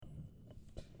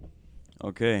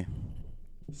Okay.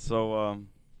 So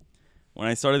when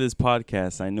I started this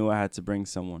podcast, I knew I had to bring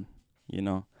someone, you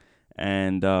know.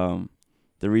 And the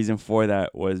reason for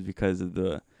that was because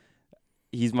of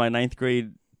he's my ninth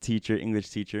grade teacher, English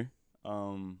teacher.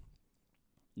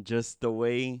 Just the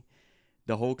way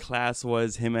the whole class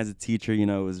was, him as a teacher, it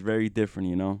was very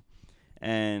different.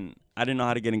 And I didn't know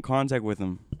how to get in contact with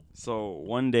him. So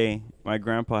one day, my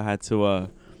grandpa had to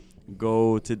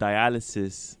go to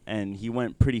dialysis, and he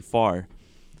went pretty far.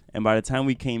 And by the time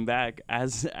we came back,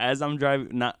 as I'm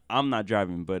driving, I'm not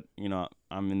driving, but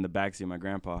I'm in the backseat of my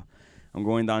grandpa. I'm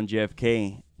going down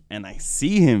JFK, and I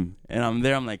see him, and I'm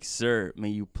there. I'm like, sir, may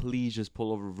you please just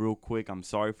pull over real quick? I'm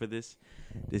sorry for this.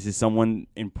 This is someone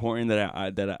important that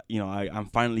I'm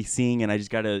finally seeing, and I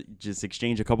just gotta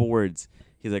exchange a couple words.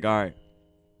 He's like, all right.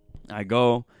 I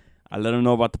go. I let him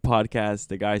know about the podcast.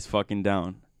 The guy's fucking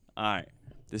down. All right.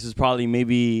 This is probably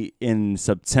maybe in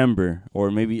September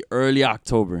or maybe early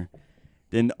October.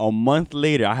 Then a month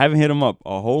later, I haven't hit him up.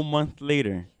 A whole month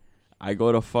later, I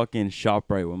go to fucking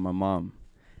ShopRite with my mom.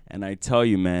 And I tell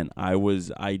you, man,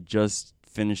 I just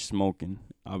finished smoking.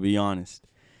 I'll be honest.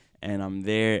 And I'm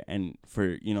there, and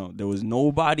there was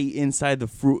nobody inside the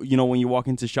fruit. When you walk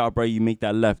into ShopRite, you make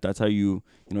that left. That's how you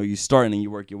start, and then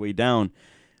you work your way down.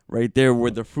 Right there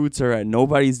where the fruits are at,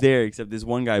 nobody's there except this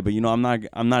one guy. But I'm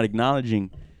not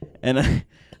acknowledging, and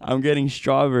I'm getting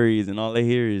strawberries, and all I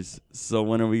hear is, "So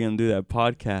when are we gonna do that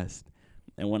podcast?"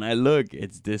 And when I look,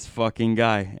 it's this fucking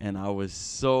guy, and I was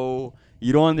so,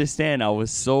 you don't understand. I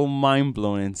was so mind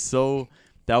blown, and so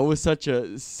that was such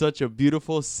a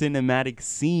beautiful cinematic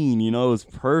scene. It was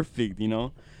perfect.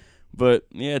 But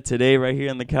yeah, today right here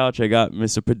on the couch, I got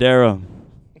Mr. Padera.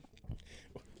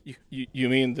 You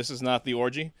mean this is not the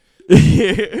orgy?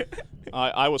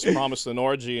 I was promised an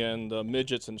orgy and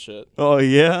midgets and shit. Oh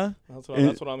yeah, that's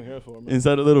what I'm here for, man.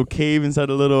 Inside a little cave, inside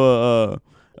a little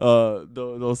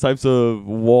those types of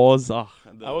walls. I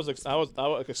was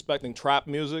expecting trap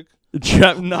music.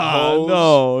 Trap?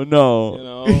 No.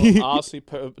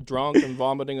 Aussie drunk and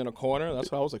vomiting in a corner. That's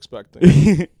what I was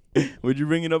expecting. Would you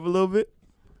bring it up a little bit?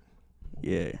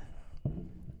 Yeah.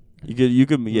 You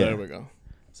could. Yeah. There we go.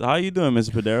 So how you doing,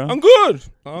 Mr. Padera? I'm good.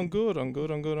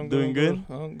 Doing good?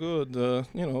 I'm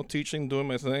good. Teaching, doing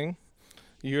my thing.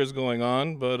 Years going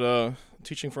on, but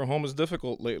teaching from home is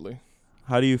difficult lately.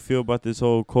 How do you feel about this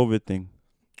whole COVID thing?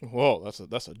 Whoa,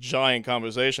 that's a giant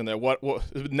conversation there. What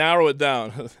narrow it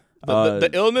down. the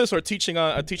illness or teaching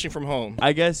from home?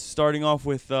 I guess starting off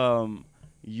with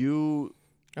you.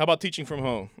 How about teaching from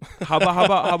home? how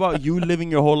about you living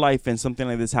your whole life and something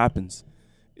like this happens?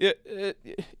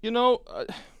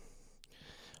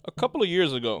 A couple of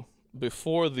years ago,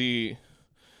 before the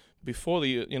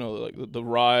the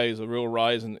real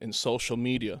rise in social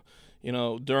media,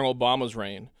 during Obama's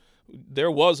reign,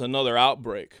 there was another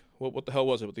outbreak. What the hell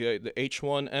was it? The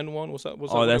H1N1? Was that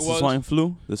that's the swine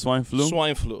flu. The swine flu.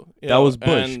 Swine flu. That was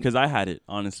Bush, because I had it.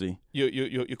 Honestly.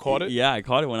 You caught it? Yeah, I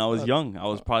caught it when I was young. I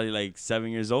was probably like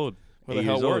 7 years old. Where the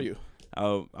hell were you?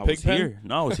 I was here.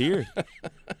 No, I was here.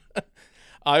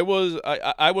 I was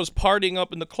partying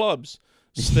up in the clubs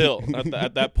still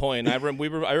at that point. I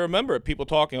remember people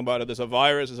talking about it. There's a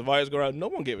virus going around. No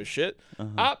one gave a shit. Uh-huh.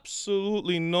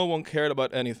 Absolutely no one cared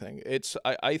about anything.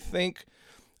 I think,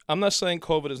 I'm not saying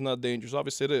COVID is not dangerous.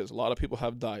 Obviously it is. A lot of people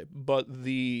have died. But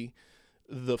the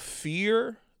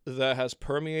fear that has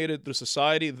permeated through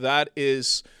society, that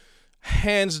is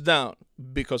hands down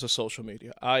because of social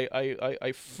media.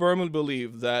 I firmly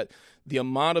believe that the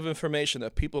amount of information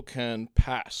that people can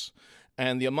pass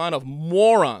and the amount of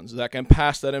morons that can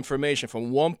pass that information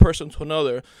from one person to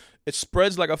another, it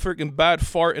spreads like a freaking bad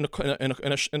fart in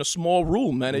a small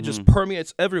room, man. It just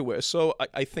permeates everywhere. So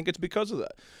I think it's because of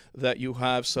that you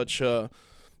have such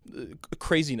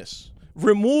craziness.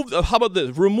 How about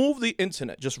this? Remove the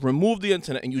internet. Just remove the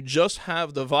internet, and you just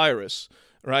have the virus,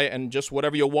 right? And just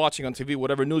whatever you're watching on TV,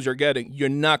 whatever news you're getting, you're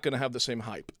not going to have the same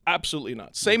hype. Absolutely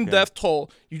not. Same death toll,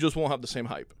 you just won't have the same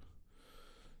hype.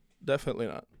 Definitely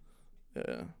not.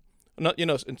 Yeah.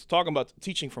 Talking about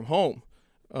teaching from home,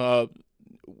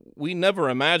 we never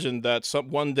imagined that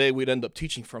one day we'd end up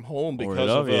teaching from home because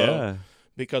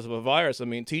of a virus. I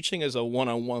mean, teaching is a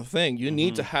one-on-one thing. You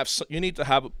need to have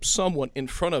someone in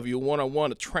front of you one-on-one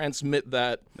to transmit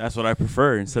that. That's what I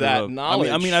prefer instead of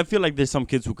knowledge. I mean, I feel like there's some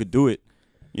kids who could do it.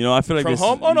 I feel like from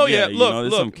home. Oh no, yeah. Look,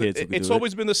 there's some kids who could it's do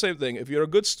always been the same thing. If you're a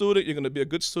good student, you're going to be a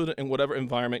good student in whatever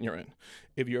environment you're in.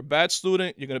 If you're a bad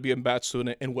student, you're going to be a bad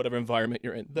student in whatever environment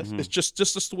you're in. It's just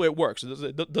the way it works.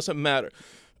 It doesn't matter.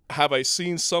 Have I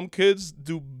seen some kids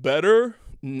do better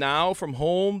now from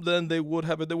home than they would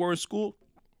have if they were in school?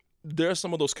 there are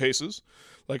some of those cases,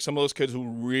 like some of those kids who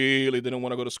really didn't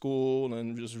want to go to school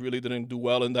and just really didn't do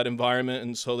well in that environment,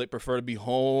 and so they prefer to be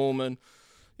home. And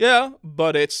yeah,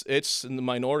 but it's in the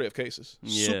minority of cases.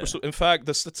 Yeah. In fact,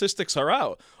 the statistics are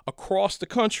out across the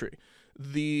country.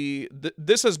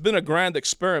 This has been a grand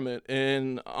experiment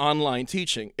in online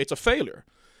teaching. It's a failure.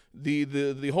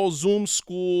 The whole Zoom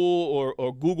school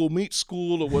or Google Meet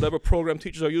school or whatever program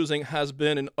teachers are using has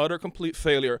been an utter complete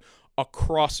failure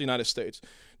across the United States.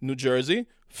 New Jersey,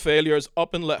 failures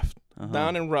up and left,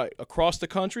 down and right. Across the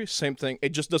country, same thing. It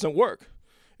just doesn't work.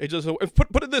 It just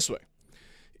put it this way.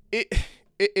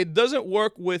 It doesn't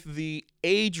work with the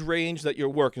age range that you're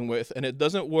working with, and it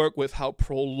doesn't work with how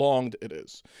prolonged it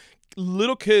is.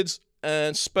 Little kids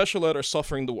and special ed are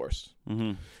suffering the worst.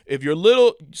 Mm-hmm. If you're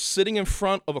little, sitting in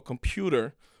front of a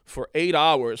computer for 8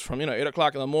 hours, from 8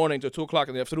 o'clock in the morning to 2 o'clock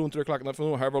in the afternoon, 3 o'clock in the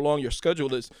afternoon, however long your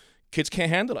schedule is, kids can't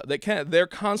handle it. They can't. They're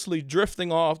constantly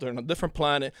drifting off. They're on a different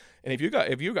planet. And if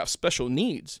you got special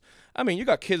needs, I mean, you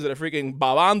got kids that are freaking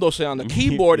babándose on the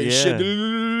keyboard and shit.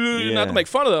 Not to make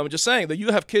fun of them, I'm just saying that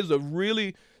you have kids with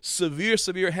really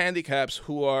severe handicaps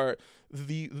who are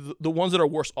the ones that are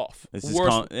worse off.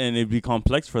 And it'd be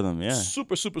complex for them, yeah.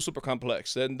 Super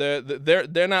complex, and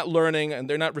they're not learning, and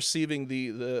they're not receiving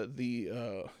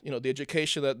the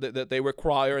education that they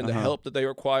require and the help that they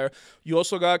require. You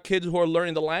also got kids who are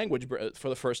learning the language for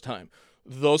the first time.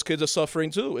 Those kids are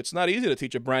suffering too. It's not easy to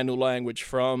teach a brand new language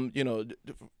from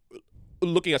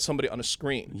looking at somebody on a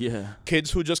screen. Yeah. Kids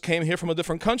who just came here from a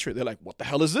different country, they're like, what the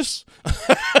hell is this?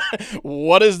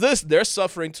 What is this? They're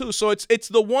suffering too. So it's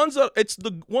the ones that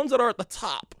are at the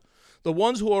top, the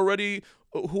ones who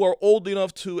are old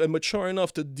enough to and mature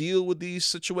enough to deal with these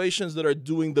situations that are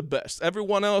doing the best.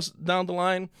 Everyone else down the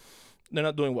line, they're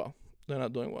not doing well.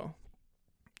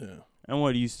 Yeah. And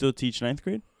what, do you still teach ninth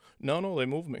grade? No, they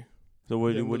moved me. So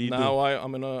what do you do? Now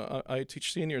I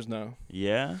teach seniors now.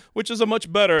 Yeah. Which is a much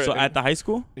better. So at the high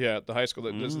school? Yeah, at the high school.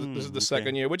 This is the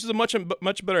second year, which is a much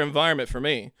better environment for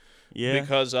me. Yeah.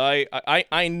 Because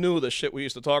I knew the shit we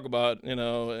used to talk about, and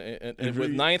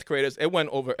with ninth graders, it went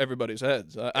over everybody's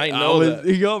heads. I know that.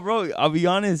 Yo, bro, I'll be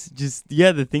honest. Just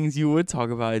the things you would talk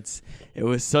about. It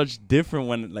was such different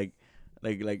when like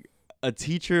a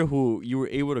teacher who you were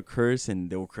able to curse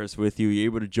and they'll curse with you. You're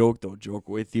able to joke, they'll joke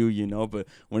with you, But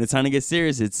when it's time to get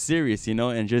serious, it's serious,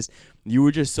 And just you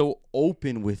were just so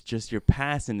open with just your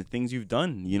past and the things you've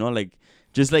done,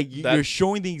 you're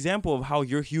showing the example of how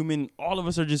you're human. All of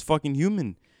us are just fucking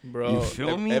human. Bro, you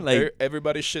feel me?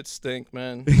 Everybody's shit stink,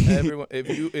 man. Everyone,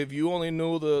 if you only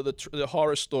knew the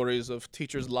horror stories of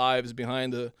teachers' lives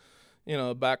behind the,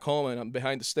 back home and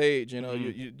behind the stage,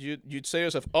 you'd say to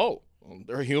yourself, oh,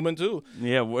 they're human too.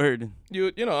 Yeah, word.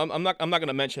 I'm not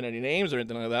gonna mention any names or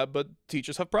anything like that, but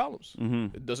teachers have problems.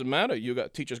 Mm-hmm. It doesn't matter.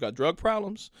 Teachers got drug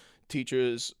problems.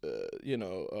 Teachers,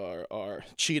 are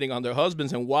cheating on their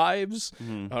husbands and wives.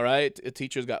 Mm-hmm. All right.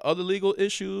 Teachers got other legal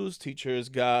issues. Teachers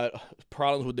got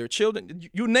problems with their children.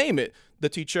 You name it, the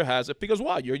teacher has it. Because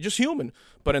why? You're just human.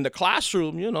 But in the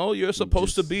classroom, you're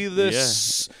supposed to be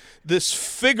this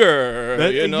figure.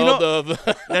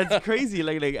 That's crazy.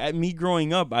 Like at me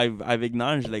growing up, I've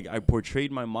acknowledged I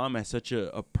portrayed my mom as such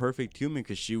a perfect human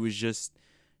because she was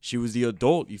the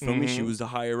adult, you feel me? She was the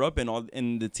higher up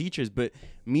and the teachers. But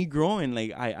me growing,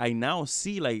 I now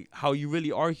see how you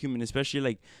really are human,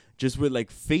 especially just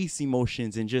with face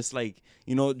emotions and just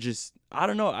just I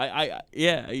don't know.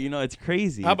 It's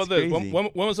crazy. How about this?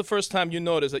 When was the first time you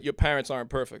noticed that your parents aren't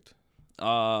perfect?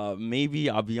 Maybe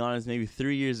I'll be honest, maybe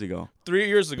 3 years ago. 3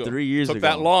 years ago. 3 years ago. Took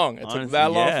that long. It honestly, took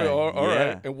that long. Yeah, All yeah.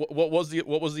 right. And what was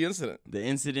the incident? The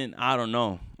incident, I don't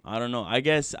know. I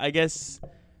guess.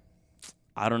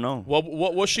 I don't know.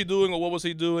 What was she doing or what was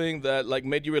he doing that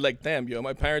made you like, damn,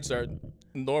 my parents are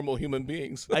normal human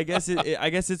beings? I guess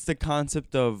it's the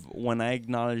concept of when I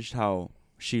acknowledged how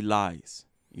she lies.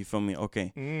 You feel me?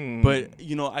 Okay. But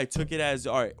I took it as,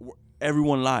 all right,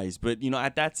 everyone lies. But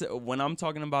when I'm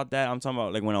talking about that, I'm talking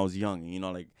about when I was young.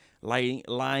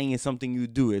 Lying is something you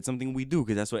do. It's something we do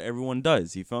because that's what everyone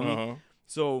does. You feel me?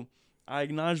 So I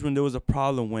acknowledged when there was a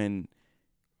problem when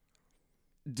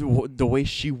the way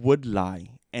she would lie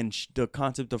and the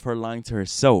concept of her lying to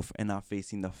herself and not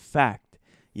facing the fact.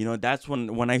 That's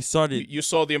when I started. You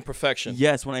saw the imperfection.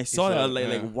 Yes, when I saw that, I was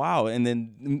like, wow. And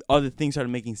then other things started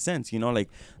making sense. Like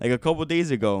a couple of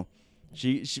days ago,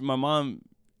 my mom,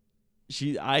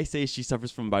 I say she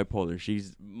suffers from bipolar.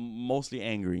 She's mostly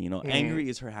angry. Angry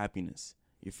is her happiness.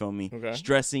 You feel me? Okay.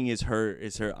 Stressing is her.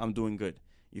 I'm doing good.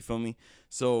 You feel me?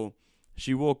 So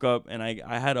she woke up and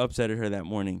I had upsetted her that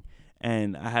morning.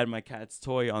 And I had my cat's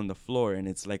toy on the floor, and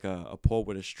it's like a pole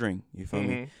with a string. You feel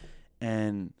me?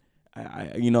 And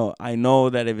I know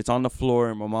that if it's on the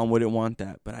floor, my mom wouldn't want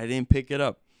that, but I didn't pick it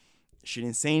up. She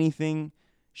didn't say anything.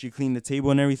 She cleaned the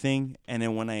table and everything. And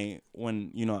then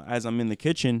as I'm in the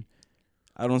kitchen,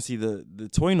 I don't see the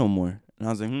toy no more. And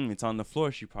I was like, it's on the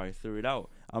floor. She probably threw it out.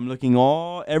 I'm looking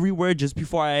everywhere just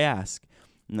before I ask.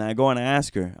 And I go and I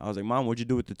ask her. I was like, Mom, what'd you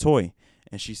do with the toy?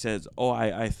 And she says, oh,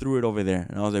 I threw it over there.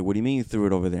 And I was like, what do you mean you threw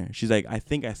it over there? She's like, I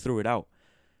think I threw it out.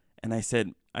 And I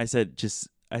said,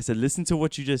 listen to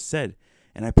what you just said.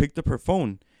 And I picked up her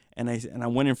phone and I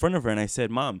went in front of her and I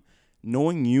said, Mom,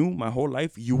 knowing you my whole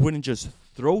life, you wouldn't just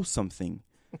throw something.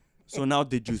 So now,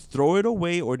 did you throw it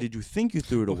away or did you think you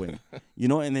threw it away?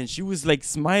 And then she was like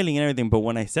smiling and everything. But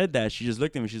when I said that, she just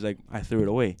looked at me. She's like, I threw it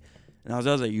away. And I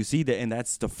was like, you see that? And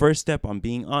that's the first step on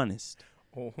being honest.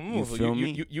 You feel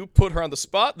me? You put her on the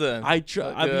spot then. I'll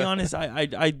be honest.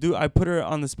 I do. I put her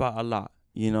on the spot a lot,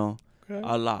 Okay.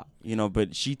 a lot,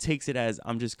 but she takes it as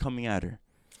I'm just coming at her.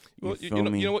 You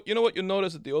know what you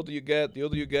notice that the older you get,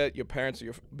 your parents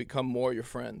become more your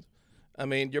friend. I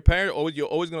mean, your parent, you're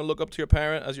always going to look up to your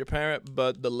parent as your parent,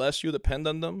 but the less you depend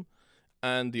on them,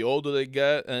 and the older they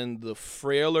get, and the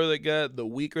frailer they get, the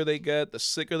weaker they get, the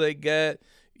sicker they get,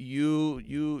 your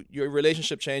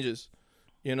relationship changes.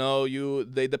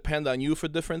 They depend on you for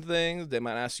different things. They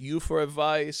might ask you for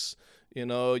advice. You're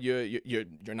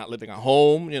not living at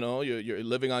home. You're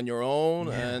living on your own,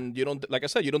 and you don't, like I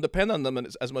said, you don't depend on them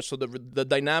as much. So the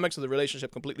dynamics of the relationship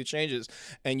completely changes,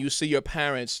 and you see your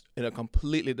parents in a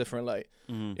completely different light.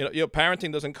 Mm-hmm. Your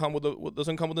parenting doesn't come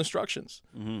with instructions.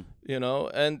 Mm-hmm.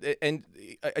 And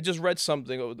I just read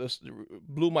something. This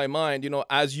blew my mind.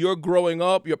 As you're growing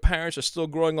up, your parents are still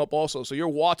growing up also. So you're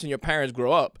watching your parents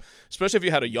grow up, especially if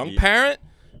you had a young parent.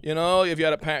 If you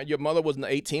had a parent, your mother wasn't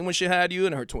 18 when she had you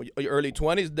in her early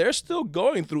 20s, they're still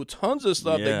going through tons of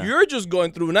stuff that you're just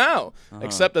going through now,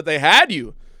 except that they had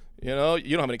you. You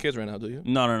don't have any kids right now, do you?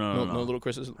 No. No little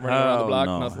Chris's running around the block?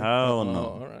 No. Nothing? Hell no.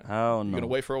 All right. Hell no. You going to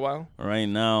wait for a while? Right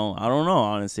now, I don't know,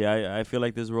 honestly. I feel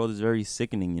like this world is very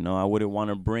sickening, I wouldn't want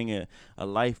to bring a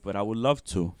life, but I would love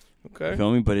to. Okay. You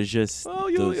feel me? But it's just... Well,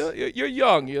 you're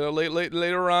young.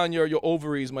 Later on, your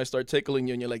ovaries might start tickling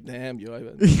you, and you're like, damn,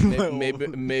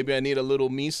 maybe I need a little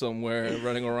me somewhere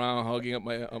running around, hugging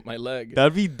up my leg.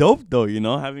 That'd be dope, though,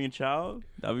 having a child.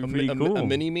 That'd be pretty cool. A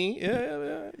mini me?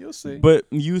 Yeah, you'll see. But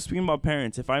you speaking about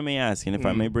parents, if I may ask, and if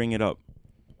I may bring it up,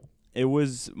 it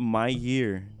was my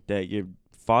year that your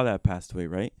father passed away,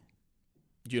 right?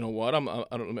 You know what? I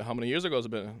don't know how many years ago it's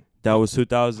been. That was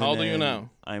 2000. How old are you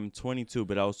now? I'm 22,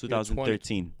 but that was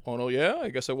 2013. Oh no, yeah, I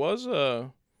guess it was.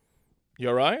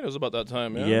 You're right. It was about that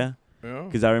time. Yeah. Yeah.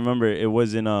 Because I remember it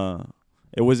wasn't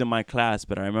my class,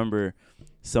 but I remember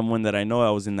someone that I know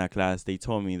that was in that class. They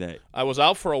told me that I was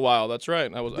out for a while. That's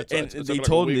right. They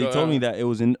told me that it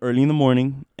was early in the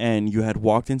morning, and you had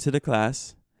walked into the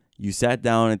class. You sat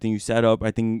down. I think you sat up.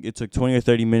 I think it took 20 or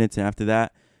 30 minutes, and after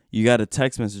that, you got a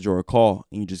text message or a call,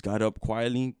 and you just got up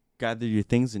quietly, gathered your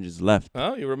things, and just left.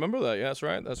 Oh, you remember that? Yeah, that's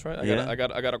right. I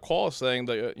got a call saying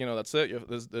that that's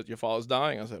it. Your father's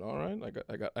dying. I said, all right,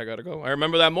 I got to go. I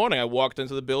remember that morning. I walked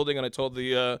into the building and I told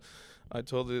the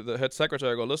head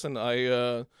secretary, I go, listen,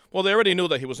 well, they already knew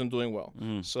that he wasn't doing well.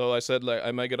 So I said, like,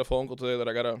 I might get a phone call today that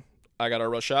I gotta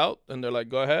rush out, and they're like,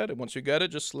 go ahead, and once you get it,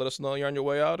 just let us know you're on your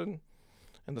way out, and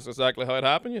that's exactly how it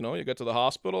happened. You get to the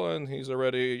hospital and he's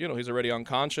already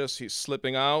unconscious. He's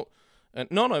slipping out. And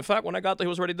no, in fact, when I got there, he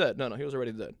was already dead. No, he was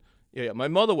already dead. Yeah. My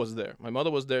mother was there.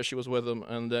 She was with him,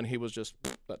 and then he was just,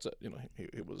 that's it. He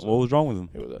was. What was wrong with him?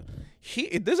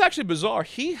 This is actually bizarre.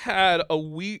 He has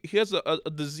a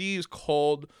disease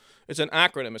called, it's an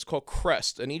acronym. It's called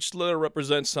CREST, and each letter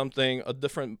represents something, a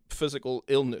different physical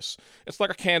illness. It's like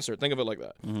a cancer. Think of it like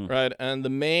that, right? And the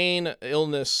main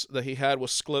illness that he had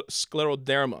was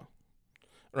scleroderma.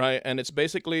 Right, and it's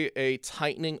basically a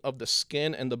tightening of the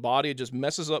skin and the body. It just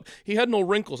messes up. He had no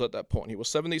wrinkles at that point. He was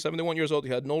 71 years old.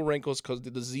 He had no wrinkles because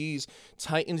the disease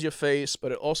tightens your face,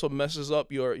 but it also messes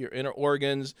up your inner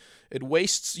organs. It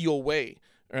wastes you away,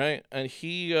 right? And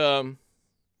he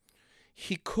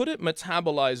couldn't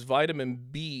metabolize vitamin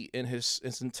B in his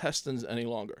intestines any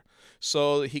longer.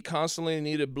 So he constantly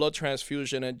needed blood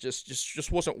transfusion, and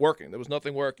just wasn't working. There was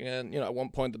nothing working. And, at one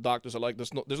point the doctors are like,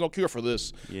 there's no cure for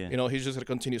this. Yeah. He's just going to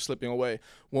continue slipping away.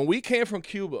 When we came from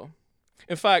Cuba,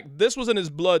 in fact, this was in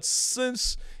his blood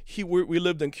since we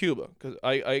lived in Cuba. Because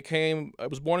I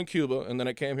was born in Cuba, and then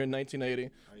I came here in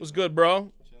 1980. What's good,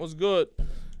 bro? What's good?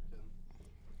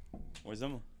 Where's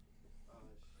Emma?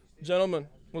 Gentlemen,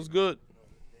 what's good?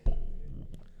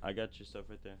 I got your stuff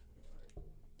right there.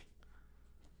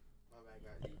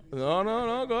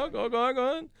 No, go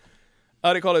ahead.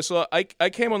 How do you call it? So I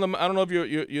came on the. I don't know if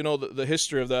you know the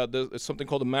history of that. There's something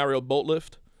called the Mariel boat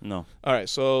lift. No. All right,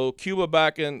 so Cuba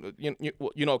back in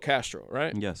you know Castro,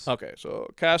 right? Yes. Okay, so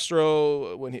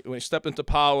Castro when he stepped into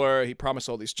power, he promised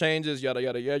all these changes, yada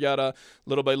yada yada yada.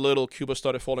 Little by little, Cuba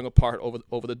started falling apart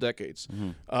over the decades.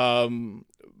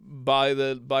 By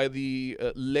the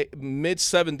mid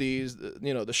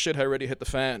 '70s, the shit had already hit the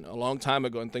fan a long time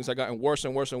ago, and things had gotten worse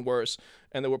and worse and worse.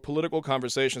 And there were political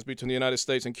conversations between the United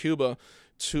States and Cuba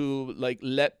to like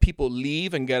let people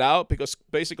leave and get out because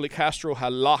basically Castro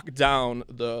had locked down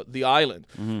the island.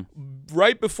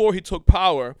 Right before he took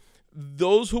power,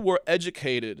 those who were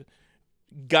educated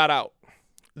got out.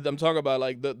 I'm talking about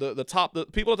like the top, the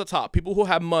people at the top, people who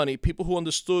had money, people who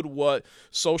understood what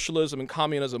socialism and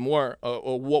communism were,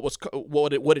 or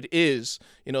what it is.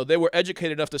 They were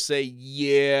educated enough to say,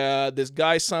 yeah, this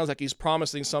guy sounds like he's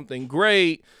promising something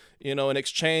great, in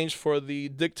exchange for the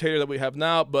dictator that we have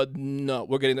now, but no,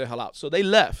 we're getting the hell out. So they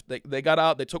left. They got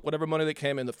out. They took whatever money they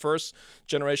came in. The first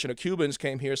generation of Cubans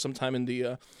came here sometime in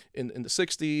the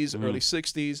 60s, early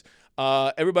 60s.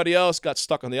 Everybody else got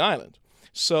stuck on the island.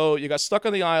 So you got stuck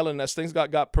on the island. As things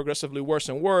got progressively worse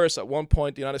and worse, at one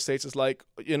point the United States is like,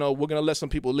 we're going to let some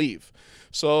people leave.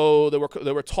 So there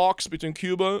were talks between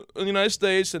Cuba and the United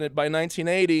States, and by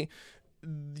 1980,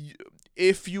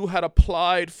 if you had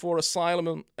applied for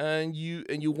asylum and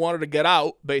you wanted to get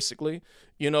out, basically,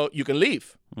 you can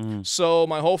leave. So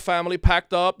my whole family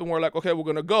packed up and we're like, okay, we're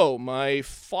going to go. My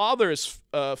father's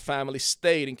family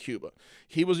stayed in Cuba.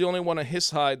 He was the only one on his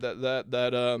side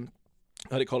that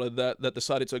how do you call it, that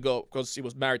decided to go because he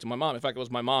was married to my mom. In fact, it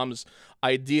was my mom's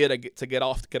idea to get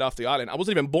off the island. I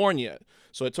wasn't even born yet,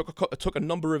 so it took a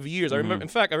number of years. I remember. In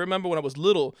fact, I remember when I was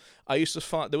little, I used to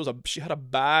find she had a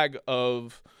bag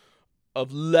of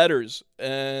letters,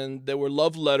 and there were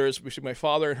love letters between my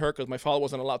father and her because my father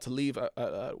wasn't allowed to leave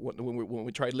when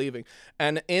we tried leaving.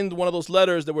 And in one of those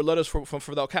letters, there were letters from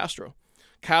Fidel Castro.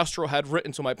 Castro had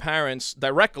written to my parents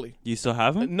directly. Do you still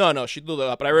have him? No, she blew that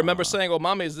up. But I remember saying, "Oh,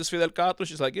 mommy, is this Fidel Castro?"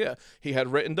 She's like, "Yeah." He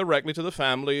had written directly to the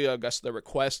family, I guess the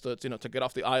request to get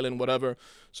off the island, whatever.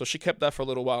 So she kept that for a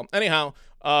little while. Anyhow,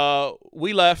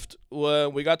 we left.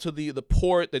 When we got to the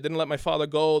port, they didn't let my father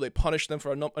go. They punished them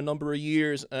for a number of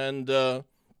years, and how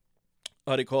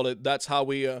do you call it? That's how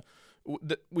we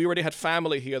already had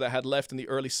family here that had left in the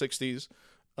early '60s.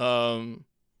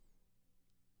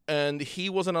 And he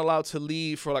wasn't allowed to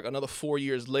leave for like another 4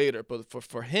 years later. But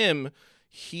for him,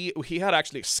 he had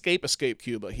actually escaped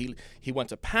Cuba. He went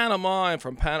to Panama, and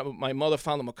from Panama, my mother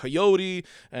found him a coyote,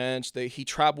 and he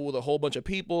traveled with a whole bunch of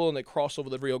people, and they crossed over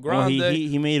the Rio Grande.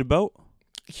 He made a boat?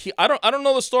 I don't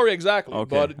know the story exactly, okay,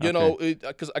 but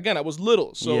because again I was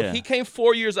little, so he came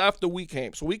 4 years after we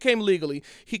came. So we came legally,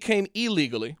 he came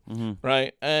illegally,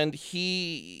 right? And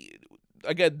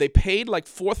again, they paid like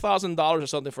 $4,000 or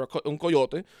something for un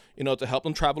coyote, to help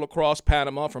them travel across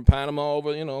Panama, from Panama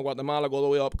over, Guatemala, go all the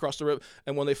way up across the river.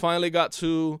 And when they finally got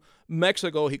to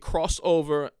Mexico, he crossed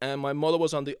over, and my mother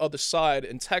was on the other side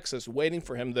in Texas waiting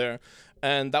for him there,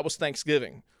 and that was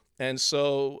Thanksgiving. And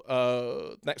so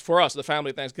for us, the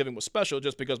family Thanksgiving was special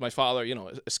just because my father,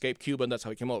 escaped Cuba, and that's how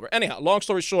he came over. Anyhow, long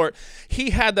story short, he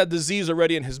had that disease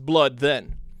already in his blood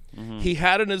then. He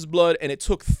had it in his blood, and it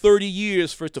took 30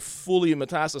 years for it to fully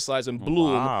metastasize and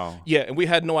bloom. Wow. Yeah, and we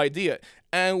had no idea.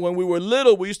 And when we were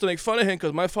little, we used to make fun of him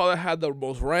because my father had the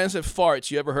most rancid farts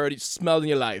you ever heard. He smelled in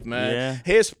your life, man. Yeah.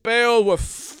 His spells were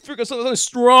freaking something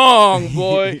strong,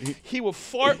 boy. He would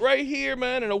fart right here,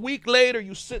 man, and a week later,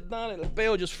 you sit down and the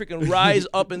spell just freaking rise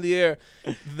up in the air.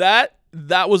 That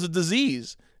was a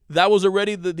disease. That was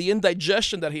already the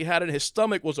indigestion that he had in his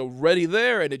stomach was already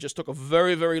there, and it just took a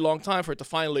very, very long time for it to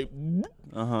finally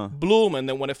bloom. And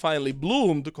then when it finally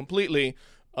bloomed completely,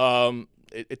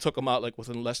 it took him out like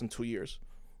within less than 2 years.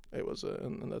 It was,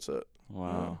 and that's it.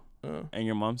 Wow. And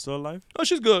your mom's still alive? Oh,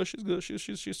 she's good. She's good.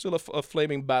 She's still a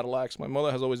flaming battle axe. My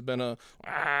mother has always been a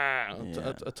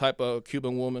type of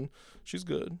Cuban woman. She's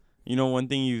good. One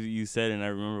thing you said, and I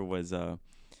remember, was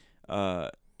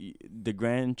the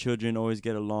grandchildren always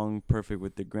get along perfect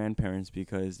with the grandparents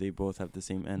because they both have the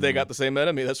same enemy. They got the same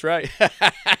enemy. That's right.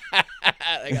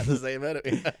 They got the same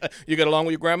enemy. You get along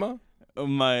with your grandma?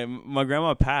 My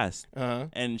grandma passed,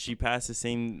 and she passed the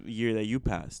same year that you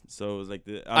passed. So it was like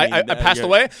I passed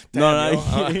away. No,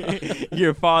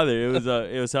 your father. It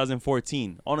was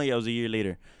 2014. Oh no, yeah, it was a year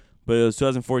later, but it was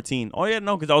 2014. Oh yeah,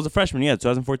 no, because I was a freshman. Yeah,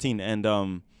 2014,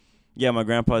 and yeah, my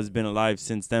grandpa has been alive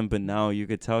since then, but now you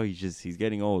could tell he's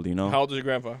getting old, How old is your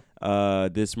grandpa?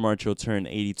 This March he'll turn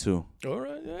 82. All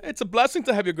right, yeah. It's a blessing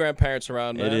to have your grandparents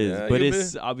around, man. It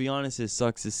is, but I'll be honest, it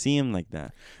sucks to see him like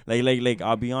that. Like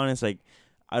I'll be honest, like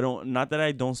not that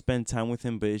I don't spend time with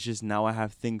him, but it's just now I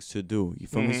have things to do. You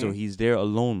feel me? So he's there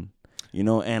alone, you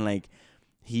know, and like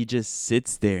he just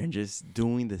sits there and just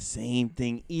doing the same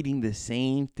thing, eating the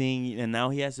same thing, and now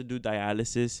he has to do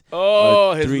dialysis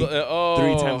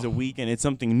three times a week, and it's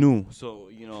something new. So,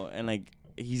 you know, and like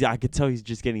I could tell he's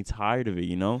just getting tired of it,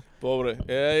 you know? Pobre.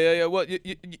 Yeah. Well,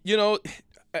 you know,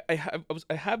 I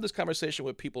have this conversation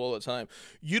with people all the time.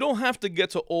 You don't have to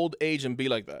get to old age and be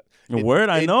like that.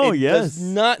 I know. Yes, does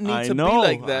not need to be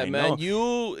like that, man.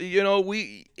 You know,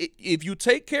 if you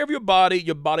take care of your body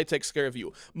takes care of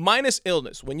you. Minus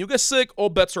illness. When you get sick, all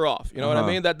bets are off. You know what I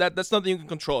mean? That's nothing you can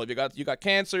control. If you got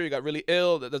cancer, you got really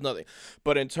ill, there's nothing.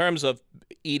 But in terms of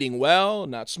eating well,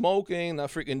 not smoking, not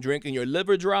freaking drinking your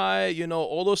liver dry, you know,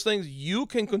 all those things, you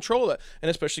can control that.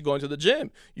 And especially going to the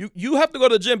gym. You have to go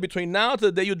to the gym between now to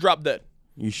the day you drop dead.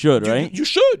 You should, right? You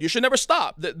should. You should never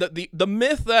stop. The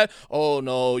myth that, oh,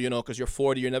 no, you know, because you're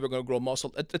 40, you're never going to grow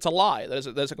muscle. It's a lie.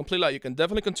 That's a complete lie. You can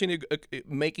definitely continue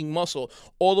making muscle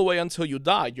all the way until you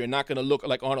die. You're not going to look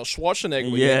like Arnold Schwarzenegger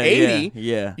when you're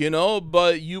 80, you know,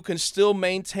 but you can still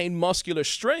maintain muscular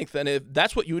strength. And if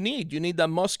that's what you need that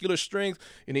muscular strength.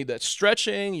 You need that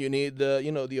stretching. You need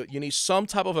you need some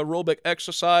type of aerobic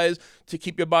exercise to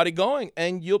keep your body going,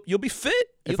 and you'll be fit.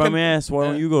 If I may ask, why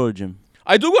don't you go to the gym?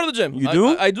 I do go to the gym. You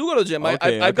do? I do go to the gym.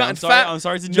 Okay, I've gotten fat. I'm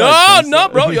sorry to judge. No,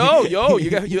 bro. Yo.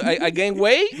 I gained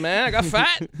weight, man. I got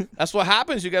fat. That's what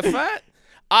happens. You get fat.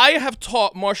 I have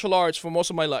taught martial arts for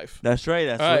most of my life. That's right.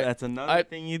 That's another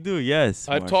thing you do. Yes.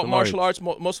 I've taught martial arts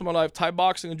most of my life, Thai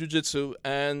boxing and jiu-jitsu.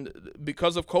 And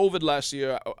because of COVID last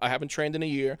year, I haven't trained in a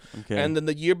year. Okay. And then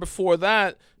the year before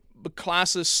that, the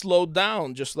classes slowed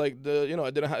down, just like I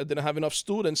didn't have enough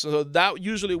students. So that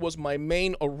usually was my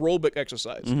main aerobic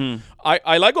exercise.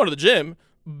 I like going to the gym,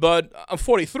 but I'm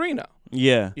 43 now.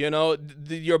 Yeah. You know,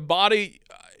 your body,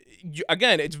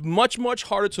 again, it's much, much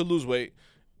harder to lose weight.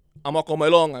 I'm a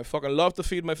comelon. I fucking love to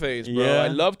feed my face, bro. Yeah. I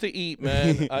love to eat,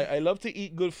 man. I love to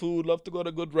eat good food, love to go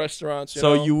to good restaurants. You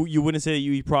know? You wouldn't say that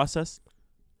you eat processed?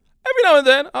 Every now and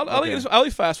then, I'll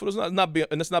eat fast food.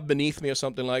 It's not beneath me or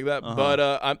something like that. But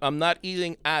I'm not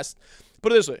eating as.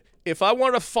 Put it this way: if I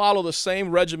wanted to follow the same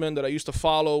regimen that I used to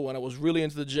follow when I was really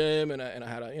into the gym and I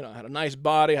had a nice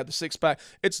body, had the six pack,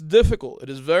 it's difficult. It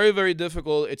is very, very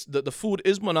difficult. It's the food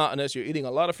is monotonous. You're eating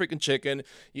a lot of freaking chicken.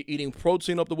 You're eating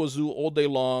protein up the wazoo all day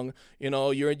long. You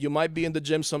know, you might be in the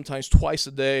gym sometimes twice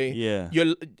a day. Yeah.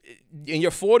 You're in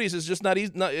your 40s. It's just not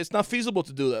easy. It's not feasible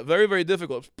to do that. Very, very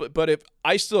difficult. But if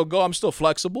I still go, I'm still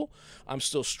flexible. I'm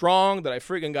still strong. That I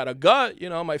freaking got a gut. You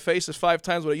know, my face is 5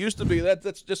 times what it used to be.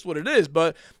 That's just what it is.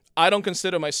 But I don't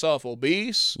consider myself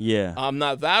obese. Yeah. I'm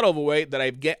not that overweight that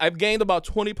I've gained about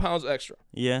 20 pounds extra.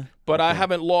 Yeah. But I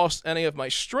haven't lost any of my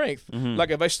strength. Like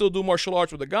if I still do martial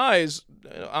arts with the guys,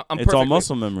 I'm It's all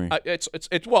muscle memory. I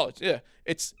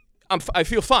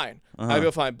feel fine. I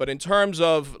feel fine. But in terms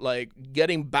of like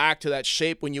getting back to that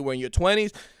shape when you were in your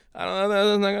 20s, I don't know.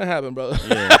 That's not gonna happen, brother.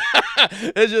 Yeah.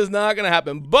 It's just not gonna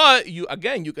happen. But you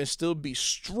can still be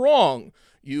strong.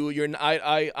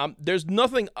 There's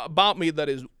nothing about me that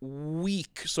is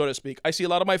weak, so to speak. I see a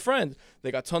lot of my friends.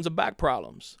 They got tons of back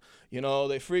problems. You know,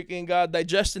 they freaking got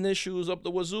digestion issues up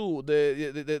the wazoo.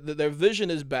 Their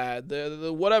vision is bad.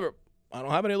 Whatever. I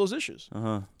don't have any of those issues.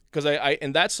 Because I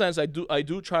in that sense, I do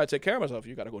try to take care of myself.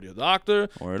 You got to go to your doctor,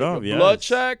 blood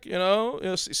check, you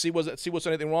know, see what's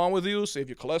anything wrong with you, see if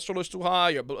your cholesterol is too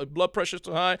high, your blood pressure is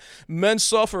too high. Men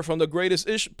suffer from the greatest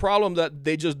problem that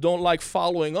they just don't like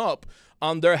following up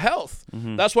on their health.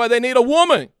 That's why they need a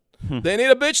woman. They need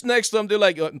a bitch next to them. They're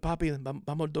like, papi, vamos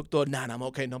al doctor. Nah, I'm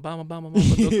okay. No, vamos al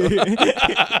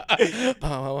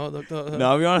doctor.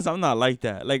 No, I'll be honest, I'm not like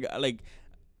that. Like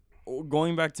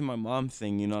going back to my mom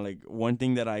thing, you know, like one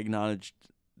thing that I acknowledged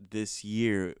this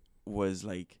year was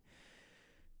like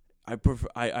I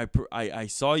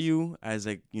saw you as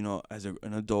like, you know, as an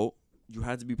adult. You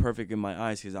had to be perfect in my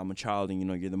eyes because I'm a child and, you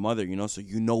know, you're the mother, you know, so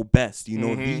you know best, you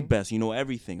know the best, you know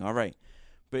everything. All right.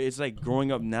 But it's like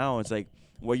growing up now, it's like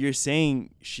what you're saying,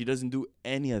 she doesn't do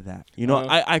any of that. You know,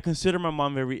 I consider my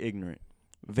mom very ignorant.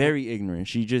 Very ignorant.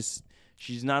 She's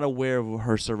not aware of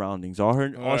her surroundings.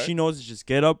 All she knows is just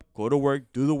get up, go to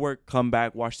work, do the work, come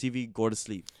back, watch TV, go to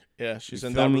sleep. Yeah, she's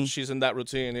in that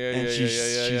routine. Yeah,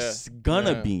 she's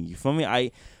gonna be. You feel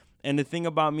me? And the thing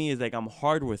about me is like I'm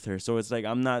hard with her, so it's like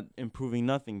I'm not improving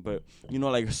nothing. But you know,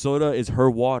 like soda is her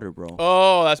water, bro.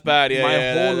 Oh, that's bad. Yeah,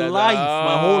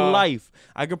 my whole life.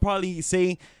 I could probably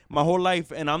say my whole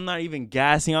life, and I'm not even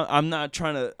gassing. I'm not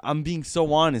trying to. I'm being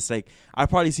so honest. Like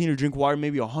I've probably seen her drink water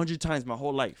maybe 100 times my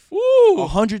whole life. Woo!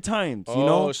 100 times. You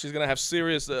know, she's gonna have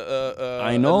serious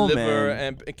I know, liver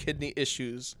man. and kidney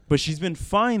issues. But she's been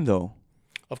fine though.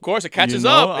 Of course, it catches You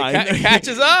know, up. It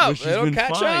catches up. But she's It'll been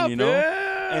catch fine, up. you know?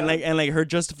 Yeah. And like her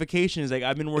justification is like,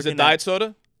 I've been Is working. it diet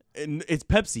soda? It's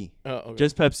Pepsi. Oh, okay.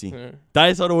 Just Pepsi. Yeah.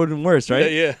 Diet soda would have been worse,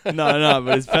 right? Yeah. No,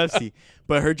 but it's Pepsi.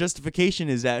 But her justification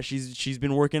is that she's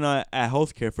been working at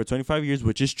healthcare for 25 years,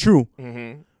 which is true.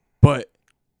 Mm-hmm. But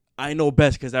I know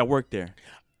best because I work there.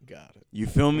 Got it. You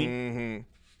feel me? Mm-hmm.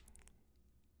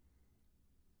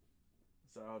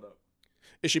 So hold up.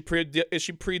 Is she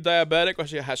pre-diabetic,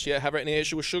 or has she have any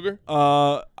issue with sugar?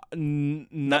 Not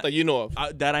That you know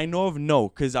of. that I know of, no.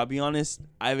 Because I'll be honest,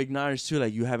 I've acknowledged too,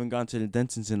 like, you haven't gone to the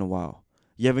dentist in a while.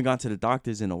 You haven't gone to the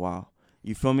doctors in a while.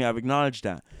 You feel me? I've acknowledged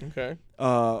that. Okay.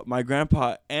 My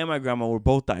grandpa and my grandma were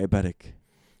both diabetic.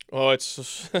 Oh,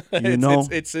 it's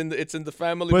it's in the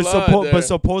family But blood. but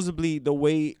supposedly the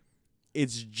way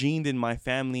it's gened in my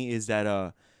family is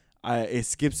that it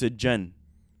skips a gen.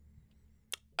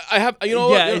 I have,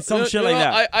 It's some shit like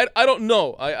that. I don't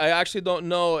know. I actually don't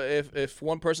know if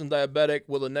one person's diabetic,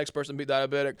 will the next person be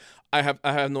diabetic? I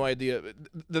have no idea.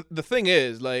 The thing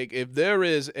is, like, if there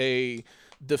is a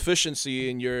deficiency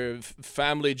in your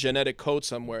family genetic code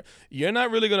somewhere, you're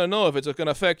not really gonna know if it's gonna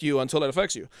affect you until it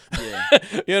affects you.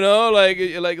 Yeah. like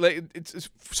it's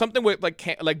something with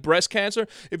like breast cancer.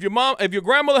 If your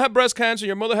grandmother had breast cancer,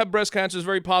 your mother had breast cancer, it's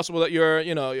very possible that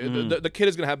the kid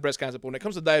is gonna have breast cancer. But when it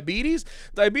comes to diabetes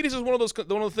is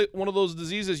one of those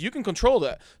diseases you can control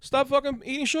that. Stop fucking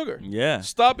eating sugar. Yeah.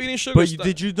 Stop eating sugar. But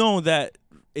did you know that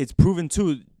it's proven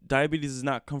too? Diabetes does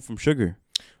not come from sugar.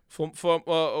 From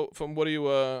what do you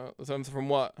from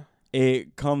what?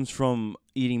 It comes from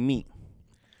eating meat.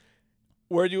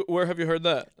 Where have you heard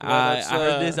that? I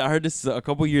heard this a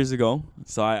couple years ago,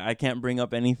 so I can't bring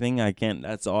up anything. I can't.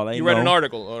 That's all I know. You read an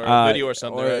article or a video or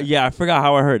something, right? Yeah, I forgot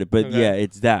how I heard it, but Okay. yeah,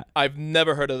 it's that. I've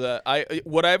never heard of that.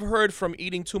 What I've heard from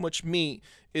eating too much meat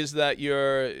is that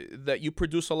you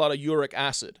produce a lot of uric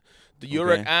acid. The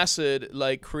uric acid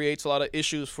creates a lot of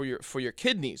issues for your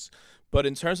kidneys. But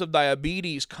in terms of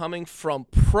diabetes coming from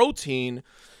protein,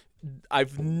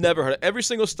 I've never heard. Every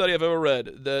single study I've ever read,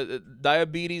 the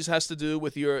diabetes has to do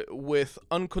with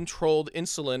uncontrolled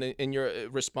insulin in your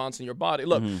response in your body.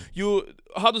 Look,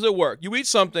 how does it work? You eat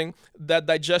something that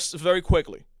digests very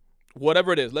quickly,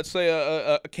 whatever it is. Let's say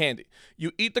a candy.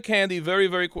 You eat the candy very,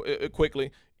 very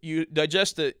quickly. You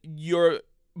digest it. Your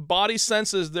body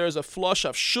senses there's a flush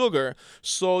of sugar,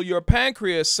 so your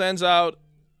pancreas sends out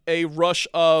a rush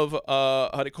of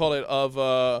of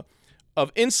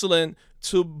insulin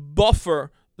to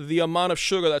buffer the amount of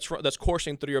sugar that's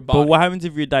coursing through your body. But what happens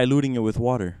if you're diluting it with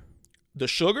water? The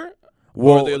sugar?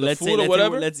 Well, or the let's food say, or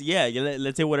whatever? let's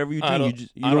say whatever you drink.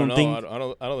 I don't think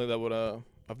that would.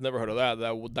 I've never heard of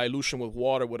that. Dilution with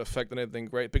water would affect anything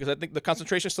great, because I think the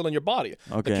concentration is still in your body.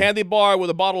 Okay. The candy bar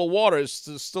with a bottle of water is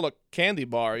still a candy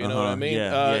bar. You know what I mean?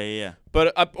 Yeah.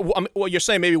 But well, you're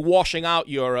saying maybe washing out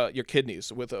your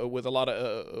kidneys with a lot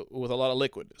of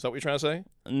liquid. Is that what you're trying to say?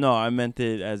 No, I meant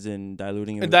it as in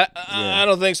diluting it. I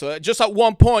don't think so. Just at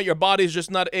one point, your body's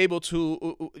just not able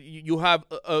to. You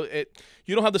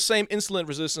don't have the same insulin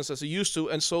resistance as you used to,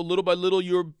 and so little by little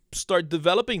you start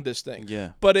developing this thing. Yeah.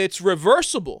 But it's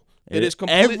reversible. It is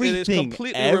completely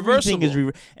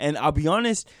reversible. And I'll be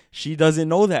honest, she doesn't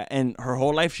know that. And her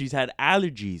whole life she's had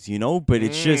allergies, But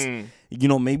it's just,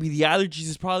 maybe the allergies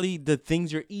is probably the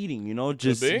things you're eating,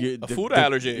 Just a food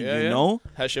allergy. You know?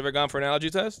 Has she ever gone for an allergy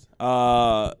test?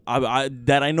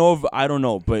 That I know of, I don't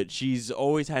know. But she's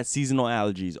always had seasonal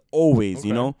allergies, always,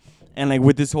 And like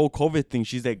with this whole COVID thing,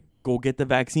 she's like, go get the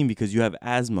vaccine because you have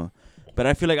asthma. But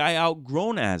I feel like I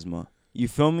outgrown asthma. You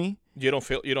feel me? You don't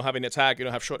have any attack. You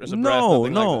don't have shortness of breath. No.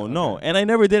 Okay. And I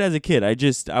never did as a kid. I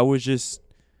guess,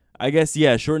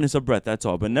 shortness of breath. That's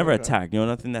all. But never attack.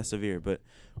 Nothing that severe. But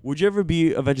would you ever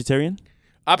be a vegetarian?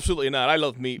 Absolutely not. I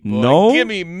love meat, boy. No? Give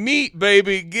me meat,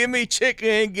 baby. Give me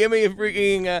chicken. Give me a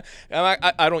freaking.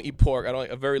 I don't eat pork. I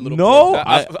don't eat very little. No? Pork.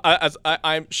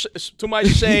 I'm to my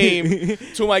shame,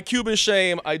 to my Cuban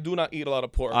shame, I do not eat a lot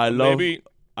of pork.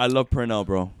 I love Pernell,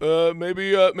 bro.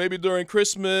 Maybe during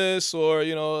Christmas or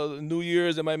New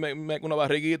Year's, I might make una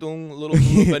barriguita, un little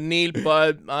pernil,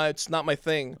 but it's not my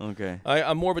thing. Okay.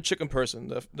 I'm more of a chicken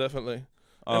person, definitely.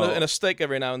 And a steak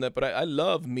every now and then, but I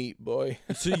love meat, boy.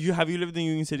 So have you lived in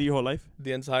Union City your whole life?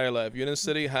 The entire life. Union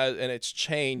City it's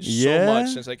changed so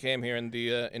much since I came here in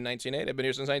 1980. I've been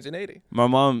here since 1980. My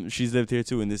mom, she's lived here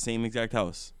too in the same exact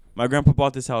house. My grandpa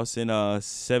bought this house in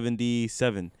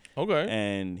 77. Okay.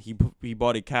 And he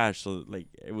bought it cash, so like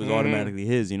it was automatically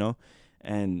his,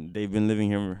 And they've been living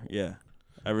here,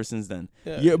 ever since then.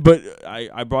 Yeah, but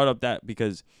I brought up that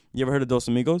because you ever heard of Dos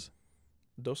Amigos?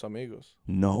 Dos Amigos.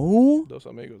 No. Dos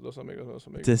Amigos. Dos Amigos. Dos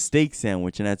Amigos. It's a steak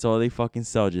sandwich, and that's all they fucking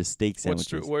sell, just steak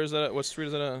sandwiches. Where is that at? What street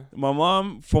is that at? My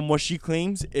mom, from what she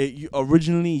claims, it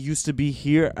originally used to be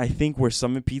here, I think, where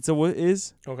Summit Pizza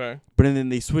is. Okay. But then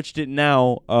they switched it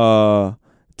now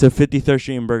to 53rd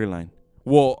Street and Burger Line.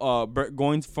 Well,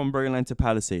 going from Burger Line to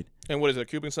Palisade. And what is it?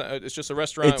 It's just a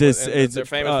restaurant. They're famous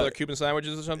for their Cuban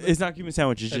sandwiches or something. It's not Cuban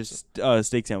sandwiches, just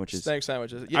steak sandwiches. Steak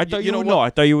sandwiches. I thought you would know. I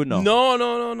thought you would know.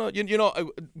 No. You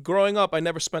know, growing up, I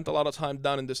never spent a lot of time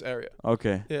down in this area.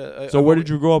 Okay. Yeah. So where did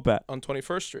you grow up at? On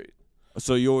 21st Street.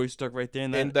 So you always stuck right there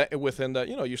in that? Within that,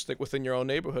 you stick within your own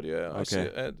neighborhood, yeah.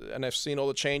 Okay. And I've seen all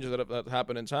the changes that have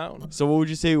happened in town. So what would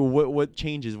you say? What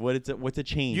changes? What's a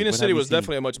change? Union City was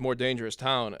definitely a much more dangerous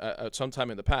town at some time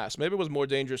in the past. Maybe it was more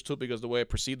dangerous too because the way I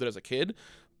perceived it as a kid.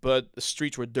 But the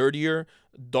streets were dirtier,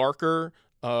 darker.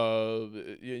 There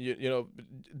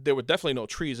were definitely no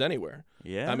trees anywhere.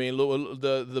 Yeah. I mean,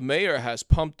 the mayor has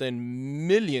pumped in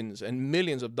millions and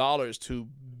millions of dollars to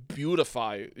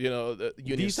beautify, the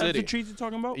Union These City. types of trees you're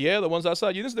talking about? Yeah, the ones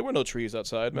outside. There were no trees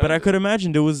outside, man. But I could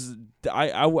imagine there was.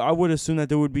 I would assume that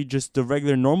there would be just the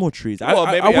regular normal trees. Well,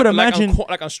 maybe I would imagine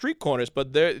like on street corners.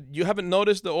 But you haven't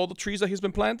noticed all the trees that he's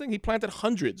been planting. He planted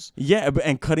hundreds. Yeah,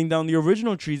 and cutting down the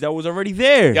original trees that was already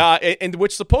there. Yeah, and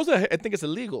which supposedly I think it's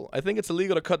illegal. I think it's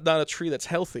illegal to cut down a tree that's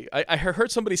healthy. I heard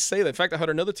somebody say that. In fact, I heard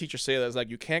another teacher say that. It's like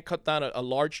you can't cut down a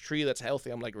large tree that's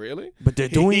healthy. I'm like, really? But they're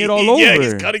doing it all over. Yeah,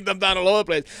 he's cutting them down all over the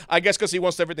place. I guess because he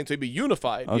wants everything to be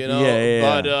unified. Okay,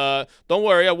 Yeah. But don't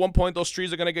worry. At one point, those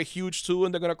trees are gonna get huge too,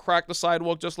 and they're gonna crack the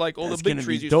sidewalk just like all the big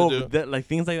trees used to do. Like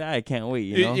things like that, I can't wait.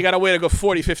 You gotta wait to go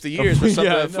 40, 50 years for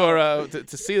something Yeah,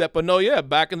 to see that. But no, yeah,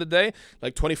 back in the day,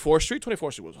 like 24th Street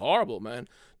was horrible, man.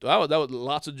 That was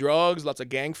lots of drugs, lots of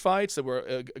gang fights. There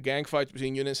were gang fights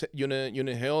between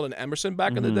Union Hill and Emerson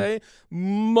back in the day.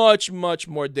 Much, much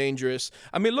more dangerous.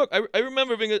 I mean, look, I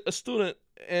remember being a student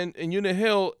in Union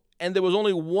Hill, and there was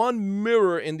only one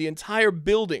mirror in the entire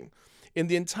building. In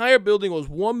the entire building was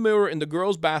one mirror in the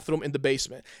girls' bathroom in the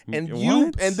basement. And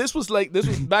this was back, this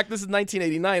is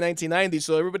 1989, 1990,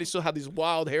 so everybody still had these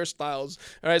wild hairstyles.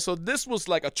 All right, so this was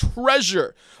like a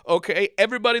treasure, okay?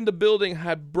 Everybody in the building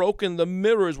had broken the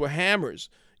mirrors with hammers.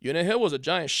 Union Hill was a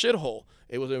giant shithole.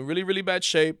 It was in really, really bad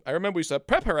shape. I remember we used to have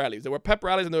pep rallies. There were pep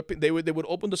rallies, and they would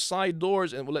open the side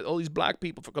doors and would let all these black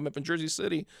people coming from Jersey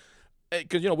City.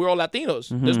 Because we're all Latinos.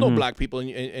 There's no black people in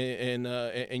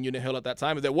Union Hill at that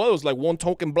time. If there was like one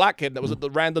token black kid that was the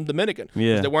random Dominican.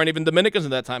 Yeah. There weren't even Dominicans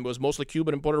at that time. It was mostly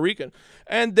Cuban and Puerto Rican.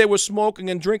 And they were smoking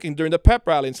and drinking during the pep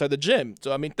rally inside the gym.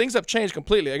 So I mean, things have changed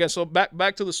completely. Again, so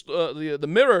back to the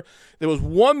mirror. There was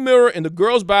one mirror in the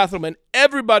girls' bathroom, and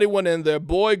everybody went in there.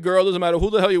 Boy, girl, doesn't matter who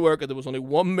the hell you were, because there was only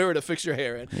one mirror to fix your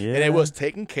hair in, and it was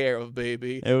taken care of,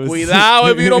 baby.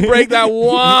 Without if you don't break that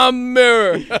one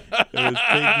mirror. It was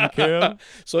taken care of.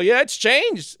 So yeah, it's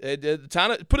changed. The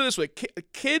town. Put it this way: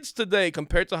 kids today,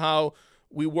 compared to how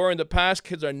we were in the past,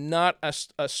 kids are not as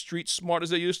street smart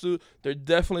as they used to. They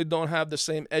definitely don't have the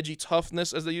same edgy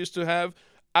toughness as they used to have.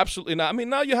 Absolutely not. I mean,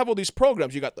 now you have all these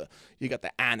programs. You got the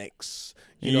Annex.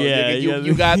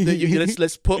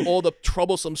 Let's put all the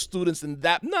troublesome students in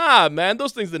that. Nah, man,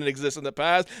 those things didn't exist in the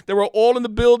past. They were all in the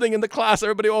building, in the class,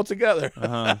 everybody all together.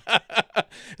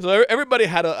 So everybody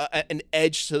had an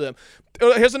edge to them.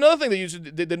 Here's another thing they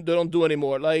don't do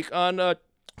anymore, like on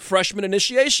freshman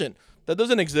initiation. That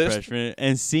doesn't exist. Freshman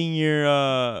and senior,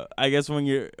 I guess when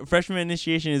you're freshman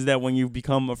initiation is that when you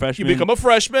become a freshman. You become a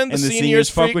freshman. The seniors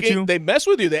fuck with you. They mess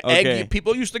with you. They egg you.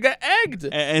 People used to get egged.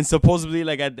 And supposedly,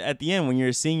 like at the end, when you're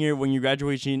a senior, since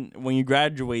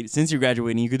you're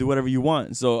graduating, you could do whatever you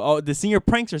want. So, the senior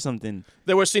pranks or something.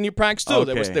 There were senior pranks too.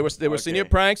 Okay. There were senior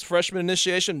pranks, freshman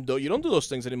initiation. You don't do those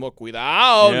things anymore.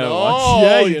 Cuidado,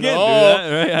 you can't do that,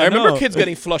 right? I remember kids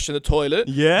getting flushed in the toilet.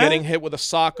 Yeah. Getting hit with a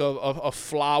sock of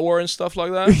flour and stuff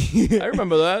like that. I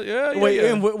remember that. Yeah. Wait,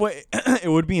 yeah. wait, it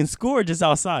would be in school or just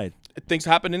outside? Things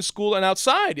happen in school and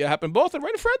outside. Yeah, happen both, and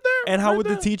right in front there. And how would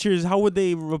the teachers? How would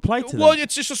they reply to that? Well,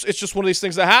 it's just one of these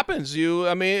things that happens.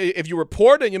 If you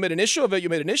report it and you made an issue of it, you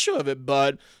made an issue of it.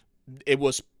 But it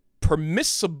was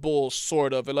permissible,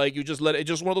 sort of. Like you just let it. It's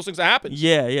just one of those things that happens.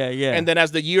 Yeah. And then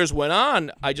as the years went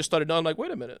on, I just started knowing, like,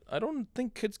 wait a minute, I don't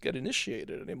think kids get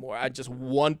initiated anymore. At just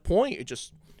one point, it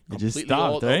just completely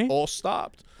stopped, all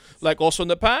stopped. Like also in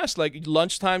the past, like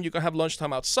lunchtime, you can have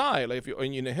lunchtime outside. Like if you're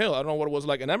in Union Hill, I don't know what it was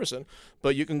like in Emerson,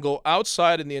 but you can go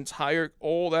outside in the entire,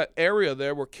 all that area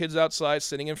there were kids outside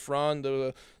sitting in front.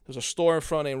 There's a store in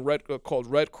front called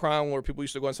Red Crown where people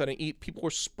used to go inside and eat. People were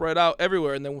spread out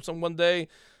everywhere. And then one day,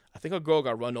 I think a girl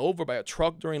got run over by a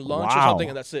truck during lunch or something,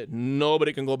 and that's it.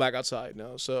 Nobody can go back outside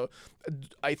now. So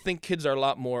I think kids are a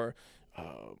lot more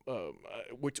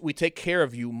we take care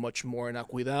of you much more. Now,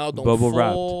 cuidado, don't Bubble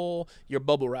wrapped. fall. You're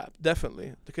bubble wrapped,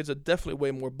 definitely. The kids are definitely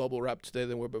way more bubble wrapped today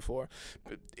than were before.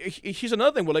 But here's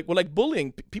another thing. We're like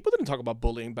bullying. People didn't talk about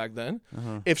bullying back then.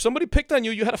 If somebody picked on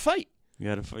you, you had a fight.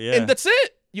 Yeah. And that's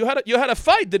it. You had a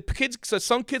fight. Did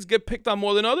some kids get picked on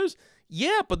more than others?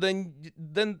 Yeah, but then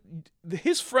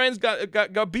his friends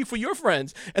got beef with your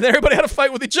friends, and then everybody had a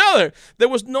fight with each other. There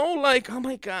was no like, oh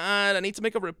my God, I need to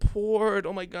make a report.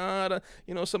 Oh my God,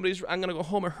 I'm gonna go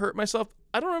home and hurt myself.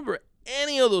 I don't remember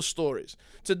any of those stories.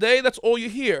 Today, that's all you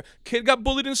hear. Kid got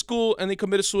bullied in school, and they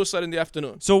committed suicide in the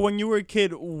afternoon. So when you were a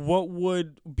kid, what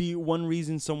would be one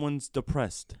reason someone's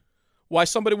depressed? Why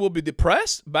somebody will be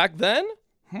depressed back then?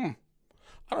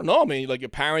 I don't know. I mean, like your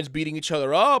parents beating each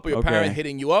other up, or your parent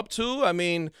hitting you up too. I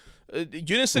mean,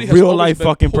 Union City has real life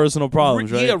fucking personal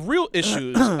problems, right? Yeah, real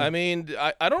issues. I mean,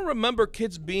 I don't remember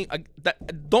kids being. I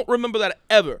don't remember that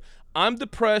ever. I'm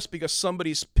depressed because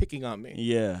somebody's picking on me.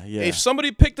 Yeah. If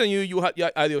somebody picked on you, you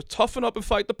either toughen up and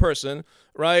fight the person,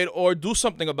 right, or do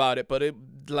something about it. But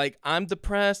I'm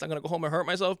depressed. I'm gonna go home and hurt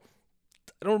myself.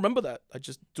 I don't remember that. I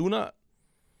just do not.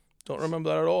 Don't remember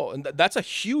that at all. And that's a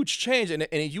huge change. And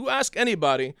if you ask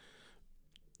anybody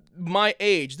my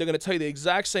age, they're going to tell you the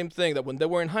exact same thing, that when they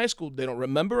were in high school, they don't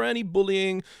remember any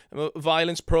bullying,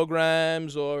 violence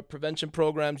programs or prevention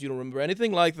programs. You don't remember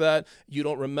anything like that. You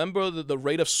don't remember the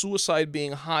rate of suicide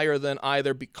being higher than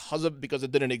either because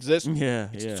it didn't exist. Yeah.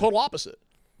 It's the total opposite.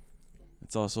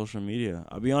 It's all social media.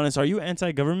 I'll be honest. Are you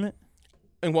anti-government?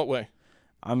 In what way?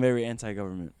 I'm very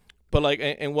anti-government. But like,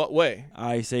 in what way?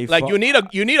 I say like you need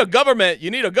a government. You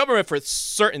need a government for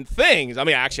certain things. I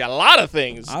mean, actually, a lot of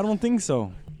things. I don't think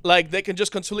so. Like they can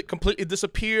just completely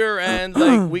disappear, and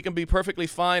like we can be perfectly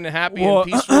fine and happy and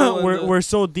peaceful. We're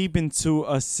so deep into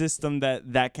a system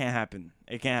that can't happen.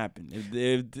 It can't happen.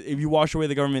 If you wash away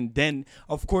the government, then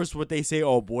of course what they say,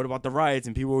 oh, but what about the riots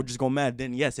and people will just go mad?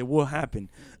 Then yes, it will happen.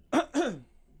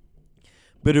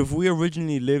 But if we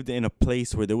originally lived in a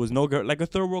place where there was no like a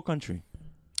third world country.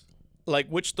 Like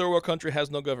which third world country has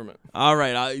no government? All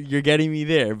right, you're getting me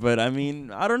there, but I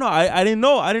mean, I don't know. I didn't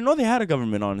know they had a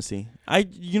government. Honestly,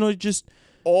 just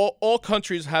all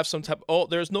countries have some type.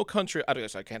 There's no country. I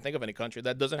can't think of any country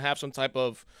that doesn't have some type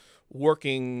of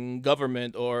working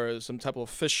government or some type of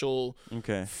official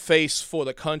face for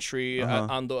the country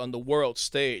on the world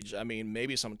stage. I mean,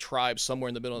 maybe some tribe somewhere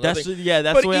in the middle of that's the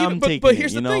way I'm taking it. But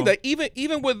here's the thing, that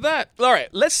even with that, all right,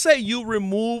 let's say you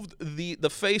removed the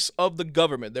face of the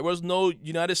government. There was no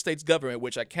United States government,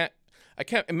 which I can't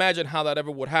imagine how that ever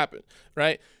would happen,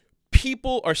 right?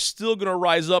 People are still going to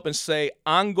rise up and say,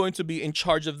 I'm going to be in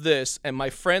charge of this, and my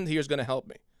friend here is going to help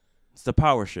me. It's the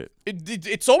power shit.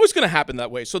 It's always going to happen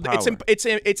that way. So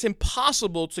it's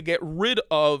impossible to get rid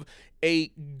of a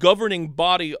governing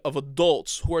body of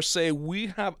adults who are saying we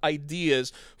have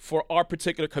ideas for our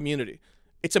particular community.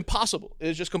 It's impossible.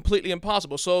 It's just completely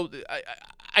impossible. So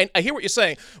I hear what you're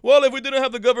saying. Well, if we didn't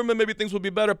have the government, maybe things would be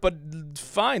better. But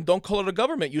fine, don't call it a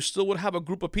government. You still would have a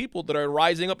group of people that are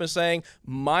rising up and saying,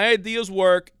 my ideas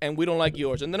work and we don't like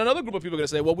yours. And then another group of people are going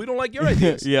to say, well, we don't like your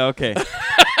ideas. Yeah, okay.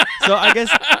 So I guess...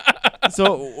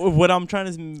 So what I'm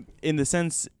trying to, in the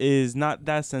sense, is not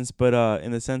that sense, but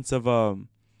in the sense of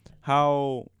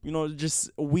how, just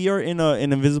we are in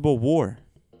an invisible war.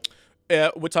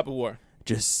 What type of war?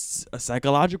 Just a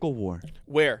psychological war.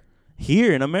 Where?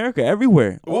 Here in America,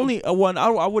 everywhere. Only one.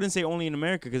 I wouldn't say only in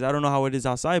America because I don't know how it is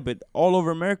outside, but all over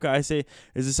America, I say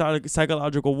is a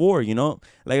psychological war.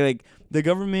 Like the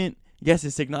government. Yes,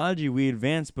 it's technology we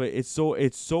advance, but it's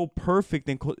so perfect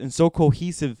and so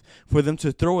cohesive for them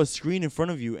to throw a screen in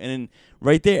front of you, and then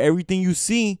right there, everything you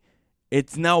see,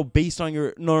 it's now based on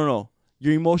your no.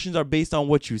 Your emotions are based on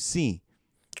what you see.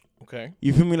 Okay.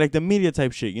 You feel me? Like the media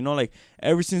type shit. Like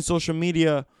ever since social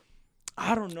media,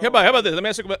 I don't know. How about this? Let me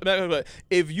ask you about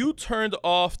if you turned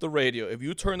off the radio, if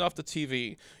you turned off the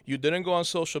TV, you didn't go on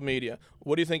social media,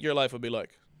 what do you think your life would be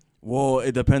like? Well,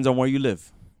 it depends on where you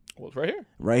live. Well, it's right here.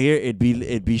 Right here, it'd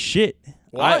be shit.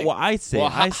 Why? I'd say.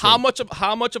 How much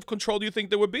of control do you think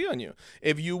there would be on you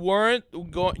if you weren't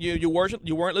you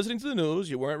weren't listening to the news,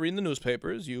 you weren't reading the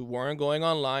newspapers, you weren't going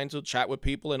online to chat with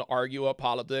people and argue about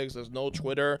politics. There's no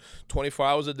Twitter 24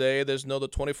 hours a day. There's no the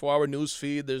 24-hour news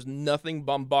feed. There's nothing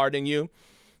bombarding you.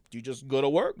 You just go to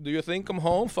work, do your thing, come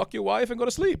home, fuck your wife, and go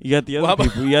to sleep. You got the other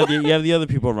people. You have the other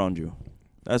people around you.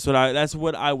 That's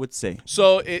what I would say.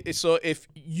 So if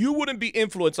you wouldn't be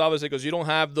influenced, obviously, because you don't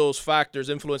have those factors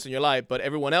influencing your life, but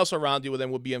everyone else around you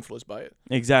then would be influenced by it.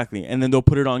 Exactly, and then they'll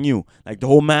put it on you, like the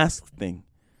whole mask thing.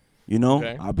 You know,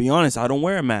 Okay. I'll be honest. I don't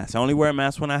wear a mask. I only wear a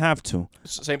mask when I have to.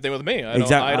 It's the same thing with me.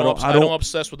 Exactly. I don't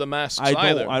obsess with the masks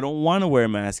either. I don't want to wear a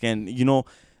mask. And you know,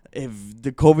 if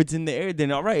the COVID's in the air,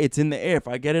 then all right, it's in the air. If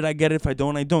I get it, I get it. If I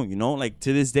don't, I don't. You know, like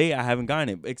to this day, I haven't gotten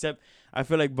it. Except I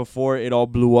feel like before it all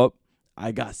blew up,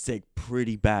 I got sick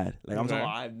pretty bad. Like I'm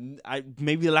talking about, I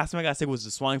maybe the last time I got sick was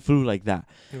the swine flu, like that.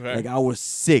 Okay. Like I was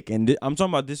sick, and I'm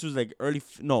talking about this was like it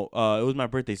was my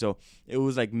birthday, so it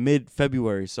was like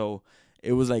mid-February, so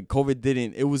it was like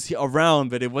COVID it was around,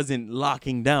 but it wasn't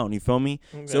locking down. You feel me?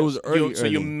 Okay. So it was early. So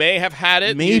you may have had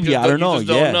it. Maybe I don't know. You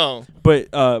just don't know.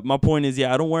 But my point is,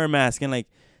 I don't wear a mask, and like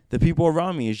the people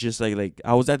around me is just like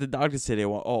I was at the doctor's today.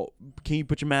 Well, oh, can you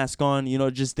put your mask on? You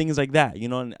know, just things like that. You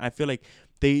know, and I feel like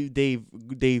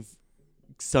they've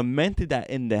cemented that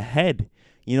in the head.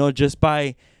 You know, just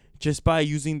by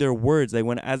using their words. Like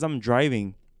as I'm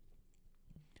driving,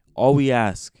 all we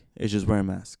ask is just wear a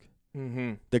mask.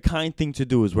 Mm-hmm. The kind thing to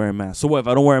do is wear a mask. So what if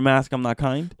I don't wear a mask? I'm not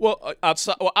kind. Well,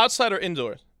 outside or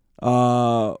indoors.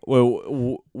 Well,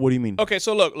 what do you mean? Okay,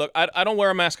 so look, I don't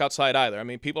wear a mask outside either. I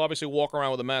mean, people obviously walk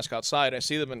around with a mask outside. I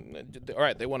see them, and all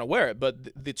right, they want to wear it. But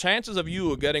the chances of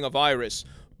you getting a virus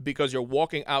because you're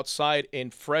walking outside in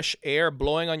fresh air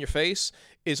blowing on your face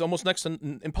is almost next to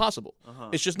impossible.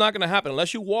 It's just not going to happen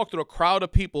unless you walk through a crowd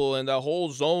of people and the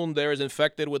whole zone there is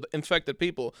infected with infected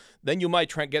people. Then you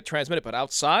might get transmitted. But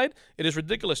outside, it is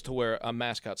ridiculous to wear a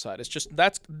mask outside. It's just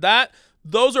that.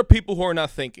 Those are people who are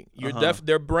not thinking.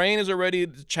 Their brain is already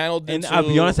channeled into. And I'll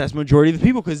be honest, that's majority of the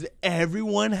people because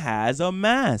everyone has a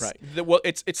mask. Right. Well,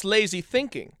 it's lazy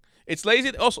thinking. It's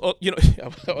lazy. Also, you know,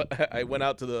 I went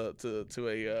out to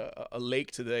a lake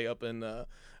today up in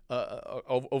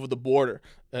over the border,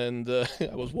 and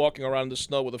I was walking around in the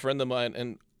snow with a friend of mine,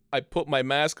 and I put my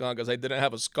mask on because I didn't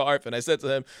have a scarf, and I said to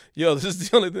him, "Yo, this is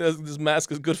the only thing this mask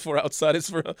is good for outside. It's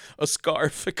for a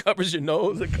scarf. It covers your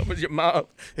nose, it covers your mouth,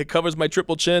 it covers my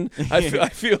triple chin. I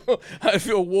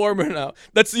feel warmer now.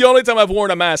 That's the only time I've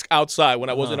worn a mask outside when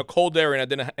I was in a cold area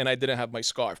and I didn't have my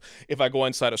scarf. If I go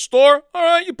inside a store, all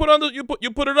right, you put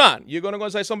it on. You're gonna go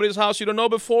inside somebody's house you don't know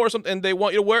before, or something, and they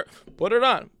want you to wear, put it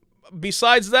on.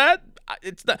 Besides that."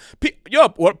 It's not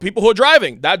people who are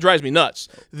driving. That drives me nuts.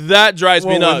 That drives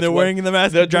me nuts. When they're wearing the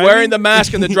mask, they're wearing the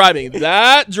mask and they're driving.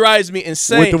 That drives me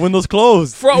insane. With the windows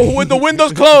closed. With the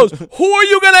windows closed. Who are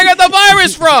you gonna get the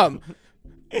virus from?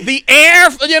 The air,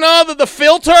 you know, the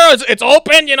filter, it's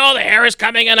open. You know, the air is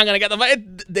coming in. I'm gonna get the virus.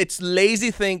 It's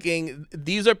lazy thinking.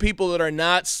 These are people that are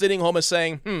not sitting home and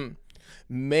saying,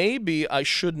 maybe I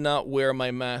should not wear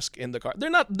my mask in the car. They're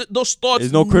not those thoughts.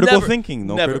 There's no critical thinking.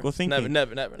 Critical thinking.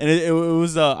 Never. And it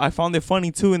was. I found it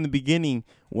funny too in the beginning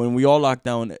when we all locked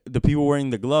down. The people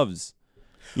wearing the gloves.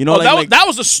 You know, that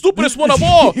was the stupidest one of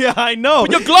all. Yeah, I know.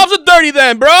 But your gloves are dirty,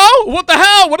 then, bro. What the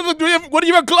hell? What do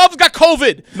your gloves got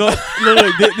COVID? No.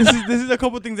 This is a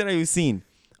couple things that I've seen.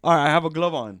 All right, I have a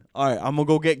glove on. All right, I'm gonna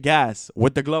go get gas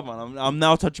with the glove on. I'm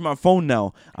now touching my phone.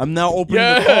 Now I'm now opening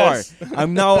the car.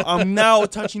 I'm now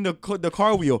touching the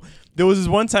car wheel. There was this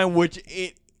one time which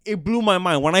it blew my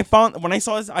mind when I saw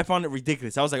this. I found it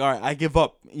ridiculous. I was like, all right, I give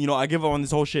up. You know, I give up on this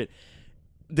whole shit.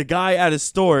 The guy at his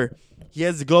store, he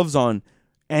has the gloves on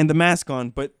and the mask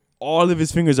on, but all of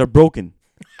his fingers are broken.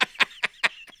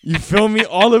 You feel me?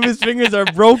 All of his fingers are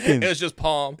broken. It was just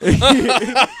palm. That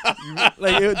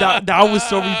was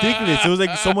so ridiculous. It was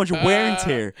like so much wear and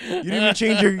tear. You didn't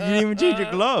even change your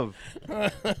glove.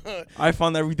 I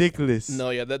found that ridiculous.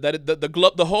 No, yeah,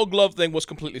 the whole glove thing was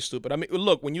completely stupid. I mean,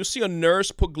 look, when you see a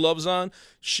nurse put gloves on,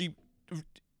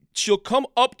 she'll come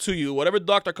up to you, whatever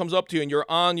doctor comes up to you, and you're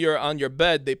on your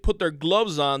bed. They put their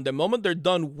gloves on. The moment they're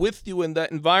done with you in that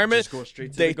environment, just go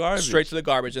straight to the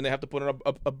garbage, and they have to put on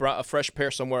a fresh pair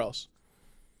somewhere else.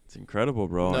 It's incredible,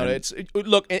 bro. No,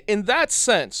 look in that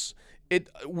sense.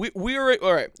 We're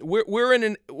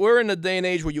in a day and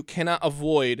age where you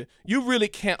really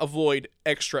can't avoid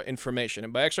extra information,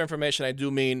 and by extra information I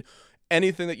do mean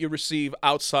anything that you receive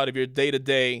outside of your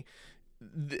day-to-day.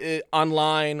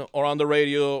 Online or on the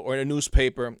radio or in a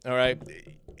newspaper, all right?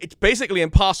 It's basically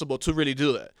impossible to really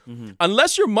do that.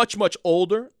 Unless you're much, much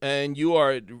older and you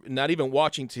are not even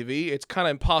watching TV, it's kind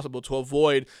of impossible to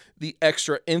avoid the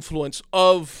extra influence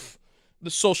of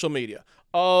the social media,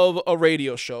 of a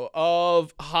radio show,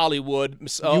 of Hollywood.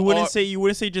 You wouldn't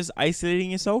say just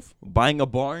isolating yourself, buying a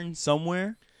barn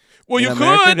somewhere? Well, you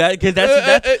America? could.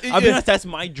 Because I'll be honest, that's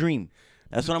my dream.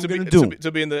 That's what I'm gonna do. To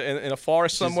be in a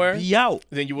forest somewhere. Just be out.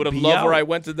 Then you would have loved where I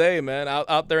went today, man.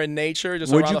 Out there in nature,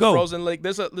 just Where'd around you the go? frozen lake.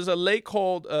 There's a lake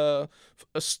called a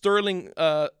Sterling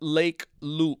Lake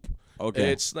Loop.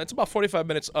 Okay. It's about 45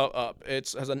 minutes up.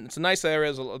 It's a nice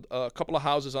area. There's a couple of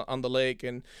houses on the lake,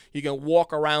 and you can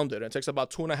walk around it. It takes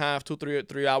about 3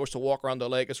 hours to walk around the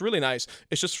lake. It's really nice.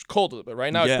 It's just cold a little bit.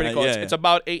 Right now, it's pretty cold. It's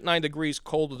about 8-9 degrees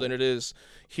colder than it is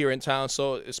here in town.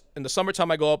 So it's in the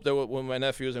summertime. I go up there with my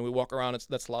nephews, and we walk around.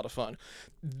 That's a lot of fun.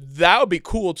 That would be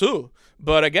cool too.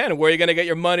 But again, where are you gonna get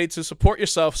your money to support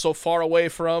yourself so far away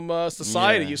from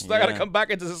society? You still gotta come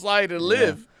back into society to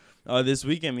live. This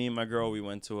weekend, me and my girl, we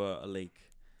went to a lake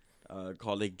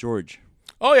called Lake George.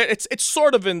 Oh yeah, it's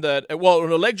sort of in that. Well,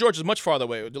 no, Lake George is much farther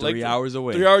away. 3 hours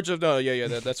away. 3 hours of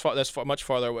that's much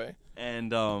farther away.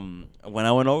 And when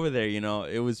I went over there,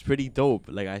 it was pretty dope.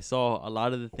 Like I saw a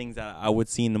lot of the things that I would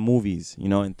see in the movies,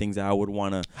 and things that I would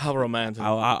wanna. How romantic!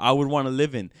 I would want to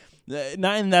live in.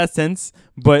 Not in that sense,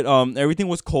 but everything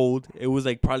was cold. It was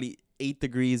like probably 8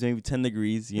 degrees, maybe 10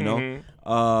 degrees.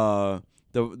 The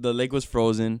lake was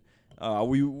frozen.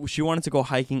 She wanted to go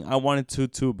hiking. I wanted to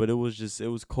too, but it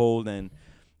was cold, and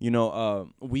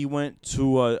we went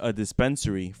to a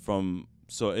dispensary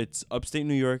so it's upstate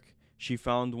New York. She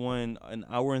found one an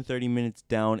hour and 30 minutes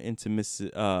down into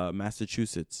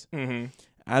Massachusetts. Mm-hmm.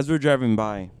 As we're driving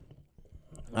by,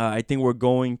 I think we're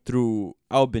going through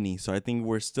Albany, so I think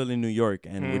we're still in New York,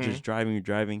 and we're just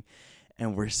driving,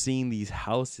 and we're seeing these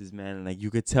houses, man. And like you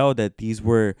could tell that these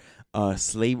were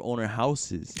slave owner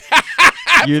houses.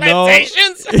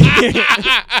 Plantations.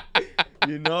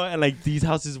 And like these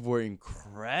houses were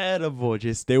incredible.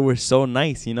 Just they were so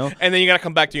nice, And then you gotta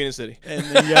come back to Union City. And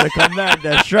then you gotta come back.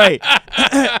 That's right.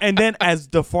 And then as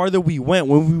the farther we went,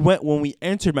 when we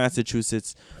entered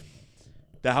Massachusetts,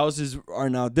 the houses are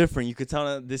now different. You could tell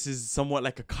that this is somewhat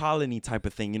like a colony type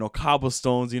of thing.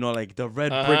 Cobblestones. Like the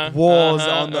red brick walls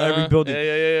on every building.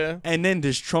 Yeah. And then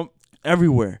there's Trump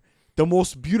everywhere. The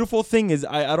most beautiful thing is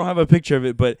I don't have a picture of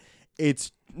it, but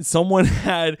it's someone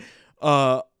had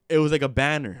it was like a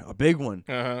banner, a big one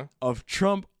of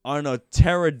Trump on a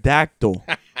pterodactyl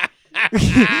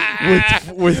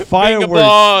with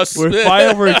fireworks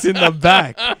in the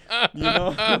back.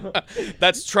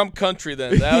 That's Trump country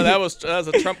then. That was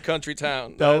a Trump country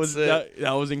town. That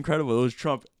was incredible. It was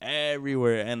Trump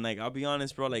everywhere, and like I'll be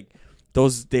honest, bro, like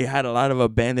they had a lot of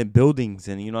abandoned buildings,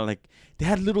 and like they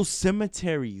had little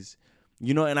cemeteries.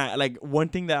 And I like one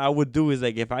thing that I would do is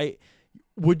like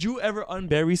would you ever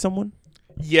unbury someone?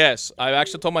 Yes, I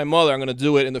actually told my mother I'm gonna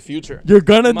do it in the future. You're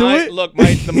gonna do it? Look,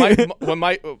 when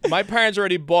my parents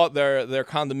already bought their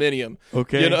condominium.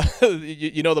 Okay.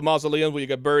 The mausoleum where you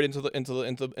get buried into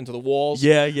the walls.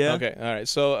 Yeah. Okay, all right.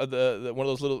 So the one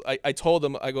of those little. I told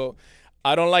them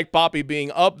I don't like Poppy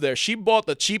being up there. She bought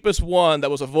the cheapest one that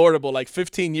was affordable like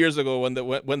 15 years ago when they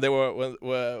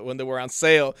were on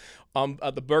sale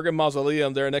at the Bergen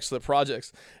Mausoleum there next to the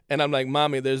projects. And I'm like,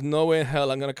 Mommy, there's no way in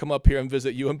hell I'm going to come up here and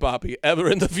visit you and Poppy ever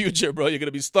in the future, bro. You're going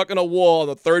to be stuck in a wall on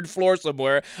the 3rd floor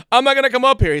somewhere. I'm not going to come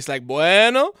up here. He's like,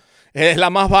 bueno. Es la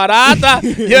más barata.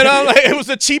 It was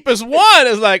the cheapest one.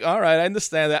 It's like, all right, I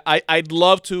understand that. I'd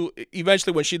love to,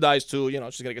 eventually when she dies too, she's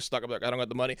going to get stuck up there. I don't got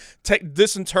the money.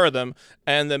 Disinter them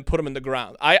and then put them in the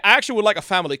ground. I actually would like a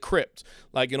family crypt.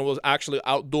 Like, it was actually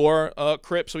outdoor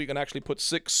crypt so you can actually put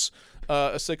six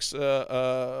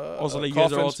also, like you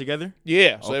guys are all together?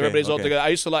 Yeah, so everybody's all together. I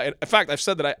used to like. In fact, I've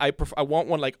said that I want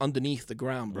one like underneath the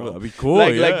ground, bro. Oh, that'd be cool.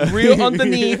 Like real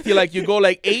underneath. You go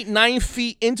like 8-9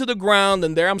 feet into the ground,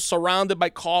 and there I'm surrounded by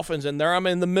coffins, and there I'm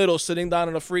in the middle, sitting down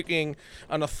on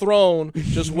a throne,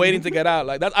 just waiting to get out.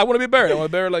 Like that, I want to be buried. I want to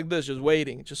be buried like this, just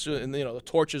waiting, and the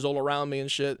torches all around me and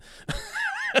shit.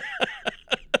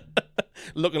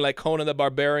 Looking like Conan the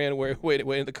Barbarian,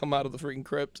 waiting to come out of the freaking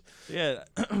crypt. Yeah,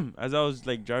 as I was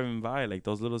like driving by like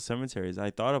those little cemeteries,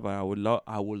 I thought about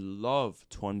I would love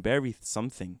to unbury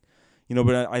something,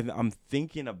 but I'm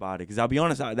thinking about it because I'll be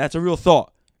honest, that's a real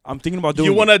thought. I'm thinking about doing.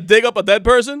 You want to dig up a dead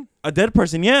person? A dead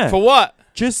person, yeah. For what?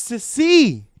 Just to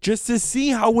see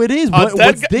how it is.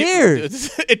 What's there?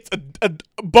 It's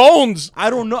bones. I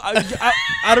don't know.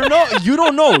 I don't know. You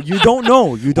don't know. You don't know.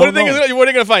 What are you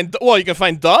gonna find? Well, you can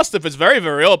find dust if it's very,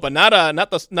 very old, but not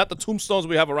the tombstones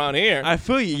we have around here. I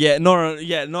feel you. Yeah.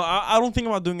 No. I don't think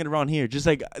about doing it around here. Just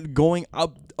like going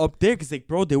up there, because like,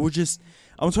 bro, they were just.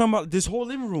 I'm talking about this whole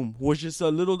living room was just a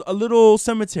little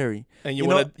cemetery. And you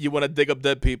want to dig up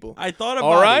dead people. I thought about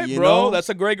it. All right, bro. That's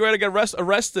a great way to get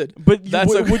arrested. But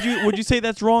would you say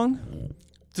that's wrong?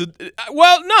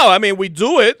 Well, no, I mean we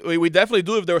do it. We definitely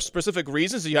do if there are specific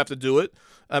reasons that you have to do it.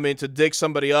 I mean to dig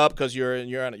somebody up because you're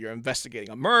investigating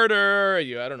a murder.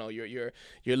 I don't know. You're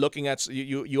looking at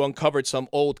you uncovered some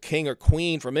old king or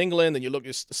queen from England and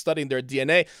you're studying their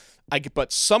DNA.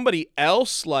 But somebody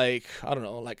else, like, I don't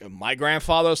know, like my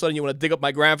grandfather or something, you want to dig up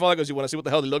my grandfather because you want to see what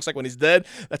the hell he looks like when he's dead?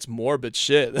 That's morbid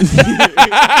shit.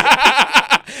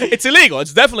 It's illegal.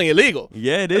 It's definitely illegal.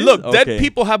 Yeah, it is. Look, okay. dead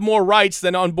people have more rights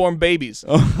than unborn babies.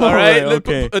 All right?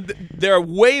 Okay. There are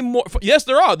way more. Yes,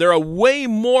 there are. There are way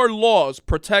more laws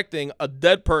protecting a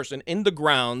dead person in the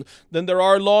ground than there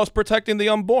are laws protecting the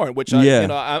unborn. Which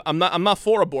I'm not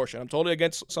for abortion. I'm totally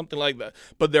against something like that.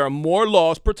 But there are more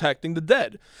laws protecting the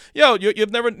dead. Yo,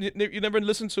 you've never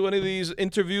listened to any of these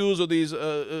interviews or these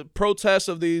protests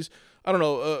of these. I don't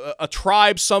know, a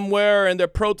tribe somewhere, and they're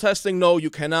protesting. No, you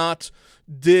cannot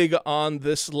dig on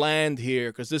this land here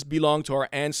because this belonged to our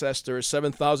ancestors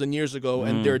 7,000 years ago,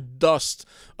 and their dust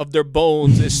of their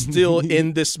bones is still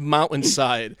in this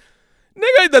mountainside.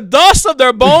 Nigga, the dust of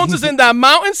their bones is in that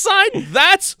mountainside?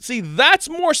 That's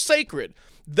more sacred.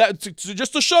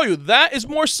 Just to show you, that is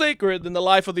more sacred than the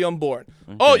life of the unborn.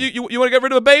 Okay. Oh, you want to get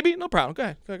rid of a baby? No problem.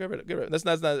 Okay, get rid of it. That's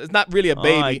not. It's not really a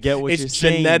baby. I get what it's you're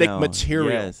saying genetic now.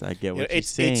 material. Yes, I get what you're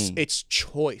saying. It's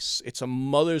choice. It's a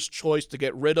mother's choice to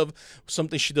get rid of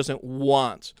something she doesn't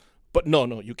want. But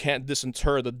no, you can't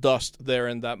disinter the dust there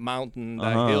in that mountain,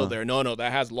 that hill there. No,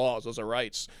 that has laws. Those are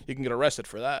rights. You can get arrested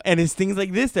for that. And it's things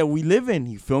like this that we live in.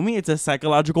 You feel me? It's a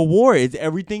psychological war.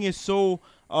 Everything is so.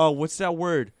 What's that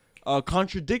word?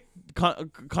 Contradictory.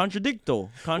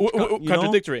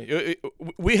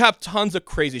 We have tons of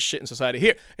crazy shit in society.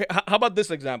 Here, how about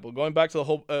this example? Going back to the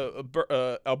whole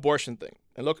abortion thing,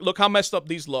 and look how messed up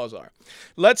these laws are.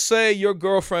 Let's say your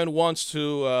girlfriend wants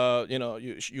to,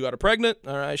 you got her pregnant.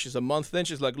 All right, she's a month in.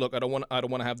 She's like, look, I don't want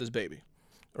to have this baby,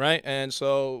 right? And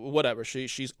so whatever,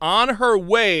 she's on her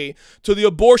way to the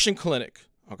abortion clinic.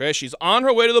 Okay, she's on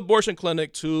her way to the abortion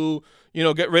clinic to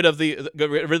get rid of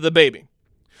the baby.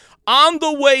 On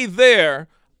the way there,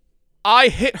 I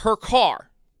hit her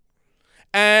car,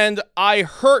 and I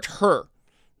hurt her,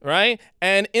 right?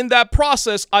 And in that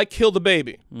process, I killed the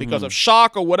baby because of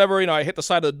shock or whatever. I hit the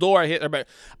side of the door. I hit her.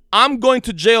 I'm going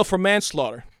to jail for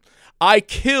manslaughter. I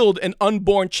killed an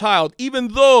unborn child, even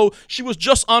though she was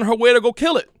just on her way to go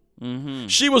kill it. Mm-hmm.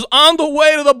 She was on the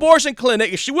way to the abortion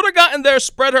clinic. If she would have gotten there,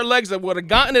 spread her legs, and would have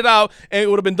gotten it out, and it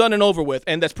would have been done and over with,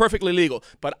 and that's perfectly legal.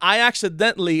 But I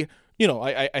accidentally...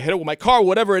 I hit her with my car,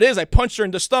 whatever it is. I punched her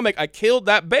in the stomach. I killed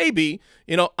that baby.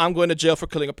 I'm going to jail for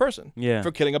killing a person. Yeah.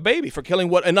 For killing a baby. For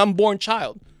killing an unborn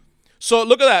child. So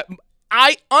look at that.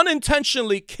 I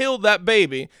unintentionally killed that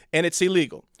baby, and it's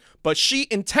illegal. But she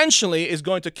intentionally is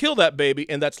going to kill that baby,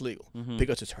 and that's legal. Mm-hmm.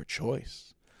 Because it's her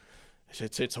choice.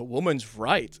 It's a woman's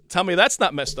right. Tell me that's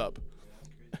not messed up.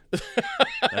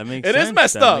 That makes sense. It is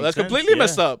messed up. That's completely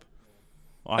messed up.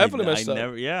 Definitely messed up.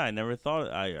 I never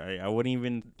thought. I wouldn't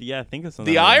even think of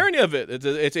something. The irony of it,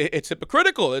 it's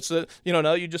hypocritical. It's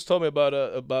now you just told me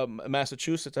about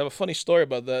Massachusetts. I have a funny story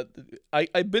about that.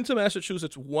 I've been to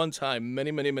Massachusetts one time,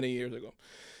 many years ago.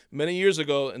 Many years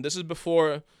ago, and this is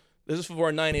before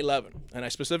 9/11, and I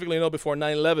specifically know before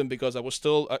 9/11 because I was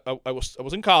still I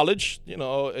was in college.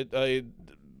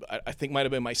 I think might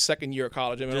have been my second year of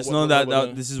college. Just know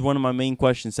that this is one of my main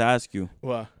questions to ask you.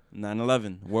 What?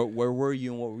 9/11. Where were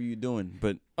you and what were you doing?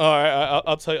 But all right,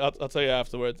 I'll tell you. I'll tell you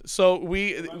afterwards. So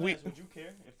we. Would you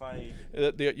care if I?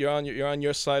 You're on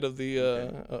your side of the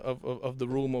of the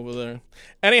room over there.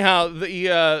 Anyhow,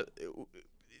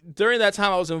 during that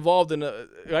time I was involved in.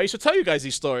 I used to tell you guys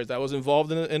these stories. I was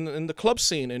involved in the club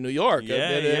scene in New York.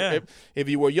 Yeah. If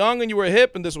you were young and you were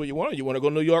hip and this is what you want to go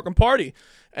to New York and party.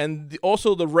 And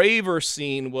also the raver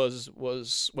scene was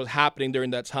happening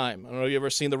during that time. I don't know if you ever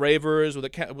seen the ravers with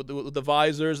the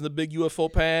visors and the big UFO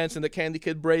pants and the Candy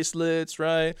Kid bracelets,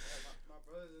 right? My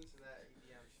brother's into that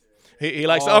EDM shit. He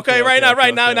likes now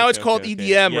it's called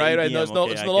EDM, Yeah, right?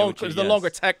 EDM, It's no longer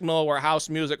techno or house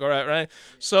music, all right?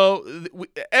 So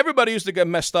everybody used to get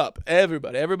messed up.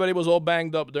 Everybody was all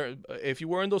banged up. If you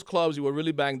were in those clubs, you were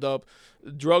really banged up.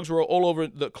 Drugs were all over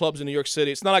the clubs in New York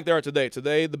City. It's not like they are today.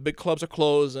 Today, the big clubs are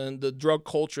closed, and the drug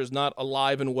culture is not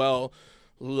alive and well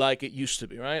like it used to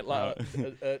be, right?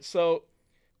 So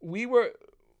we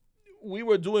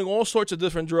were doing all sorts of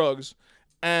different drugs,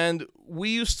 and we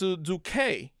used to do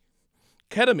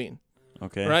ketamine.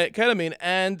 Okay. Right, ketamine,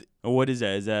 and what is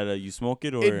that? Is that you smoke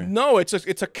it or? No, it's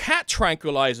a cat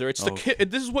tranquilizer. It's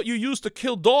this is what you use to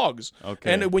kill dogs.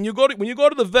 Okay. And when you go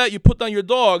to the vet, you put down your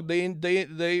dog.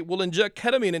 They will inject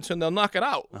ketamine into and they'll knock it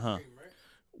out. Whipped cream, right?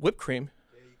 Whipped cream.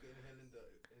 Yeah, you can inhale in the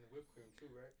whipped cream too,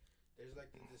 right? There's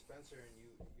like the dispenser, and you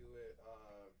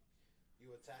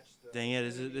Dang it!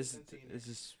 This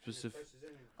is specific.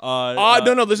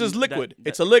 No, this is liquid.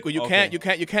 It's a liquid. You okay.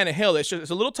 can't inhale it. It's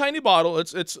a little tiny bottle.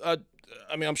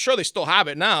 I mean, I'm sure they still have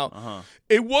it now.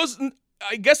 It wasn't.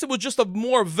 I guess it was just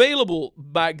more available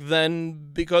back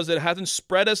then because it hasn't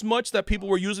spread as much that people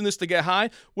were using this to get high,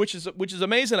 which is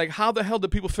amazing. Like, how the hell did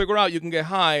people figure out you can get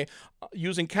high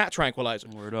using cat tranquilizer?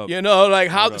 Word up. You know, like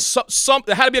how some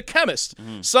there had to be a chemist,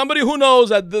 somebody who knows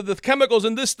that the chemicals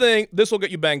in this thing, this will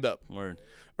get you banged up. Word.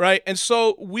 Right. And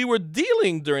so we were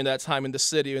dealing during that time in the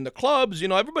city, in the clubs. You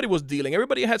know, everybody was dealing.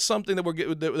 Everybody had something that were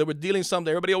dealing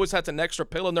something. Everybody always had an extra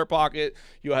pill in their pocket.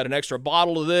 You had an extra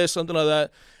bottle of this, something like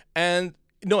that. And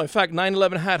no, in fact,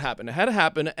 9/11 had happened. It had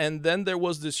happened. And then there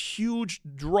was this huge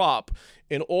drop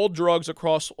in all drugs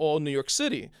across all New York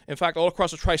City. In fact, all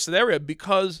across the tri-state area,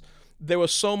 because there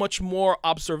was so much more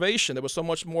observation. There was so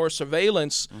much more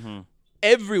surveillance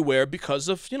everywhere because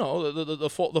of, you know, the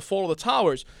fall of the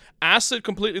towers. Acid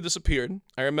completely disappeared.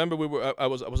 I remember I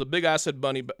was a big acid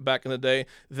bunny back in the day.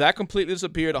 That completely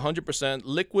disappeared, 100%.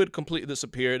 Liquid completely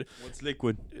disappeared. What's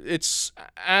liquid? It's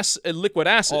liquid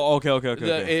acid. Oh,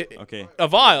 okay. A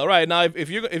vial, right? Now,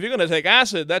 if you're gonna take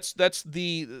acid, that's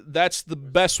the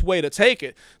best way to take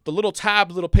it. The little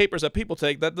tabs, little papers that people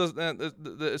take,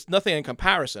 it's nothing in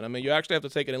comparison. I mean, you actually have to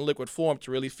take it in liquid form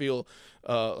to really feel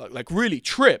like really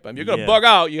trip. I mean, you're gonna bug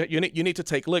out. You need to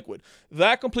take liquid.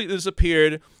 That completely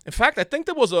disappeared. In fact, I think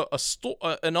there was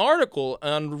an article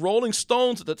on Rolling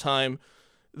Stones at the time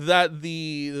that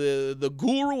the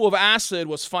guru of acid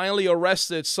was finally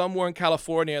arrested somewhere in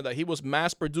California, that he was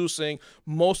mass producing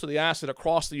most of the acid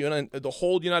across the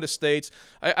whole United States.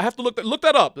 I have to look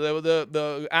that up.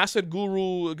 The acid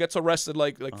guru gets arrested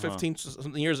like 15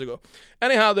 something years ago.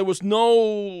 Anyhow, there was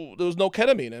no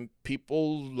ketamine, and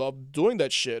people loved doing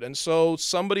that shit. And so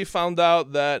somebody found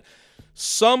out that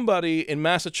somebody in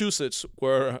Massachusetts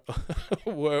were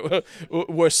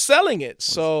selling it.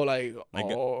 So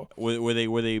were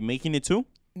they making it too?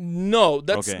 No,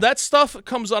 that stuff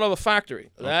comes out of a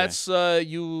factory. That's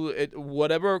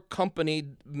whatever company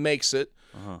makes it,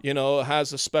 you know,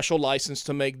 has a special license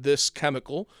to make this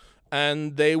chemical,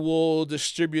 and they will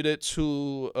distribute it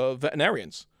to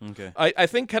veterinarians. Okay. I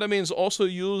think ketamine is also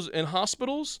used in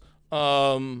hospitals.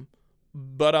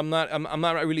 But I'm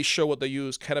not really sure what they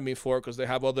use ketamine for, because they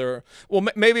have other. Well,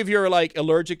 maybe if you're like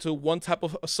allergic to one type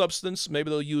of a substance, maybe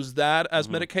they'll use that as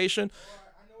medication. Well,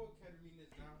 I know what ketamine is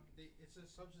now. It's a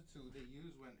substitute they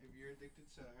use if you're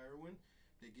addicted to heroin,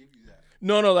 they give you that.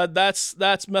 No, that's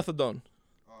methadone.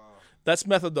 That's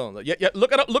methadone. Yeah.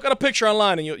 Look at a picture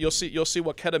online, and you'll see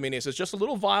what ketamine is. It's just a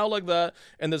little vial like that,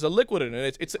 and there's a liquid in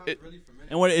it. It's really familiar.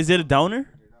 And what is it? A downer?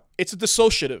 It's a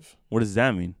dissociative. What does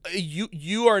that mean?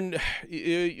 You are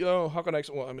how can I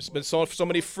explain? Well, it's been so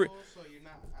many free. So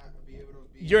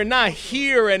you're not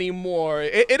here anymore.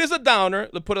 It is a downer,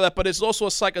 to put it that, but it's also a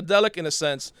psychedelic in a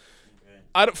sense.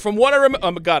 From what I remember, oh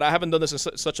my God, I haven't done this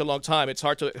in such a long time. It's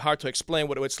hard to explain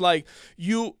what it's like.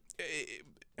 You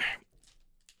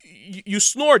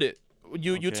snort it.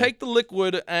 You take the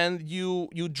liquid and you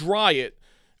dry it.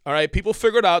 All right, people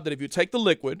figured out that if you take the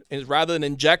liquid, and rather than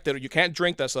inject it, or you can't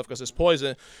drink that stuff because it's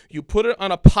poison, you put it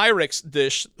on a Pyrex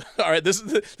dish. All right, this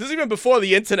is even before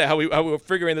the internet, how we were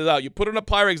figuring this out. You put it on a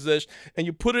Pyrex dish, and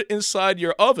you put it inside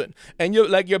your oven, and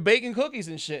you're baking cookies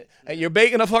and shit, and you're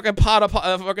baking a fucking pot of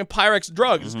fucking Pyrex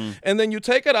drugs, and then you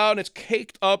take it out, and it's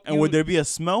caked up. And would there be a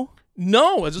smell?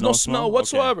 No, there's no smell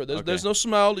whatsoever. There's no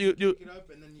smell. You pick it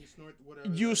up and then you snort whatever.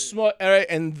 You smell,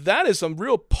 and that is some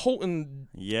real potent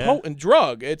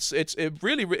drug. It's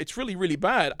really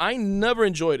bad. I never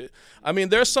enjoyed it. I mean,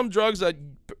 there's some drugs that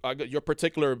your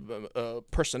particular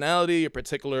personality, your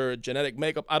particular genetic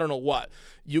makeup, I don't know what,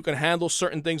 you can handle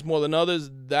certain things more than others.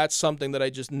 That's something that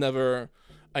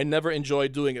I never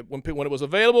enjoyed doing it. When it was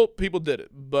available, people did it.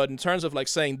 But in terms of like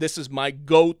saying this is my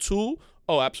go-to,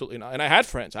 oh, absolutely not. And I had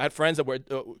friends that were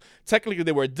technically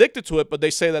they were addicted to it, but they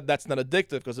say that that's not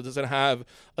addictive because it doesn't have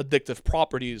addictive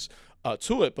properties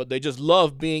to it. But they just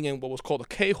love being in what was called a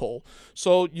K-hole.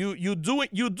 So you do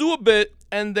a bit,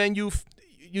 and then you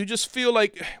just feel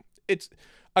like it's.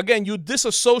 Again, you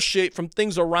disassociate from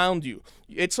things around you.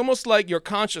 It's almost like your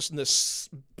consciousness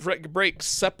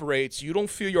separates. You don't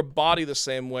feel your body the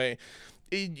same way.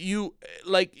 If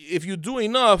you do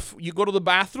enough, you go to the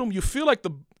bathroom, you feel like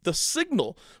the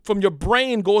signal from your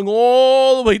brain going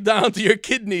all the way down to your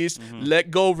kidneys, let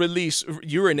go, release,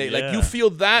 urinate. Like you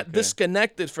feel that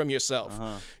disconnected from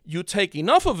yourself. You take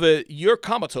enough of it, you're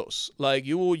comatose. Like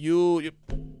you're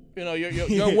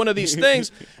one of these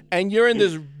things, and you're in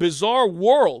this bizarre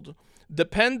world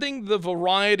depending the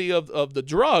variety of the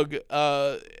drug,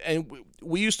 and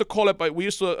we used to call it by, we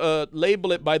used to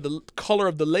label it by the color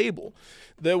of the label.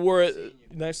 There were,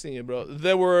 nice seeing you, bro.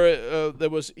 There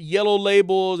was yellow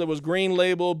labels, there was green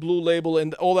label, blue label,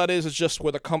 and all that is just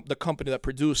where the company that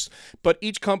produced. But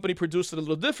each company produced it a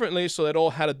little differently, so it all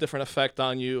had a different effect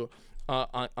on you,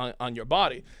 on your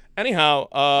body. Anyhow,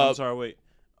 I'm sorry, wait.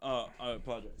 I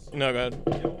apologize. No, go ahead.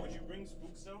 Yo, would you bring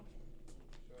Spook still?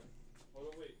 Sure.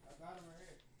 Hold on, wait. I got him right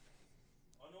here.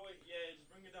 Oh, no, wait. Yeah,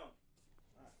 just bring it down.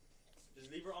 Right.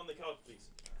 Just leave her on the couch, please.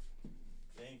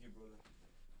 Thank you, brother.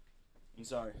 I'm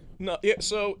sorry. No, yeah.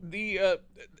 So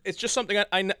it's just something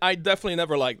I definitely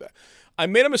never liked that. I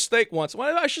made a mistake once.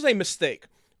 Well, I should say mistake.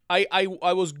 I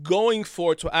was going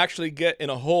for it to actually get in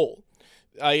a hole.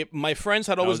 My friends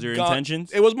had always That was your gone.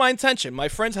 intentions? It was my intention. My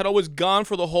friends had always gone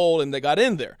for the hole and they got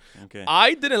in there. Okay.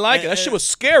 I didn't like it. That shit was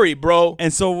scary, bro.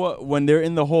 And so when they're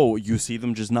in the hole, you see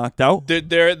them just knocked out?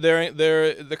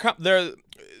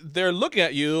 They're looking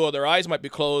at you, or their eyes might be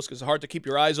closed because it's hard to keep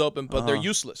your eyes open, but they're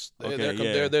useless.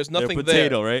 Okay, There's nothing they're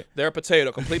potato, there. right? They're a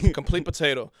potato, complete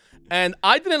potato. And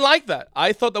I didn't like that.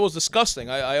 I thought that was disgusting.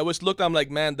 I always looked, I'm like,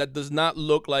 man, that does not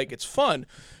look like it's fun.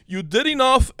 You did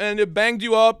enough, and it banged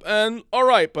you up, and all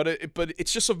right, but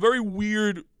it's just a very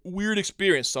weird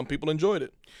experience. Some people enjoyed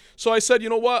it. So I said, you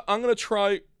know what? I'm gonna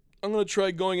try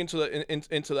going into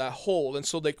that hole. And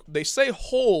so they say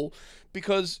hole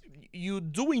because you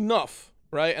do enough,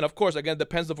 right? And of course, again, it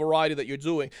depends the variety that you're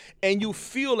doing, and you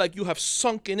feel like you have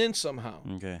sunken in somehow.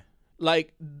 Okay.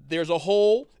 Like there's a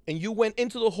hole, and you went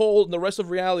into the hole, and the rest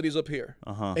of reality is up here,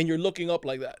 and you're looking up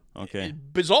like that. Okay. It's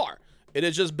bizarre. It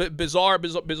is just bizarre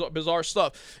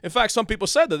stuff. In fact, some people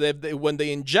said that when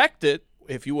they inject it,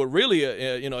 if you were really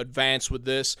advanced with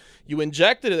this, you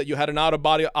injected it, that you had an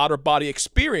outer body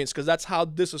experience, because that's how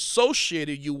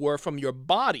disassociated you were from your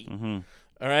body.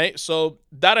 All right, so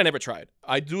that I never tried.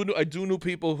 I do know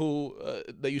people who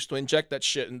they used to inject that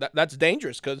shit, and that's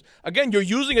dangerous because again, you're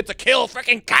using it to kill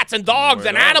freaking cats and dogs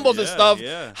and animals and stuff.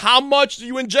 Yeah. How much do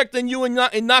you inject in you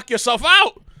and knock yourself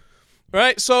out?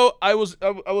 Right, so I was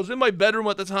in my bedroom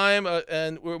at the time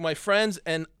and with my friends,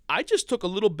 and I just took a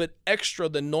little bit extra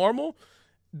than normal.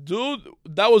 Dude,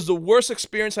 that was the worst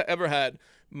experience I ever had.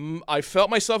 I felt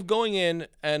myself going in,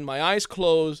 and my eyes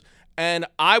closed, and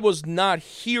I was not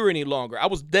here any longer. I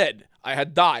was dead. I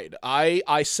had died.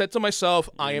 I said to myself,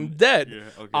 I am dead. Yeah,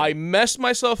 okay. I messed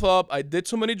myself up. I did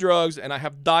too many drugs, and I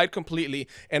have died completely.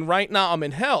 And right now I'm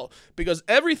in hell because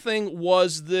everything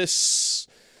was this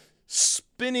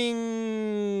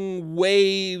spinning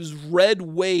waves, red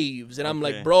waves. And I'm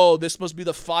like, bro, this must be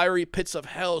the fiery pits of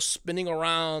hell spinning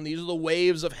around. These are the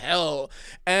waves of hell.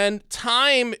 And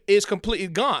time is completely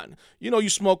gone. You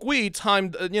smoke weed, time,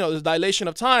 there's dilation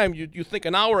of time. You think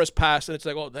an hour has passed, and it's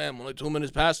like, oh, damn, only 2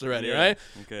 minutes passed already, right?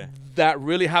 Okay. That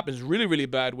really happens really, really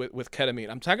bad with ketamine.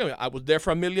 I'm telling you, I was there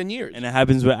for 1,000,000 years. And it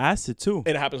happens with acid, too.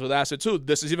 It happens with acid too.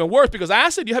 This is even worse because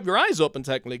acid, you have your eyes open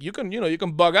technically. You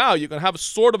can bug out. You can have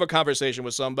sort of a conversation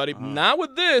with somebody. Not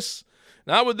with this.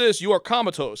 You are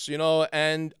comatose,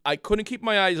 and I couldn't keep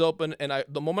my eyes open. And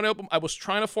the moment I was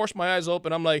trying to force my eyes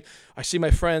open. I'm like, I see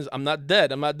my friends. I'm not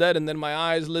dead. And then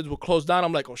my lids would close down.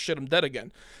 I'm like, oh shit, I'm dead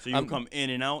again. So you would come in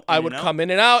and out? I would come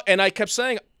in and out, and I kept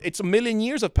saying, it's 1,000,000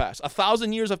 years have passed.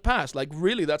 1,000 years have passed. Like,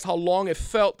 really, that's how long it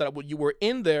felt that you were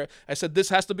in there. I said, this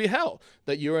has to be hell,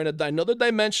 that you're in another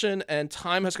dimension, and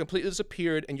time has completely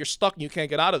disappeared, and you're stuck, and you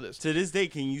can't get out of this. To this day,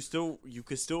 you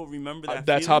could still remember that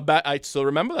That's feeling? how bad, I still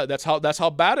remember that. That's how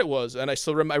bad it was, and I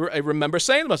still I remember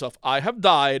saying to myself, I have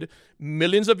died,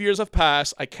 millions of years have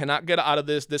passed, I cannot get out of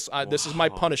this. This is my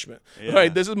punishment. Yeah.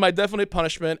 Right? This is my definite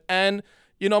punishment, and,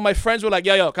 my friends were like,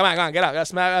 yo, come on, get out,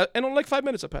 smack. And only like 5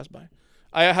 minutes have passed by.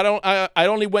 I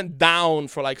only went down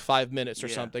for like 5 minutes or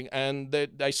something, and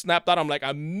I snapped out. I'm like,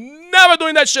 I'm never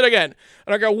doing that shit again.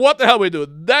 And I go, what the hell we do?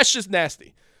 That's just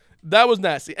nasty. That was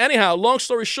nasty. Anyhow, long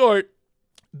story short,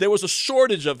 there was a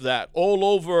shortage of that all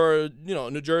over,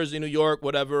 New Jersey, New York,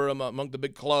 whatever, among the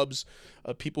big clubs,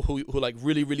 people who like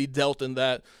really, really dealt in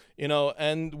that,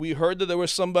 and we heard that there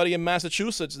was somebody in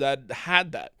Massachusetts that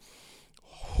had that.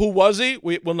 Who was he?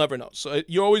 We'll never know. So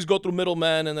you always go through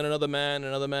middlemen and then another man,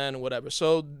 and whatever.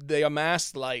 So they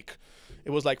amassed it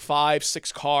was like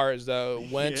 5-6 cars that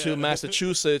went to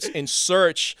Massachusetts in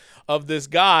search of this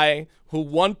guy who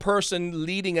one person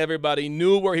leading everybody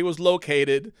knew where he was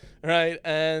located, right?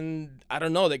 And I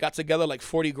don't know, they got together like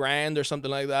 40 grand or something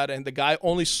like that. And the guy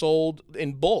only sold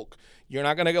in bulk. You're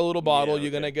not going to get a little bottle.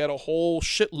 You're going to get a whole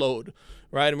shitload,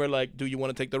 right? And we're like, do you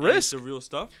want to take the risk? The real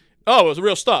stuff? Oh, it was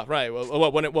real stuff, right?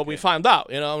 Well, when we found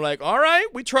out, I'm like, all right,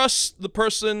 we trust the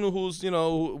person who's,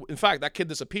 in fact, that kid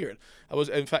disappeared. I was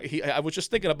just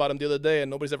thinking about him the other day,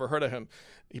 and nobody's ever heard of him.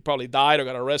 He probably died or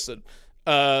got arrested.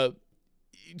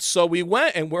 So we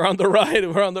went, and we're on the ride.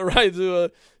 We're on the ride to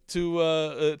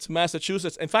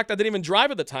Massachusetts. In fact, I didn't even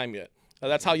drive at the time yet.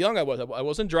 That's how young I was. I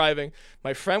wasn't driving.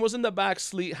 My friend was in the back,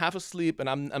 half asleep, and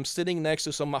I'm sitting next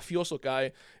to some mafioso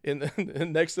guy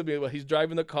next to me while he's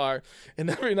driving the car.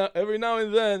 And every now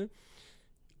and then,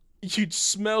 you'd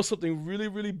smell something really,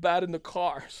 really bad in the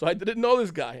car. So I didn't know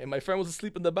this guy, and my friend was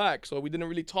asleep in the back, so we didn't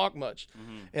really talk much.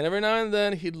 Mm-hmm. And every now and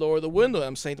then, he'd lower the window, and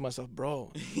I'm saying to myself,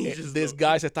 bro, this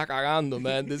guy se está cagando,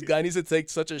 man. This guy needs to take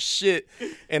such a shit.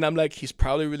 And I'm like, he's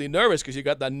probably really nervous because you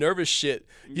got that nervous shit.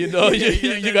 You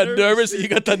got nervous. You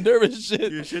got that nervous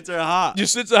shit. Your shits are hot.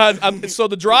 So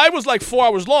the drive was like 4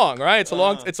 hours long, right?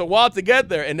 It's a while to get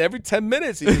there. And every 10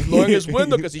 minutes, he's lowering his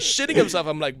window because he's shitting himself.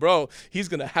 I'm like, bro, he's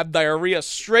going to have diarrhea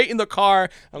straight in the car.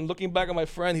 I'm looking back at my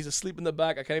friend. He's asleep in the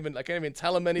back. I can't even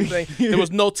tell him anything. There was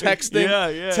no texting.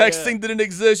 Texting didn't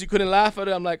exist. You couldn't laugh at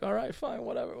it. I'm like, all right, fine,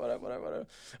 whatever. All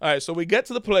right, so we get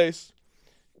to the place.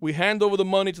 We hand over the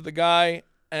money to the guy,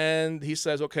 and he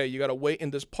says, okay, you got to wait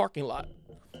in this parking lot.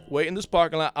 Wait in this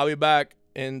parking lot. I'll be back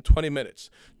in 20 minutes.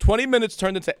 20 minutes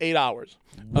turned into 8 hours.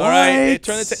 What? All right, it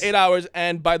turned into 8 hours,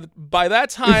 and by that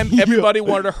time, everybody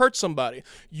wanted to hurt somebody.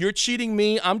 You're cheating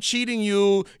me. I'm cheating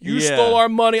you. You stole our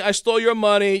money. I stole your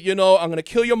money. I'm gonna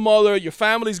kill your mother. Your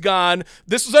family's gone.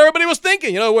 This is what everybody was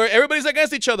thinking. Where everybody's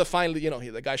against each other.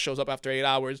 Finally, the guy shows up after 8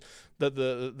 hours.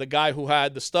 The guy who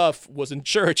had the stuff was in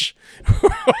church.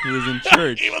 He was in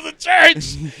church. He was in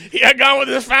church. He had gone with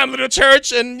his family to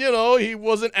church, and he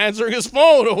wasn't answering his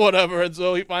phone or whatever. And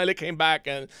so he finally came back,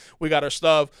 and we got our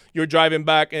stuff. You're driving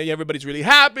back, and everybody's really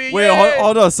happy. Wait,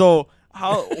 hold on. So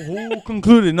who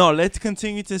concluded? No, let's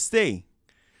continue to stay.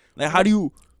 Like, how do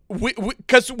you?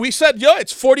 Because we said,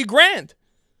 it's 40 grand.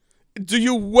 Do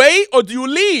you wait or do you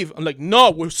leave? I'm like,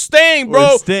 no, we're staying,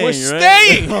 bro. We're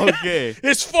staying. Okay.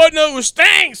 It's fun. No, we're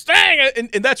staying.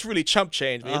 And that's really chump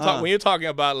change. When you're talking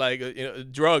about like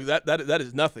drugs, that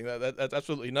is nothing. That's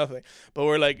absolutely nothing. But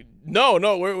we're like, no,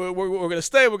 we're gonna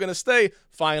stay. We're gonna stay.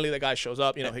 Finally, the guy shows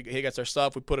up. He gets our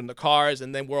stuff. We put it in the cars,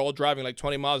 and then we're all driving like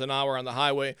 20 miles an hour on the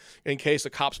highway in case the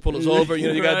cops pull us over.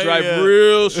 You gotta drive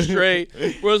real straight.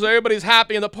 Whereas everybody's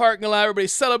happy in the parking lot,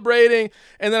 everybody's celebrating,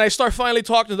 and then I start finally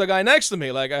talking to the guy next to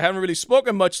me. Like, I haven't really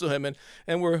spoken much to him,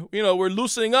 and we're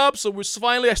loosening up. So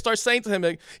I start saying to him,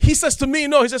 like, he says to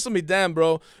me, damn,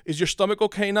 bro, is your stomach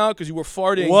okay now? Because you were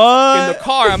farting in the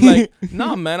car. I'm like,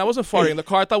 nah, man, I wasn't farting in the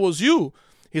car. I thought it was you.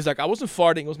 He's like, I wasn't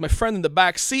farting. It was my friend in the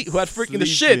back seat who had freaking the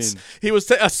shits. He was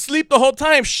asleep the whole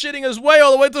time, shitting his way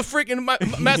all the way to freaking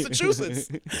Massachusetts.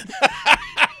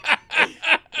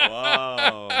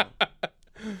 Wow.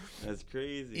 That's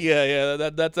crazy. Yeah.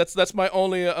 That's my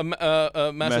only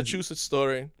Massachusetts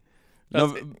story.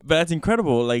 No, but that's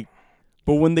incredible. Like,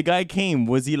 but when the guy came,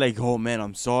 was he like, "Oh man,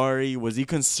 I'm sorry"? Was he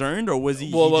concerned, or was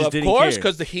he? Well, he just of didn't course,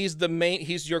 care? because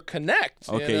he's your connect.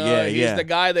 Okay, he's the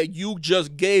guy that you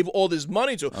just gave all this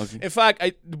money to. Okay. In fact,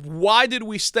 why did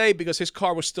we stay? Because his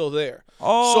car was still there.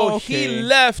 Oh, so okay. he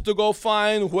left to go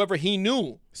find whoever he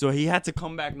knew. So he had to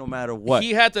come back no matter what.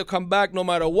 He had to come back no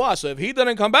matter what. So if he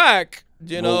didn't come back,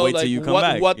 we'll wait till you come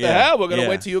back. What the hell? We're gonna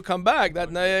wait till you come back.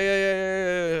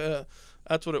 Yeah.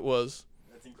 That's what it was.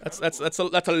 That's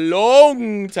a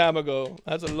long time ago.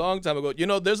 That's a long time ago.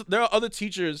 There are other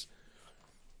teachers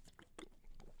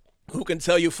who can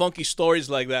tell you funky stories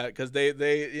like that because they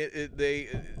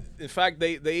in fact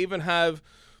they even have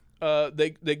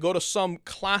they go to some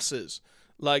classes,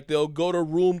 like they'll go to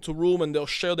room and they'll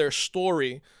share their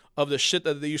story of the shit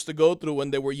that they used to go through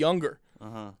when they were younger.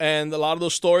 Uh-huh. And a lot of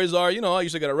those stories are, I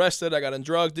used to get arrested, I got in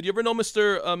drugs. Did you ever know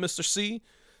Mr. C?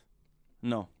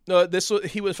 No.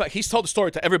 He's told the story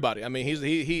to everybody. I mean,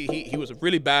 he was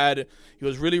really bad. He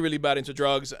was really, really bad into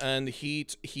drugs, and he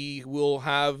will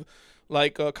have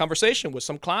like a conversation with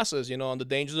some classes, on the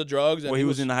dangers of drugs. And he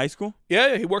was in the high school?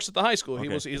 Yeah, he works at the high school.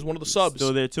 Okay. He's one of the subs.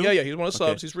 Still there too? Yeah, he's one of the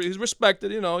subs. He's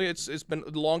respected. It's been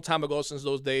a long time ago since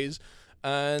those days,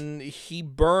 and he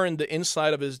burned the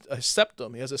inside of his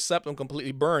septum. He has his septum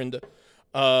completely burned.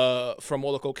 From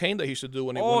all the cocaine that he used to do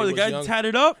when he was young. Oh, the guy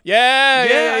tatted up?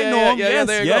 Yeah, I know him.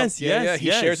 Yes.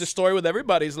 He shares his story with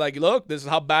everybody. He's like, look, this is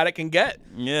how bad it can get.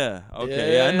 Yeah,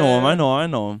 okay. Yeah, I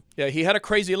know him. Yeah, he had a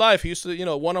crazy life. He used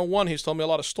to, one-on-one, he's told me a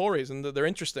lot of stories, and they're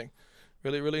interesting.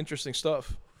 Really, really interesting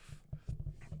stuff.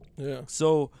 Yeah.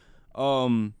 So,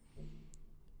 what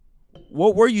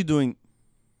were you doing?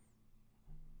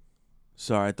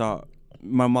 Sorry, I thought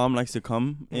my mom likes to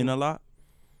come in a lot.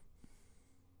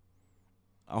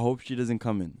 I hope she doesn't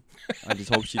come in. I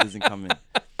just hope she doesn't come in.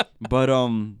 But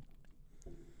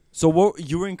so what?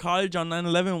 You were in college on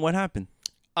 9/11. What happened?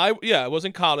 I was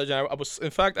in college. And I was, in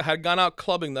fact, I had gone out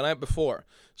clubbing the night before,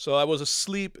 so I was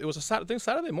asleep. It was I think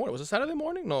Saturday morning. Was it Saturday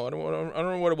morning? No, I don't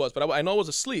know what it was, but I know I was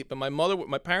asleep, and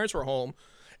my parents were home.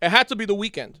 It had to be the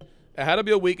weekend. It had to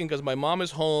be a weekend because my mom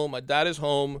is home, my dad is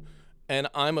home, and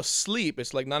I'm asleep.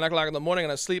 It's like 9 o'clock in the morning,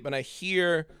 and I sleep, and I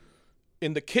hear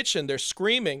in the kitchen they're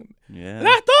screaming, Yeah.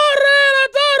 La Torre, La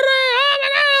Torre, oh my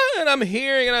God. And I'm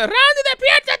hearing, and Randy,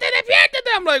 despiértate.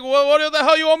 I'm like, well, what the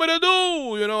hell you want me to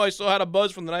do? You know, I still had a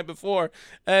buzz from the night before,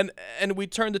 and we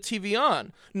turned the TV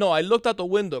on. No, I looked out the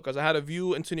window because I had a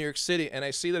view into New York City, and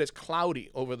I see that it's cloudy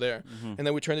over there. And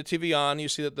then we turned the TV on. You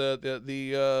see that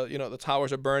the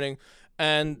towers are burning,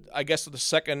 and I guess the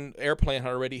second airplane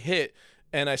had already hit.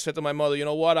 And I said to my mother, you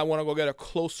know what? I want to go get a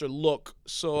closer look.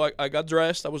 So I got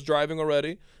dressed. I was driving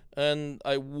already, and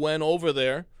I went over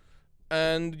there.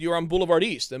 And you're on Boulevard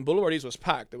East, and Boulevard East was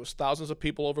packed. There was thousands of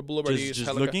people over Boulevard East.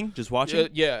 Just looking, just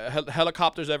watching.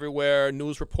 Helicopters everywhere,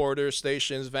 news reporters,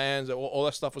 stations, vans, all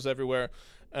that stuff was everywhere,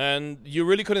 and you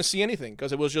really couldn't see anything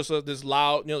because it was just this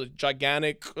loud,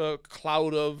 gigantic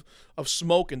cloud of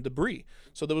smoke and debris.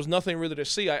 So there was nothing really to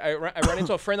see. I ran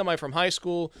into a friend of mine from high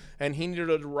school, and he needed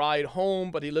a ride home,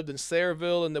 but he lived in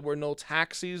Sayreville, and there were no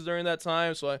taxis during that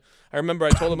time. So I remember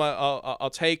I told him I'll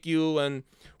take you, and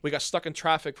we got stuck in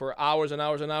traffic for hours and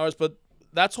hours and hours. But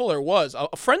that's all there was.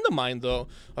 A friend of mine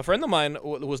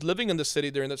was living in the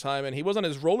city during the time, and he was on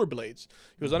his rollerblades.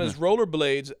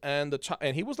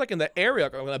 And he was like in the area,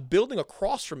 a building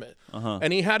across from it.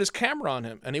 And he had his camera on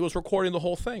him, and he was recording the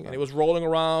whole thing. And he was rolling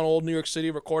around old New York City,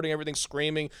 recording everything,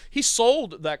 screaming. He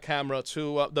sold that camera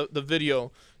to the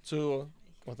video to.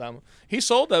 He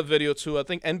sold that video to I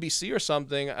think NBC or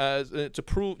something to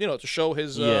prove, to show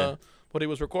his what he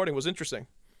was recording was interesting.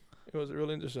 It was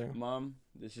really interesting. Mom,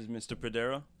 this is Mr.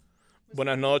 Pradera.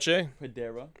 Buenas noches.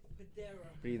 Pradera.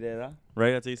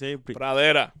 Right, that's how you say it?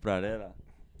 Pradera. Pradera.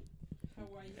 How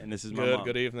are you? And this is my mom.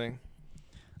 Good evening.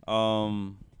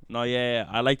 No, yeah.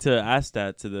 I like to ask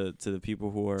that to the people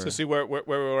who are To see where we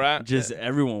were at. just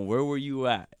everyone. Where were you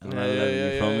at?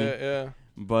 Yeah.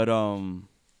 But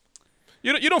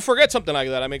You don't forget something like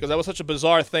that. I mean, because that was such a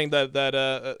bizarre thing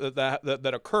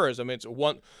that occurs. I mean, it's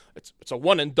a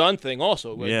one and done thing.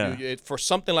 Also, for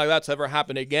something like that to ever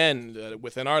happen again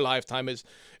within our lifetime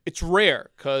it's rare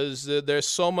because there's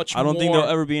so much. I don't think there'll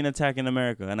ever be an attack in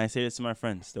America, and I say this to my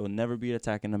friends: there will never be an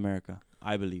attack in America.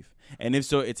 I believe, and if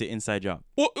so, it's an inside job.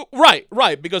 Well,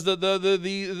 right, because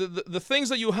the things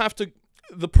that you have to.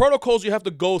 The protocols you have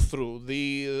to go through,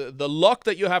 the luck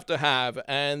that you have to have,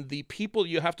 and the people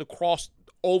you have to cross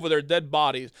over their dead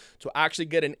bodies to actually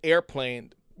get an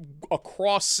airplane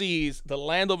across seas to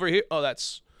land over here. Oh,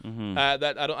 that's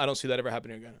that I don't see that ever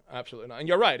happening again. Absolutely not. And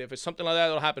you're right. If it's something like that,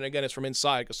 it'll happen again. It's from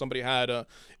inside because somebody had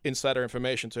insider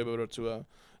information to be able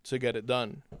to get it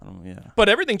done. But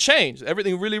everything changed.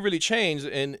 Everything really, really changed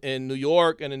in New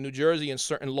York and in New Jersey and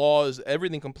certain laws.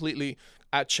 Everything completely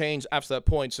changed after that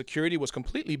point. Security was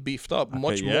completely beefed up,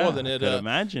 much more than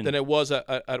it was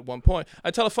at one point. I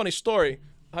tell a funny story.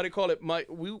 How do you call it?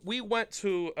 We went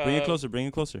to bring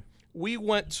it closer. We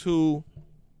went to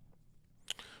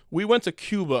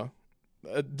Cuba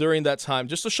during that time,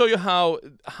 just to show you how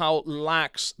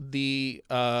lax the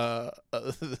how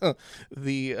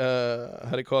do you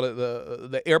call it,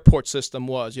 the airport system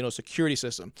was, security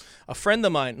system. A friend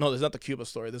of mine, no, this is not the Cuba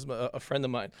story. This is a friend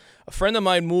of mine. A friend of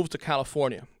mine moved to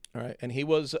California. All right, and he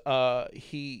was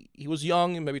he was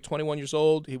young, maybe 21 years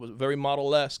old. He was very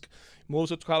model-esque. Moves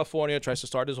to California, tries to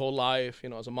start his whole life,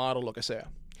 as a model, lo que sea.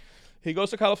 He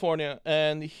goes to California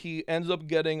and he ends up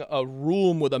getting a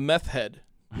room with a meth head.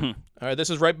 All right, this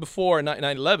is right before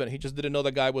 9/11. He just didn't know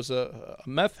the guy was a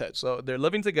meth head. So they're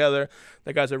living together.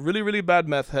 The guy's a really, really bad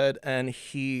meth head, and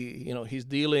he's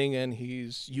dealing and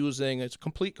he's using. It's a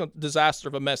complete disaster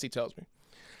of a mess, he tells me.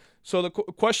 So the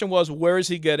question was, where is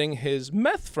he getting his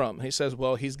meth from? He says,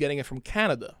 well, he's getting it from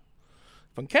Canada.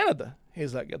 From Canada.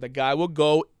 He's like, the guy will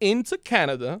go into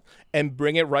Canada and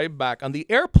bring it right back on the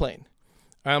airplane.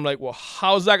 And I'm like, well,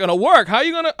 how's that gonna work? How are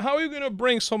you gonna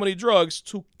bring so many drugs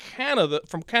to Canada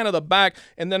from Canada back,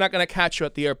 and they're not gonna catch you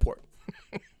at the airport?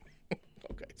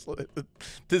 Okay, so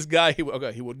this guy, he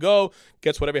would go,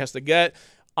 gets whatever he has to get.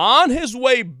 On his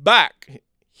way back,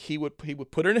 he would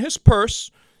put it in his purse.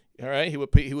 All right, he was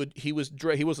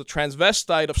a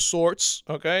transvestite of sorts.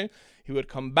 Okay. He would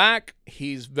come back.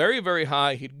 He's very, very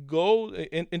high. He'd go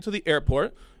into the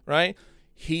airport, right?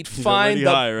 He's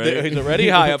already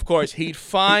high, of course. He'd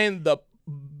find the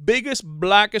biggest,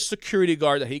 blackest security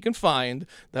guard that he can find.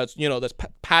 That's that's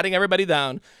patting everybody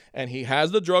down, and he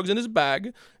has the drugs in his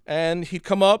bag. And he'd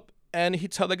come up and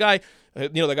he'd tell the guy,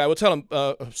 the guy would tell him,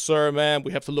 "Sir, man,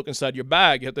 we have to look inside your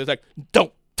bag." He's like,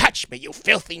 "Don't touch me, you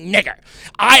filthy nigger.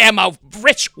 I am a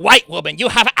rich white woman. You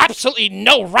have absolutely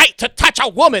no right to touch a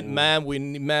woman." "Ma'am,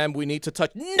 we need to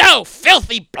touch." "No,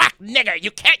 filthy black nigger.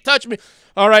 You can't touch me."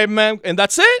 "All right, ma'am." And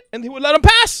that's it. And he would let him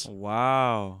pass.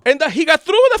 Wow. And he got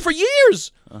through with it for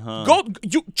years.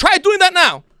 You try doing that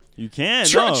now. You can.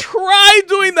 Try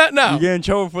doing that now. You get in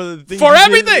trouble for the thing. For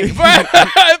everything.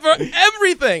 For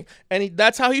everything. And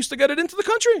that's how he used to get it into the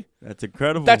country. That's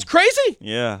incredible. That's crazy.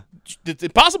 Yeah. It's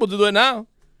impossible to do it now.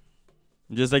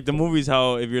 Just like the movies,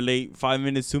 how if you're late 5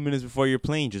 minutes, 2 minutes before your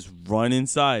plane, just run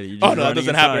inside. Oh, no, that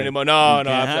doesn't happen anymore. No,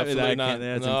 absolutely not.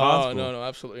 That's impossible. No,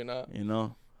 absolutely not.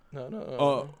 No.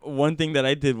 One thing that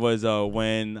I did was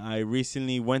when I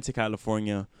recently went to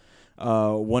California,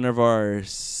 one of our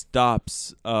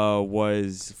stops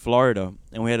was Florida,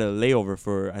 and we had a layover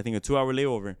for, I think, a 2-hour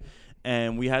layover,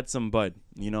 and we had some bud,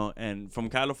 and from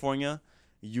California,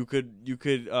 you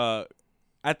could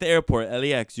at the airport,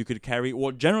 LAX, you could carry,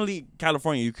 generally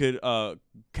California, you could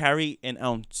carry an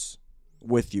ounce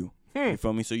with you. You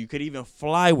feel me? So you could even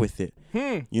fly with it.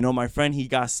 My friend, he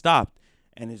got stopped,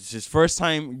 and it's his first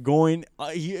time going,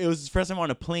 it was his first time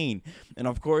on a plane, and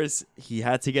of course, he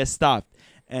had to get stopped.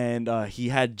 And he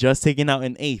had just taken out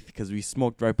an eighth because we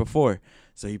smoked right before.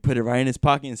 So he put it right in his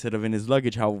pocket instead of in his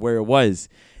luggage, where it was.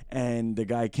 And the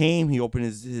guy came. He opened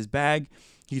his bag.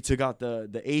 He took out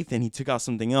the eighth, and he took out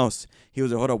something else. He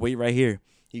was like, "Hold up, wait right here."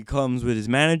 He comes with his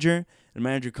manager. The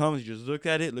manager comes. He just looked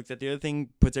at it, looked at the other thing,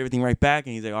 puts everything right back,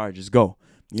 and he's like, "All right, just go."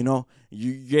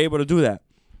 You're able to do that.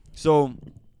 So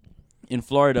in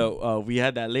Florida, we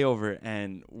had that layover,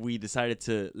 and we decided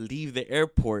to leave the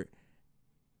airport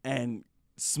and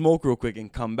smoke real quick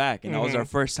and come back, and that was our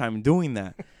first time doing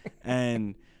that,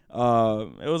 and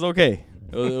it was okay.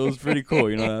 It was pretty cool,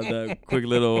 that quick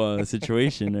little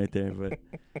situation right there. But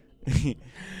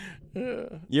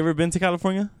you ever been to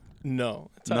California?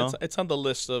 No, No? It's on the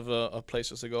list of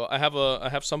places to go. I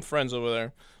have some friends over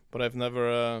there, but I've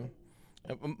never.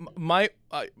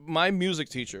 My music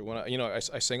teacher, when I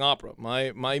sing opera.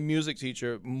 My music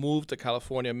teacher moved to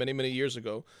California many years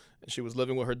ago, and she was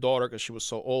living with her daughter because she was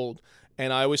so old.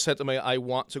 And I always said to me, I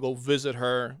want to go visit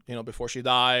her, before she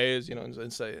dies,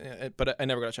 and say. But I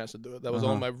never got a chance to do it. That was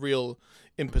all my real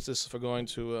impetus for going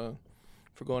to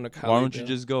Cali. Why don't you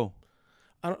just go?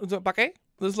 I don't. ¿Para qué?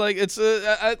 It's like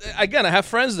I have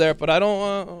friends there, but I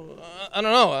don't. I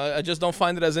don't know. I just don't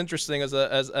find it as interesting as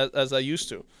I used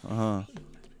to. I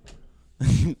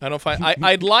don't find.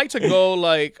 I'd like to go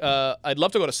I'd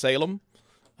love to go to Salem.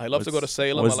 I love to go to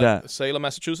Salem. What's that? Salem,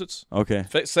 Massachusetts. Okay.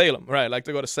 Salem, right? I like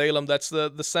to go to Salem. That's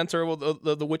the center of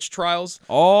the witch trials.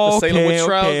 Oh, the Salem witch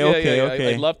trials.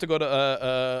 Okay. I'd love to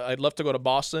go to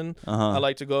Boston. I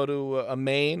like to go to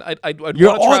Maine. I'd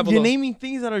You're naming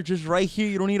things that are just right here.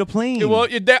 You don't need a plane. Well,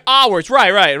 they're hours.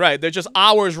 Right. They're just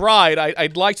hours ride.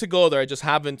 I'd like to go there. I just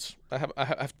haven't. I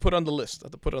have put on the list. I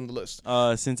have to put it on the list.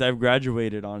 Since I've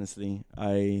graduated, honestly,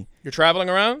 You're traveling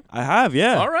around? I have,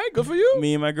 yeah. All right, good for you.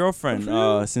 Me and my girlfriend.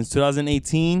 Since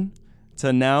 2018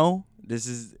 to now, this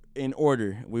is in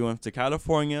order. We went to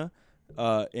California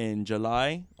in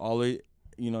July, all the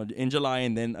in July,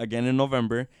 and then again in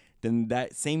November. Then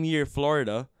that same year,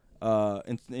 Florida,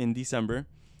 in December.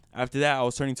 After that, I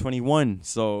was turning 21,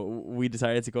 so we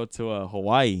decided to go to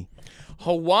Hawaii.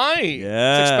 Hawaii?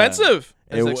 Yeah. It's expensive.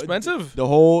 It's expensive.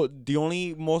 The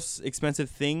only most expensive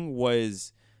thing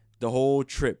was the whole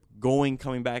trip,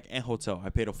 coming back, and hotel. I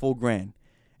paid a full $1,000.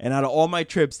 And out of all my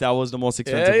trips, that was the most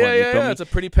expensive one. Yeah. It's a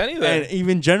pretty penny there. And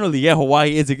even generally,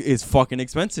 Hawaii is fucking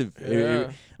expensive.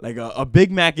 Yeah. Like a Big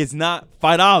Mac is not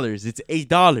 $5, it's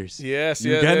 $8. Yes,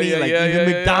 you get me? Even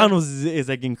McDonald's is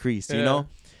like increased, Yeah.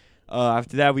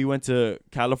 After that, we went to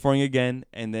California again,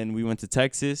 and then we went to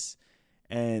Texas.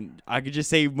 And I could just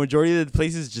say majority of the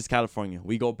places just California.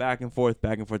 We go back and forth to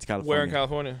California. Where in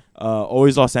California?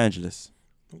 Always Los Angeles.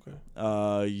 Okay.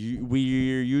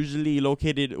 We're usually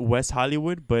located West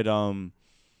Hollywood, but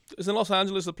isn't Los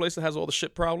Angeles the place that has all the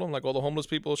shit problem, like all the homeless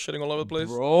people shitting all over the place?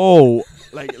 Bro,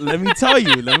 let me tell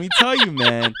you,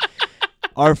 man.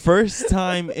 Our first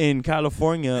time in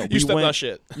California, you stepped on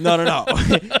shit. No.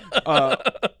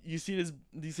 You see this?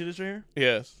 Do you see this right here?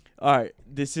 Yes. All right.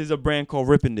 This is a brand called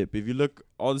Rip and Dip. If you look,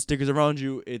 all the stickers around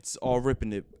you, it's all Rip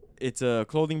and Dip. It's a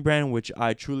clothing brand which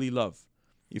I truly love.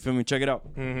 You feel me? Check it out.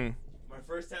 Mm-hmm. My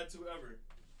first tattoo ever.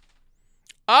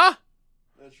 Ah.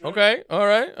 That's right. Okay. All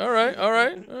right.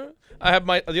 I have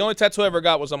the only tattoo I ever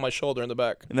got was on my shoulder in the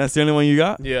back. And that's the only one you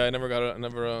got? Yeah, I never got it.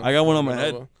 I got one on my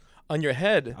head. On your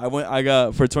head. I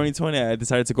got for 2020. I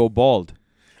decided to go bald.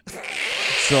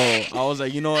 So I was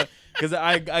like, you know what? Because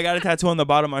I got a tattoo on the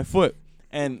bottom of my foot,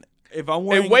 and if I'm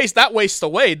wearing That wastes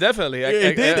away, definitely.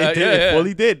 It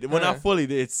fully did. Well, Yeah. not fully.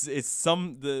 It's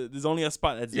there's only a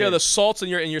spot that's Yeah, there. the salts in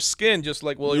your skin just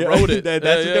like Yeah, erode it. that's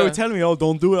Yeah, what they yeah. were telling me. Oh,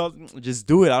 don't do it. Just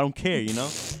do it. I don't care, you know.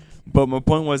 But my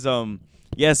point was,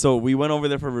 yeah. So we went over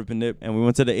there for Rip and Dip, and we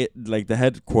went to the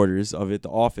headquarters of it, the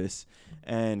office,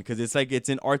 and because it's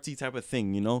an artsy type of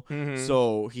thing, you know. Mm-hmm.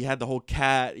 So he had the whole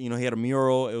cat, you know. He had a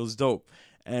mural. It was dope,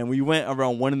 and we went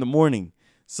around 1 a.m.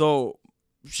 So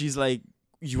she's like,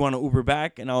 "You want to Uber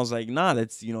back?" And I was like, "Nah,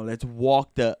 let's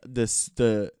walk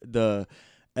the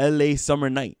LA summer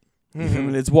night. You feel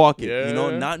me? Let's walk it. You know,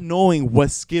 Yeah. not knowing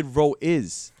what Skid Row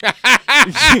is.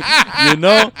 You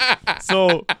know?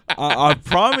 So I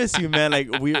promise you, man, like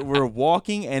we're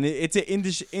walking and it's an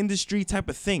industry type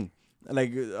of thing.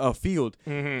 Like a field.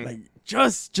 Mm-hmm. Like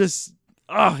just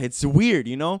it's weird,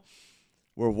 you know?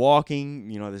 We're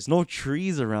walking, you know, there's no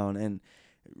trees around, and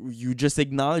you just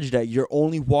acknowledge that you're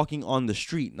only walking on the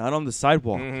street, not on the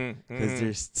sidewalk. Because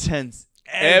there's tents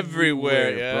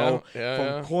everywhere, yeah, bro. yeah, From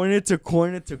yeah. corner to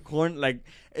corner to corner. Like,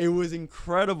 it was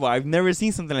incredible. I've never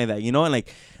seen something like that, you know? And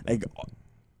like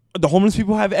the homeless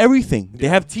people have everything. They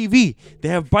have TV. They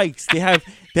have bikes. They have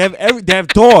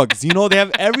dogs. You know, they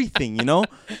have everything. You know,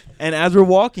 and as we're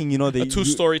walking, you know, A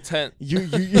 2-story tent.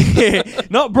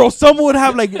 No, bro. Some would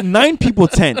have like 9 people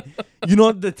tent. You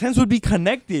know, the tents would be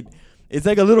connected. It's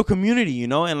like a little community. You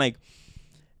know, and like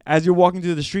as you're walking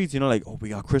through the streets, you know, like, oh, we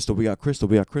got Crystal.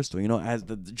 You know, as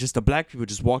just the black people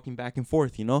just walking back and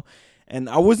forth. You know. And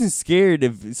I wasn't scared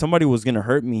if somebody was gonna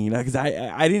hurt me, like, cause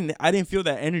I didn't feel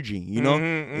that energy, you know.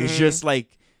 It's just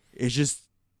like,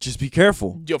 just be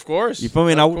careful. Of course. You feel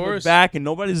me? And I Of would look course. back, and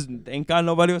thank God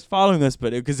nobody was following us,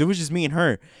 but because it was just me and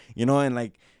her, you know, and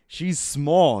like she's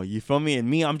small, you feel me, and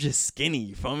me, I'm just skinny,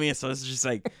 you feel me, so it's just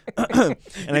like, and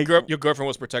like, Your girlfriend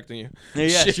was protecting you.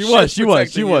 yeah, she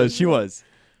protecting you. was.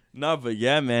 No, but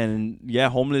yeah, man, and yeah,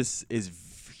 homeless is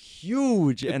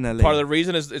huge in LA. Part of the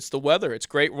reason is it's the weather. It's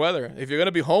great weather. If you're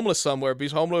gonna be homeless somewhere, be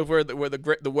homeless where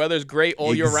the weather's great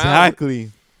all year round.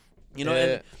 Exactly. You know, Yeah.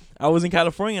 and I was in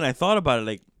California and I thought about it.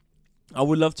 Like, I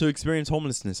would love to experience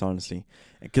homelessness, honestly,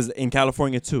 because in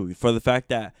California too, for the fact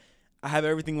that I have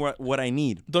everything what I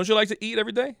need. Don't you like to eat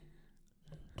every day?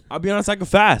 I'll be honest, I could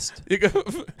fast.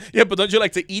 Yeah, but don't you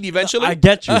like to eat eventually? I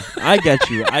get you.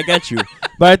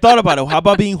 But I thought about it. How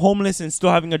about being homeless and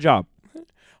still having a job?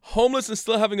 Homeless and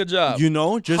still having a job. You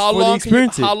know, just how for the long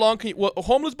experience. How long can you? Well,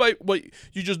 homeless by what?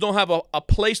 You just don't have a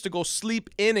place to go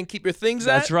sleep in and keep your things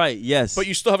at. That's right. Yes. But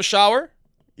you still have a shower.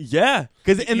 Yeah,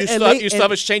 because You still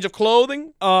have a change of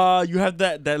clothing. you have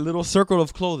that little circle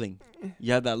of clothing.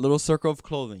 You have that little circle of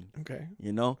clothing. Okay.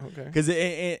 You know, Okay. because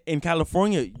in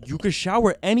California, you could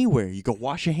shower anywhere. You could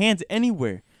wash your hands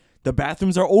anywhere. The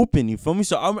bathrooms are open. You feel me?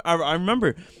 So I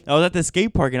remember I was at the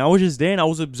skate park and I was just there and I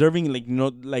was observing, like, you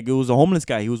know, like it was a homeless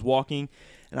guy. He was walking,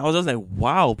 and I was just like,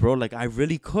 wow, bro, like I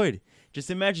really could. Just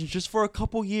imagine, just for a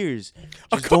couple years.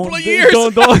 Just couple of years?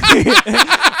 Don't.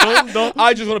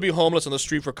 I just want to be homeless on the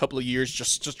street for a couple of years.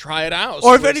 Just try it out. Or see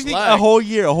if what it's anything, like. a whole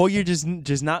year,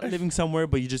 just not living somewhere,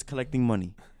 but you're just collecting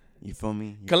money. You feel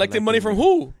me? You're Collecting money from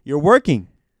who? You're working.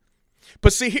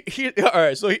 But see, here, all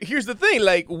right. So here's the thing: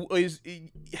 like,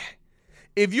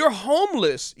 if you're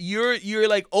homeless, you're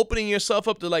like opening yourself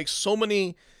up to like so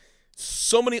many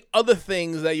other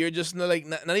things that you're just not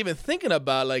even thinking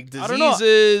about, like I don't know.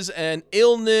 diseases and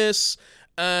illness.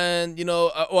 And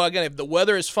well, again, if the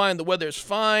weather is fine, the weather is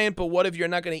fine. But what if you're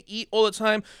not going to eat all the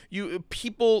time?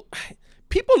 People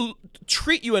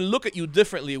treat you and look at you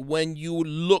differently when you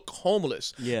look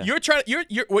homeless. Yeah.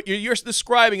 What you're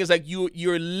describing is like you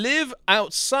live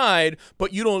outside,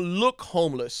 but you don't look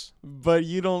homeless. But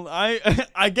you don't.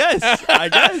 I guess.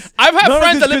 I've had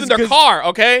friends that lived in their car.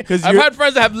 Okay, I've had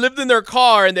friends that have lived in their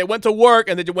car and they went to work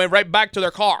and they went right back to their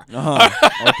car.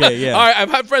 Okay, yeah. All right, I've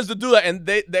had friends that do that, and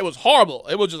they was horrible.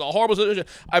 It was just a horrible situation.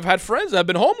 I've had friends that have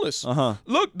been homeless.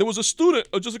 Look, there was a student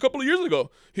just a couple of years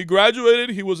ago. He graduated.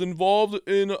 He was involved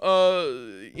in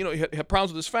he had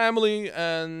problems with his family,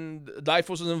 and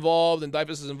DIFOS is involved, and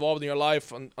DIFOS is involved in your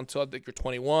life until I think you're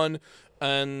 21.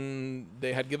 And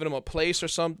they had given him a place or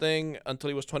something until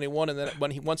he was 21, and then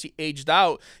once he aged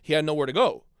out, he had nowhere to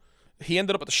go. he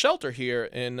ended up at the shelter here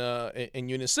in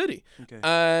Union City. Okay.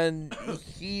 And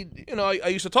he, I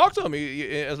used to talk to him.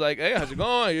 He was like, "Hey, how's it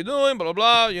going? How you doing? Blah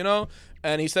blah blah."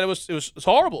 And he said it was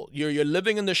horrible. You're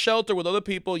living in the shelter with other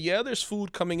people. Yeah, there's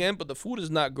food coming in, but the food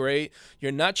is not great.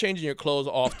 You're not changing your clothes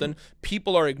often.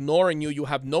 People are ignoring you. You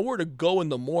have nowhere to go in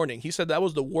the morning. He said that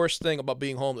was the worst thing about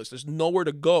being homeless. There's nowhere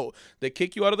to go. They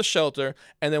kick you out of the shelter,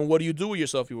 and then what do you do with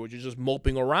yourself? You're just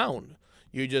moping around.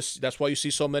 That's why you see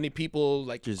so many people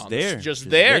like Just there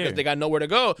there. because they got nowhere to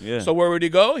go. Yeah. So where would he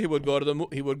go? He would go to the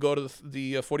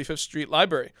 45th Street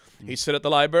Library. He'd sit at the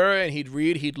library and he'd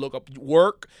read. He'd look up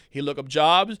work. He'd look up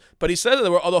jobs. But he said that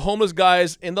there were other homeless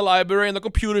guys in the library and the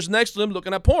computers next to him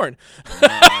looking at porn. Okay,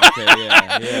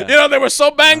 yeah. They were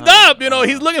so banged up.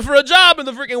 He's looking for a job and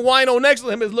the freaking wino next to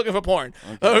him is looking for porn.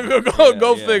 Okay.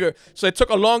 Go Yeah. figure. So it took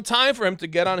a long time for him to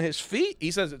get on his feet.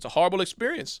 He says it's a horrible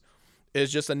experience. It's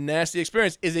just a nasty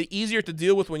experience. Is it easier to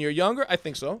deal with when you're younger? I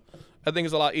think so. I think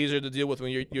it's a lot easier to deal with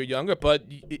when you're younger. But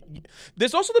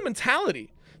there's also the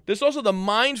mentality. There's also the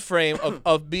mind frame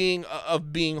of being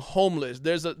homeless.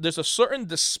 There's a certain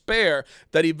despair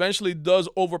that eventually does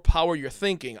overpower your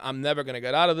thinking. I'm never gonna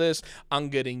get out of this. I'm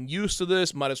getting used to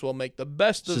this. Might as well make the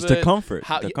best of it. Just the comfort.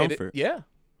 The comfort.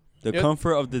 The Yeah.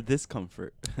 comfort of the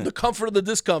discomfort. The comfort of the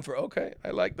discomfort. Okay,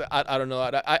 I like that. I don't know.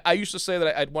 I used to say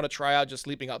that I'd want to try out just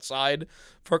sleeping outside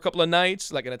for a couple of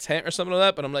nights, like in a tent or something like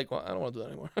that. But I'm like, well, I don't want to do that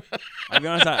anymore. I'll be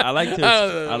honest. I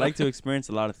like to experience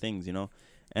a lot of things,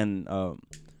 and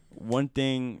one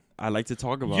thing I like to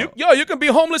talk about. You can be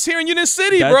homeless here in Union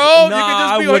City, bro. Nah, You can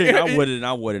just be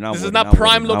I wouldn't. This is not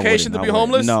prime location to be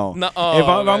homeless? No. No. If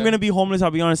Oh, I'm gonna be homeless,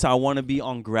 I'll be honest. I want to be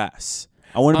on grass.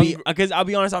 I want to be, because I'll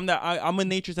be honest, I'm a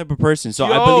nature type of person, so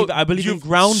I believe in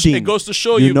grounding. It goes to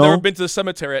show you've never been to the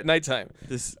cemetery at nighttime.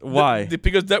 Why?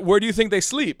 Because where do you think they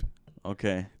sleep?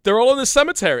 Okay. They're all in the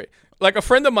cemetery. Like a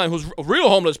friend of mine who's a real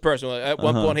homeless person, at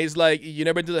one point, he's like, "You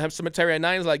never been to the cemetery at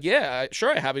night?" He's like, "Yeah,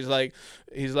 sure I have." He's like,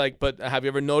 "But have you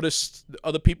ever noticed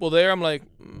other people there?" I'm like,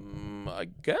 I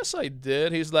guess I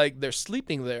did. He's like, "They're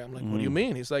sleeping there." I'm like, "What do you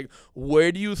mean?" He's like,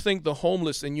 "Where do you think the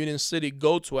homeless in Union City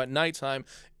go to at nighttime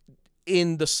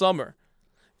in the summer?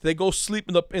 They go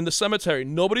sleep in the cemetery.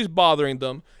 Nobody's bothering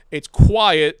them. It's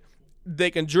quiet.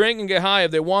 They can drink and get high if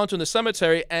they want to in the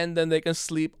cemetery, and then they can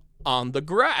sleep on the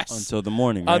grass until the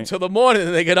morning. Right? Until the morning,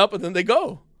 and they get up and then they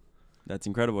go." That's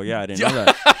incredible. Yeah, I didn't know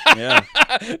that. Yeah.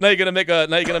 Now you're gonna make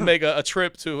a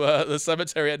trip to the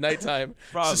cemetery at nighttime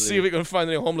to see if we can find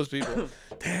any homeless people.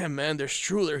 Damn, man, they're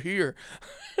here.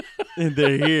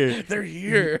 They're here. They're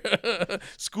here.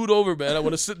 Scoot over, man. I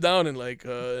want to sit down and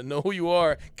know who you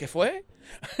are. ¿Qué fue?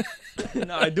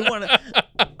 No, I do want to.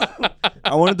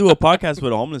 I want to do a podcast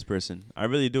with a homeless person. I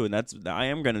really do, and I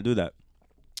am gonna do that.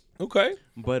 Okay.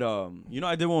 But I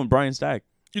did one with Brian Stack.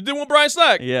 You did one with Brian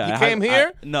Stack? Yeah. He came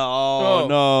here?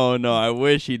 No. I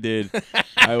wish he did.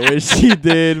 I wish he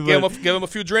did. But Give him a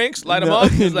few drinks, light him up.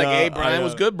 He's like, "Hey, Brian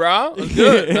was good, bro. It was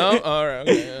good." No? All right.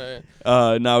 Okay.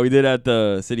 No, we did at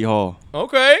the City Hall.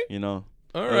 Okay.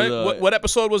 All right. What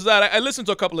episode was that? I listened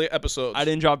to a couple of episodes. I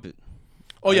didn't drop it.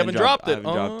 Oh, you haven't dropped it? I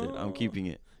haven't dropped it. I'm keeping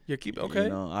it. You're keeping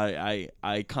okay.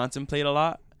 I contemplate a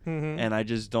lot. And I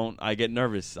just don't. I get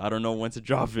nervous. I don't know when to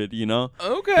drop it.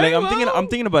 Okay. I'm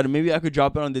thinking about it. Maybe I could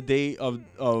drop it on the day of.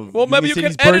 Well, maybe you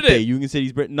City's can edit birthday. it. Union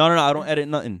City's birthday. No. I don't edit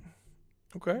nothing.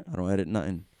 Okay. I don't edit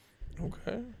nothing.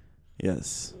 Okay.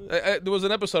 Yes. There was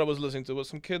an episode I was listening to with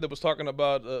some kid that was talking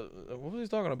about what was he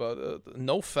talking about?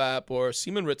 NoFap or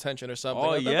semen retention or something.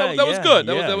 Oh, that was good.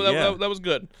 That was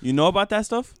good. You know about that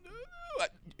stuff?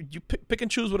 You pick and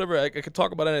choose whatever. I could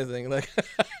talk about anything. Like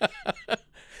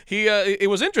it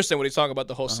was interesting when he's talking about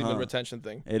the whole semen retention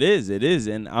thing. It is,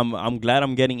 and I'm glad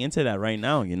I'm getting into that right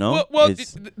now. Well,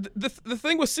 the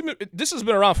thing with semen, this has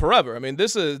been around forever. I mean,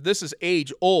 this is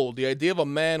age old. The idea of a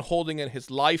man holding in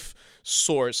his life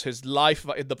source,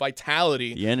 the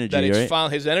vitality, the energy, that it's right?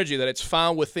 found, his energy that it's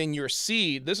found within your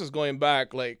seed. This is going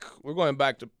back we're going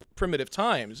back to primitive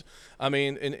times. I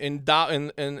mean, in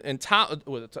Taoism,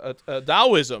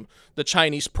 the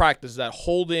Chinese practice that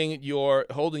holding your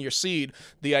seed,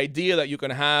 the idea that you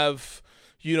can have,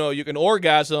 you can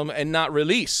orgasm and not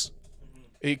release.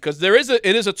 Because it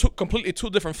is completely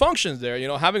two different functions there.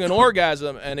 Having an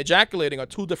orgasm and ejaculating are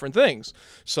two different things.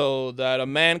 So that a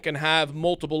man can have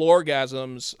multiple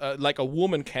orgasms like a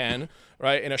woman can,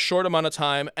 right, in a short amount of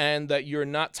time, and that you're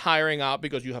not tiring out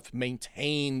because you have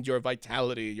maintained your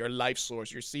vitality, your life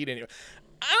source, your seed in you.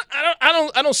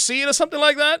 I don't see it as something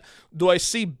like that. Do I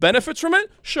see benefits from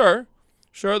it? Sure.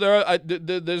 There's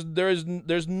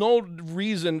no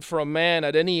reason for a man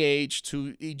at any age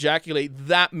to ejaculate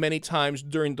that many times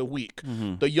during the week.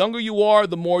 The younger you are,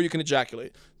 the more you can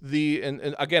ejaculate.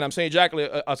 and again, I'm saying ejaculate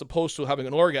as opposed to having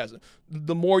an orgasm.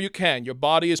 The more you can, your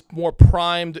body is more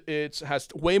primed. It has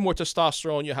way more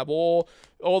testosterone. You have all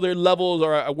their levels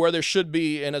are where they should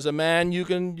be. And as a man, you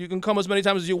can come as many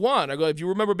times as you want. I go, if you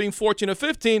remember being 14 or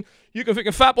 15, you can freaking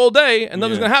fap all day and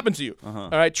nothing's gonna happen to you. All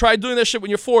right, try doing that shit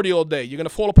when you're 40 all day. You're gonna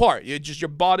fall apart. Your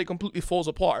body completely falls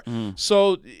apart.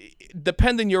 So,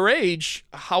 depending your age,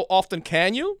 how often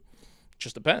can you?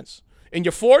 Just depends. In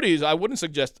your 40s, I wouldn't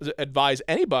advise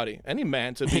any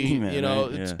man to be,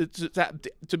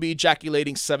 to be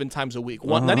ejaculating 7 times a week.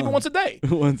 Not even once a day.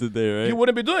 Once a day, right? You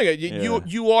wouldn't be doing it.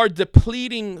 You are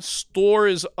depleting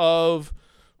stores of,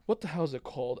 what the hell is it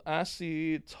called?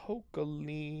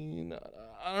 Acetylcholine.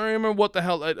 I don't remember what the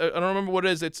hell. I don't remember what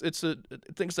it is. I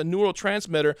think it's a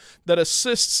neurotransmitter that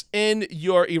assists in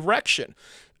your erection.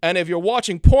 And if you're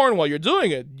watching porn while you're doing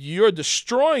it, you're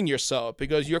destroying yourself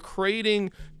because you're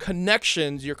creating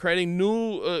connections. You're creating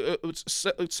new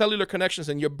cellular connections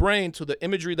in your brain to the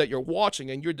imagery that you're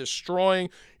watching, and you're destroying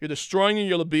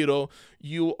your libido.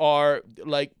 You are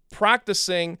like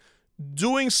practicing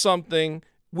doing something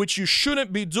which you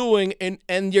shouldn't be doing,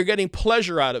 and you're getting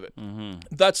pleasure out of it.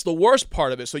 That's the worst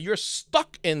part of it. So you're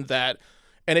stuck in that.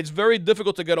 And it's very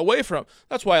difficult to get away from.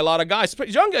 That's why a lot of guys,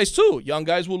 young guys too, young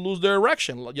guys will lose their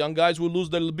erection. Young guys will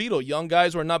lose their libido. Young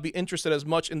guys will not be interested as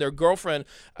much in their girlfriend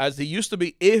as they used to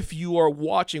be if you are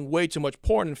watching way too much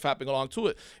porn and fapping along to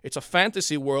it. It's a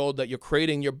fantasy world that you're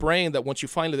creating in your brain that once you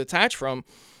finally detach from,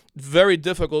 very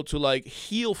difficult to like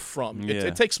heal from. Yeah.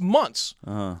 It takes months.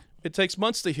 It takes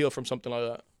months to heal from something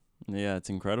like that. Yeah, it's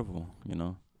incredible,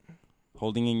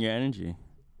 holding in your energy.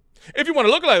 If you want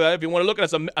to look like that, if you want to look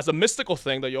at it as a mystical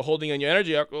thing that you're holding in your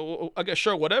energy, I guess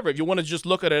sure, whatever. If you want to just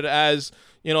look at it as,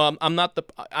 I'm not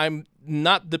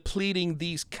depleting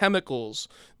these chemicals,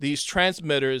 these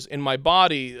transmitters in my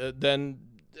body, then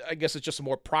I guess it's just a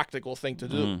more practical thing to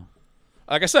do.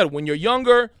 Like I said, when you're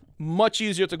younger, much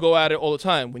easier to go at it all the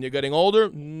time. When you're getting older,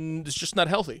 it's just not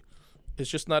healthy. It's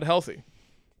just not healthy.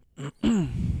 This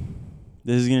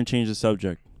is gonna change the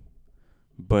subject,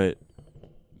 but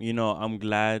I'm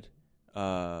glad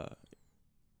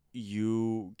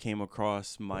you came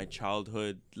across my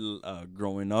childhood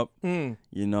growing up,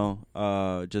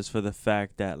 just for the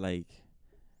fact that, like,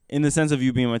 in the sense of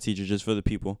you being my teacher, just for the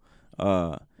people,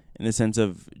 in the sense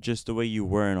of just the way you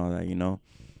were and all that,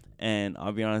 and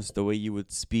I'll be honest, the way you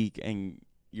would speak and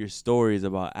your stories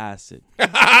about acid,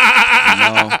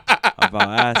 about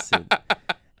acid,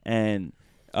 and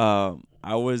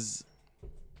I was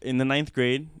in the 9th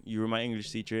grade. You were my English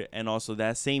teacher, and also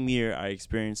that same year I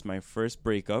experienced my first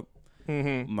breakup,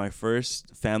 my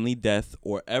first family death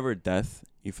or ever death.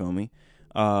 You feel me?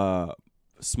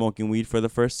 Smoking weed for the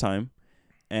first time,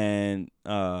 and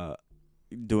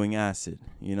doing acid.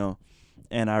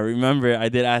 And I remember I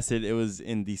did acid. It was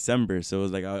in December, so it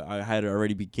was like I had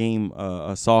already became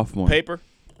a sophomore. Paper.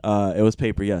 It was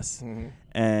paper, yes.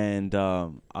 And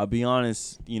I'll be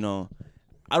honest,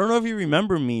 I don't know if you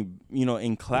remember me,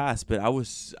 in class, but I remember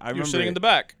You're sitting in the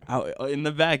back. In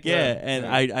the back, yeah. And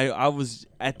I was,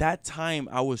 at that time,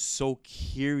 I was so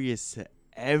curious to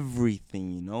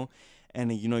everything,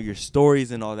 and your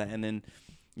stories and all that, and then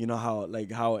how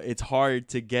it's hard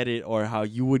to get it, or how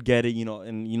you would get it,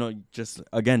 and just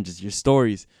your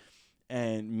stories.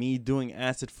 And me doing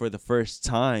acid for the first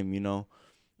time,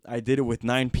 I did it with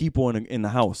 9 people in the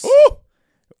house. Ooh!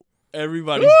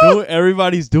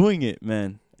 Everybody's doing it,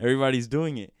 man. Everybody's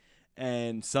doing it.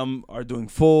 And some are doing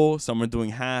full, some are doing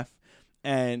half.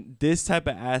 And this type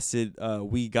of acid,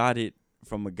 we got it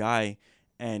from a guy,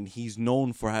 and he's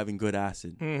known for having good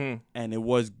acid. And it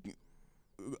was,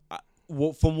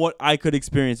 from what I could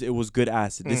experience, it was good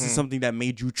acid. This is something that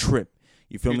made you trip.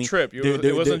 You feel me? Trip.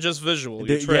 It wasn't just visual.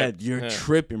 You tripped. Yeah, you're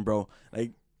tripping, bro.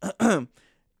 Like,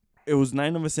 it was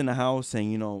 9 of us in the house,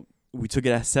 and, we took it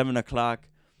at 7 o'clock.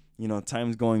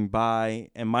 Time's going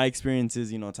by. And my experience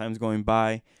is, time's going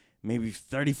by. Maybe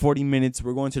 30, 40 minutes.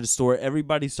 We're going to the store.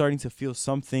 Everybody's starting to feel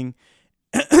something.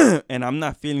 And I'm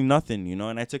not feeling nothing,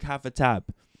 and I took half a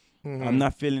tab. I'm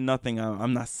not feeling nothing.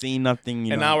 I'm not seeing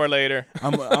nothing. An hour later.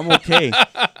 I'm okay.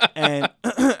 And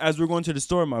as we're going to the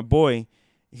store, my boy,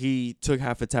 he took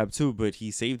half a tab too, but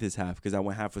he saved his half because I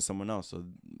went half with someone else. So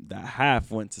that half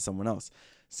went to someone else.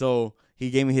 So he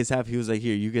gave me his half. He was like,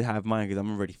 here, you could have mine because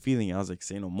I'm already feeling it. I was like,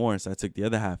 say no more. So I took the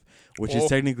other half, which is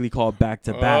technically called back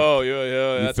to back. Oh,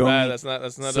 yeah. That's bad.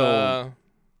 That's not. So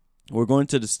we're going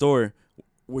to the store,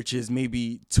 which is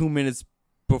maybe 2 minutes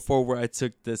before where I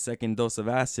took the second dose of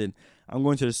acid. I'm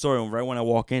going to the store, and right when I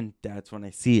walk in, that's when I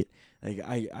see it.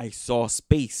 Like, I saw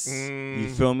space. You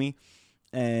feel me?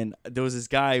 and there was this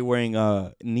guy wearing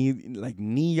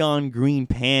neon green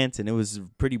pants, and it was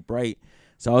pretty bright.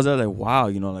 So I was like, wow,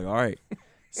 like, all right.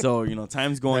 So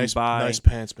time's going by. Nice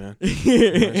pants, man.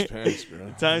 Nice pants,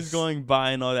 bro. Time's going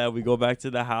by and all that. We go back to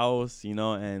the house,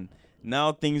 and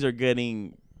now things are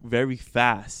getting very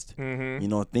fast.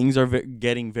 Mm-hmm. Things are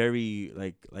getting very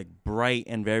like bright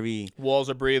and very. Walls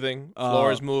are breathing,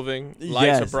 floor is moving,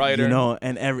 lights are brighter.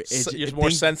 And you're more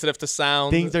sensitive to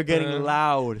sound. Things are getting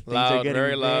loud. Things are getting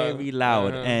very loud. Very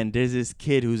loud. And there's this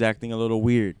kid who's acting a little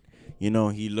weird. He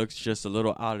looks just a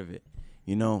little out of it.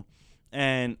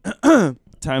 And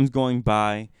time's going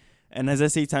by, and as I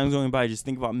say, time's going by. Just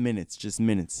think about minutes, just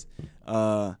minutes.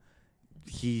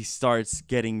 He starts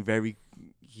getting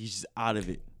he's out of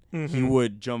it. Mm-hmm. He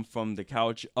would jump from the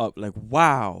couch up, like,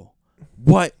 wow,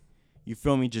 what? You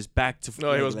feel me? Just back to.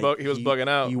 No, he was bugging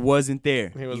out. He wasn't there.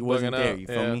 He wasn't bugging there. out. You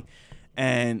feel me?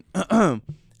 And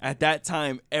at that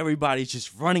time, everybody's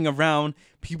just running around.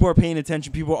 People are paying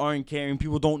attention. People aren't caring.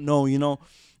 People don't know.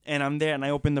 And I'm there, and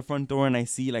I open the front door, and I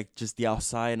see, like, just the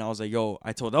outside, and I was like, yo,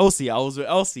 I told Elsie, I was with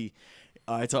Elsie.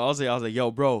 I told Elsie, I was like,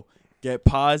 yo, bro, get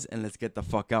pause, and let's get the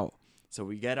fuck out. So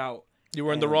we get out. You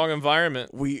were in the wrong environment.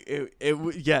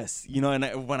 Yes,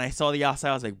 and when I saw the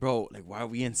outside, I was like, bro, like, why are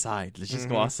we inside? Let's just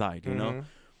go outside,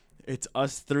 It's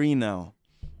us three now.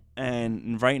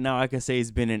 And right now, I can say it's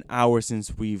been an hour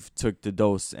since we've took the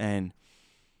dose,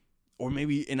 or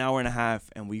maybe an hour and a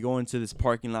half, and we go into this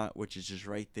parking lot, which is just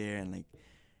right there, and like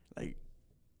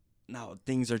now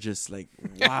things are just like,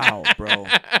 wow, bro.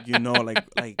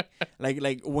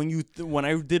 Like when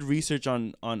I did research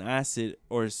on acid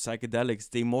or psychedelics,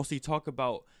 they mostly talk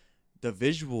about the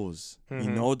visuals.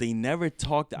 They never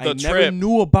talked. I never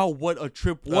knew about what a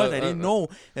trip was. I didn't know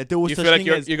that there was. You such feel like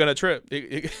thing you're gonna trip.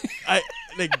 It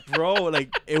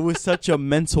was such a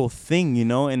mental thing,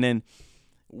 And then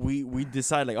we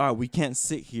decide, like, all right, we can't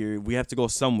sit here. We have to go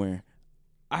somewhere.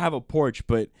 I have a porch,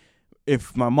 but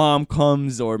if my mom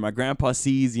comes or my grandpa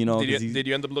sees, Did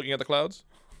you end up looking at the clouds?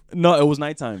 No, it was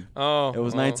nighttime. Oh, it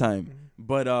was nighttime.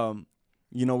 But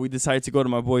we decided to go to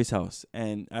my boy's house,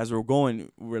 and as we're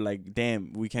going, we're like,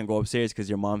 damn, we can't go upstairs because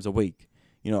your mom's awake.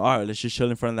 All right, let's just chill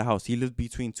in front of the house. He lived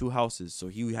between two houses, so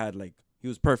he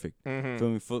was perfect. Feel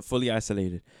me? Fully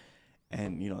isolated,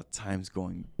 and time's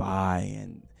going by,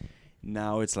 and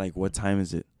now it's like, what time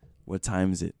is it? What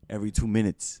time is it? Every 2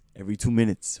 minutes.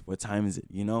 What time is it?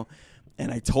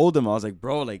 And I told him, I was like,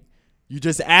 bro, like, you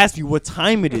just asked me what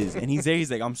time it is. And he's there. He's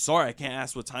like, I'm sorry, I can't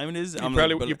ask what time it is.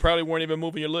 You probably weren't even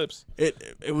moving your lips.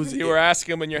 It was. You were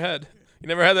asking him in your head. You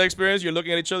never had that experience? You're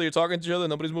looking at each other, you're talking to each other,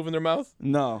 nobody's moving their mouth?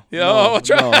 No. No. Watch.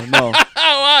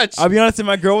 I'll be honest, if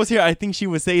my girl was here, I think she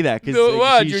would say that. No,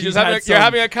 what? You're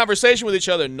having a conversation with each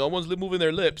other. No one's moving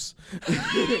their lips.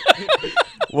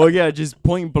 Well, yeah, just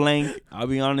point blank. I'll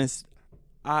be honest.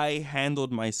 I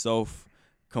handled myself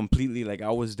completely. Like,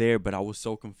 I was there, but I was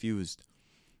so confused.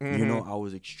 I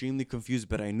was extremely confused,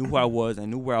 but I knew who I was. I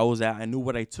knew where I was at. I knew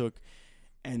what I took.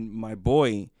 And my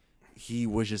boy, he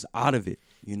was just out of it.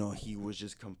 He was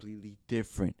just completely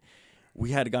different.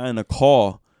 We had gotten a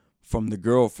call from the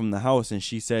girl from the house, and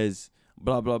she says,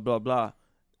 blah, blah, blah, blah.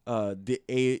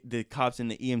 The cops and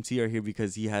the EMT are here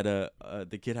because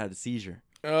the kid had a seizure.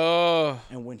 Oh.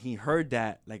 And when he heard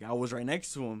that, like, I was right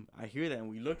next to him. I hear that, and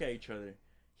we look at each other.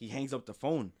 He hangs up the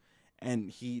phone,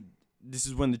 and this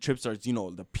is when the trip starts,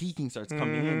 the peaking starts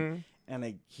coming in, and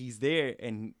like, he's there,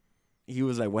 and he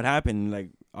was like, what happened? And, like,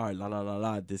 all right, la la la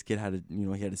la, this kid had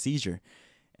he had a seizure.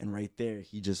 And right there,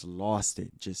 he just lost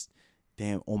it. Just,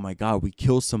 damn, oh my God, we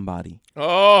killed somebody.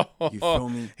 Oh, you feel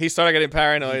me? He started getting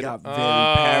paranoid. He got very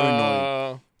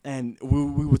paranoid. And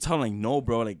we would tell him, like, no,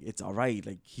 bro, like, it's all right.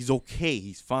 Like, he's okay.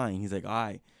 He's fine. He's like, all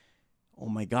right. Oh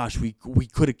my gosh, we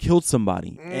could have killed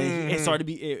somebody. And it started to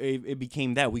be, it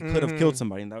became that. We could have killed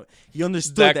somebody. And he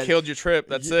understood that. Killed your trip.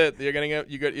 That's it.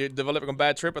 You're developing a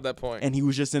bad trip at that point. And he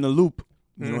was just in a loop.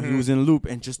 He was in a loop.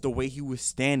 And just the way he was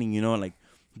standing, like,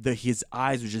 his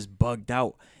eyes were just bugged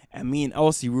out. And me and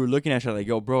Elsie, we were looking at each other like,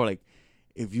 yo, bro, like,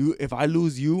 if I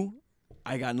lose you,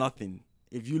 I got nothing.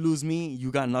 If you lose me,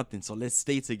 you got nothing. So let's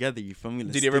stay together. You feel me?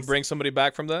 Did you ever bring somebody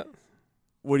back from that?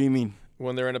 What do you mean?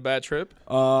 When they're in a bad trip?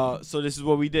 So this is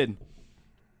what we did.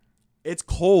 It's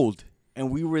cold,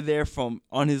 and we were there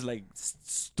on his, like,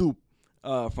 stoop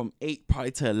from 8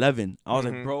 probably to 11. I was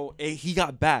like, bro, he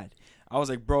got bad. I was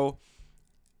like, bro,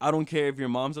 I don't care if your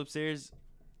mom's upstairs.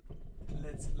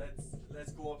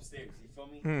 Let's go upstairs. You feel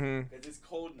me? Because it's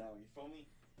cold now. You feel me?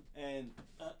 And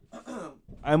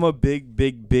I'm a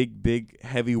big,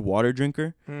 heavy water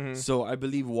drinker. So I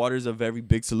believe water is a very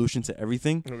big solution to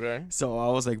everything. Okay. So I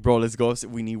was like, bro, let's go.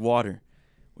 We need water.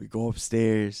 We go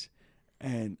upstairs.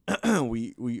 And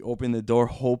we opened the door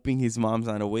hoping his mom's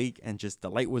not awake, and just the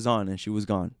light was on and she was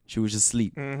gone. She was just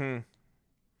asleep. Mm-hmm.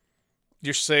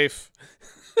 You're safe.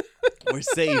 We're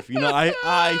safe. You know,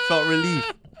 I felt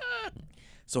relief.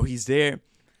 So he's there.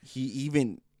 He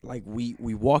even, like, we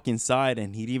walk inside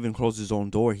and he'd even close his own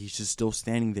door. He's just still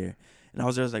standing there. And I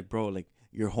was just like, bro, like,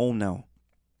 you're home now.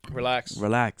 Relax.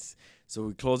 So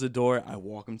we close the door. I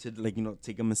walk him to, like, you know,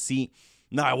 take him a seat.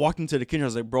 No, I walked him to the kitchen. I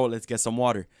was like, bro, let's get some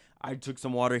water. I took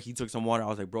some water. He took some water. I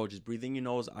was like, bro, just breathe in your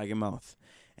nose, out your mouth.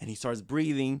 And he starts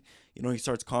breathing. You know, he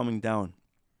starts calming down.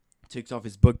 Takes off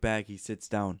his book bag. He sits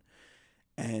down.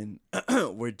 And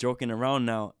we're joking around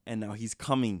now. And now he's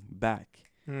coming back.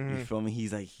 Mm-hmm. You feel me?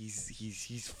 He's like,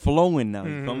 he's flowing now.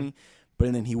 You feel me?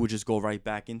 But then he would just go right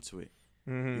back into it.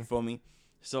 Mm-hmm. You feel me?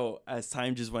 So as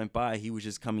time just went by, he was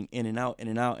just coming in and out.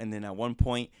 And then at one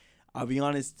point, I'll be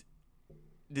honest,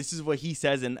 this is what he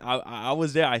says. And I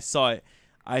was there. I saw it.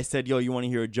 I said, yo, you want to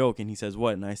hear a joke? And he says,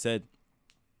 what? And I said,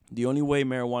 the only way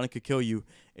marijuana could kill you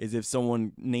is if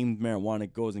someone named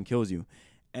marijuana goes and kills you.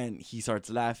 And he starts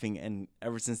laughing. And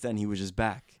ever since then, he was just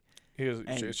back. He was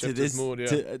And shifted his mood,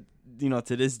 yeah.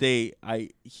 To this day,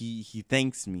 he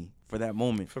thanks me for that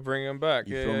moment. For bringing him back.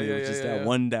 You feel me? It was just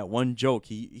that one joke.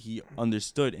 He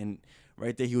understood, and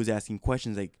right there he was asking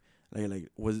questions like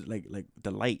was like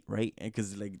the light, right? And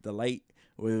because like the light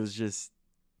was just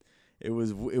it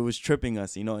was tripping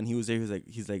us, you know. And he was there.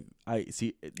 He's like I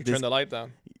see. You turned the light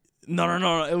down.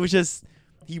 No. It was just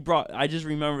I just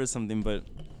remembered something, but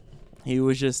he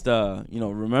was just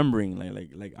remembering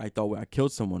like I thought I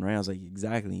killed someone, right? I was like,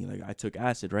 exactly. Like I took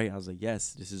acid, right? I was like,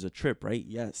 yes, this is a trip, right?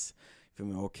 Yes. Feel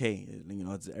me? Okay. You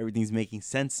know, everything's making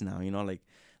sense now, you know, like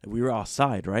we were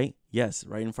outside, right? Yes.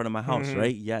 Right in front of my house,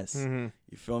 right? Yes. Mm-hmm.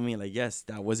 You feel me? Like, yes,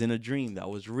 that wasn't a dream. That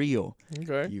was real.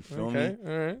 Okay. You feel me?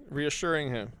 All right.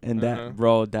 Reassuring him. And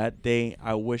that day,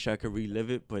 I wish I could relive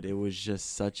it, but it was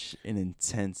just such an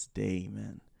intense day,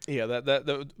 man. Yeah,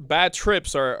 the bad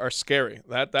trips are scary.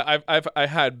 I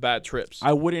had bad trips.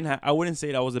 I wouldn't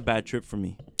say that was a bad trip for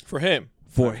me. For him.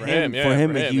 For him,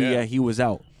 he was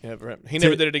out. Yeah, for him. He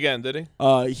never did it again, did he?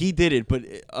 He did it, but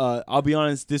I'll be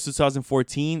honest. This was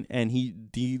 2014, and he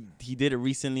did it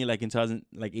recently, like in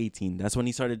 2018. That's when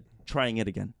he started trying it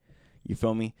again. You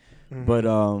feel me? Mm-hmm. But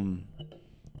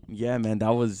yeah, man,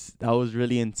 that was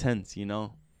really intense, you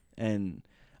know. And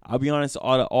I'll be honest,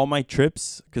 all my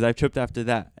trips, because I tripped after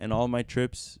that, and all my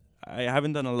trips, I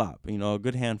haven't done a lot, but, you know, a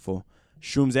good handful.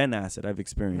 Shrooms and acid I've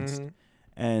experienced,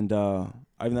 and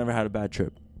I've never had a bad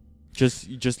trip.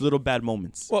 Just little bad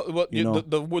moments. Well,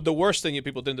 the worst thing you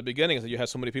people did in the beginning is that you had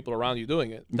so many people around you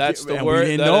doing it. That's the worst.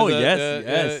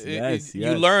 Yes.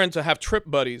 You learn to have trip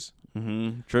buddies.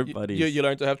 Mm-hmm. Trip buddies. You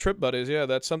learn to have trip buddies. Yeah,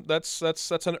 that's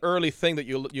an early thing that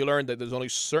you learn, that there's only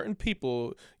certain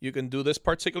people you can do this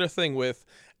particular thing with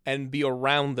and be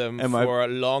around them for a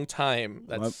long time.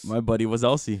 That's my buddy was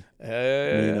Elsie.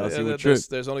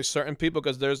 There's only certain people,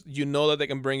 because that they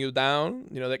can bring you down.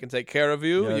 You know, they can take care of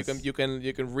you. Yes. You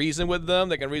can reason with them.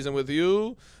 They can reason with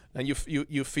you, and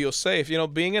you feel safe. You know,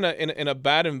 being in a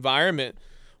bad environment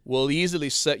will easily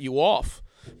set you off,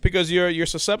 because you're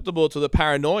susceptible to the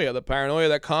paranoia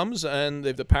that comes, and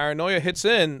if the paranoia hits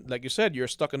in, like you said, you're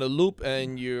stuck in a loop,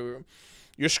 and you're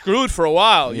screwed for a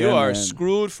while. Yeah, you are man.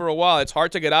 Screwed for a while. It's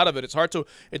hard to get out of it. It's hard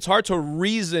to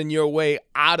reason your way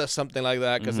out of something like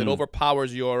that, because it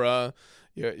overpowers your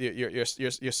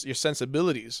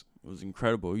sensibilities. It was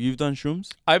incredible. You've done shrooms?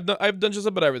 I've done just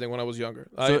about everything when I was younger.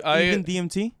 So even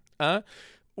DMT?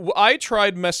 I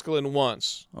tried mescaline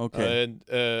once. Okay.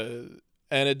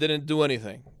 And it didn't do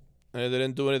anything. I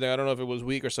don't know if it was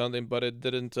weak or something, but it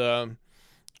didn't.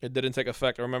 It didn't take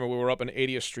effect. I remember we were up in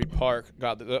 80th Street Park.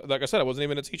 God, like I said, I wasn't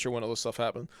even a teacher when all this stuff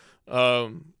happened.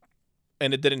 And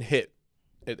it didn't hit.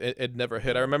 It never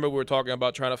hit. I remember we were talking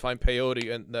about trying to find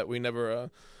peyote, and that we never.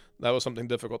 That was something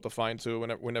difficult to find too.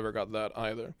 We never got that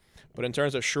either. But in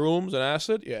terms of shrooms and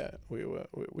acid, yeah,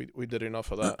 we did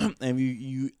enough of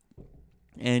that.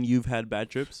 And you've had bad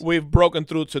trips? We've broken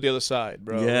through to the other side,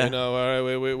 bro. Yeah. You know,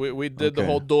 we did the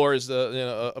whole doors,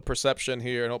 a perception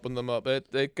here, and opened them up.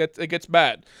 It gets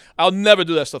bad. I'll never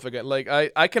do that stuff again. Like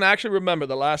I can actually remember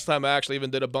the last time I actually even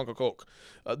did a bunk of coke.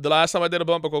 The last time I did a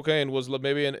bump of cocaine was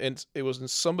maybe it was in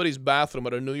somebody's bathroom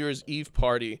at a New Year's Eve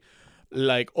party,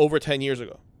 like over 10 years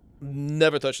ago.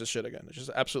 Never touched this shit again. It's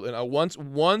just absolutely not. Once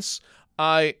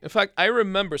in fact, I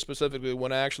remember specifically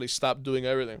when I actually stopped doing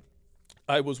everything.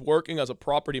 I was working as a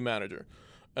property manager,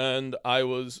 and I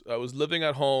was living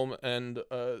at home, and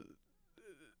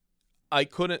I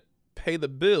couldn't pay the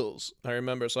bills. I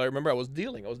remember. So I remember I was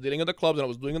dealing at the clubs, and I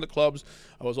was doing in the clubs.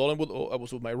 I was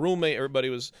with my roommate. Everybody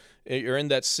was, you're in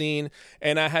that scene.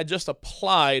 And I had just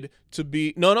applied to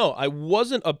be, no, I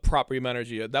wasn't a property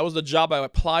manager yet. That was the job I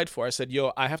applied for. I said,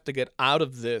 yo, I have to get out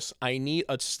of this. I need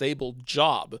a stable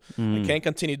job. I can't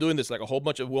continue doing this. Like a whole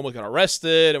bunch of women got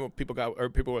arrested, and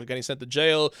people were getting sent to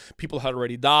jail. People had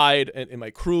already died in my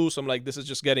crew. So I'm like, this is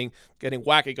just getting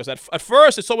wacky, because at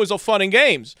first it's always all fun and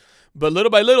games, but little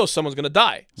by little someone's gonna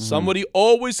die. Somebody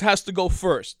always has to go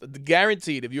first.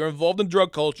 Guaranteed. If you're involved in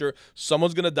drug culture,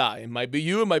 someone's gonna die. It might be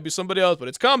you, it might be somebody else, but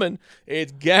it's coming.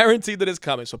 It's guaranteed that it's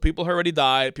coming. So people already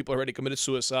died. People already committed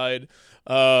suicide.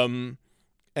 And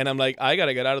I'm like, I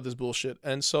gotta get out of this bullshit.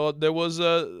 And so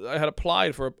I had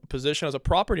applied for a position as a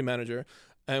property manager.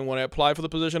 And when I applied for the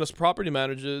position as a property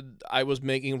manager, I was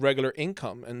making regular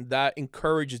income, and that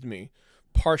encouraged me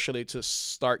partially to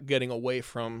start getting away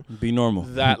from Be normal.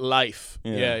 that life.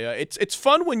 Yeah. It's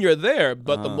fun when you're there,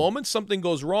 but the moment something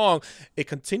goes wrong, it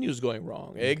continues going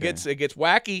wrong. It gets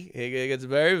wacky. It gets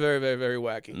very, very, very, very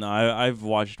wacky. No, I've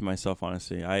watched myself,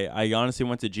 honestly. I honestly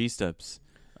went to G-Steps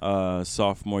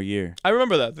sophomore year. I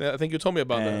remember that. I think you told me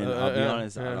about And that. I'll be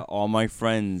honest, all my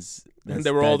friends... And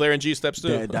they were all there in G-Steps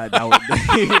too.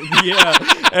 Yeah,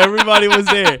 everybody was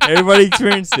there. Everybody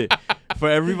experienced it. For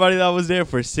everybody that was there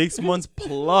for 6 months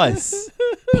plus,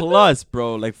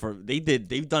 bro. Like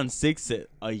they've done 6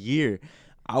 a year.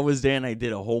 I was there and I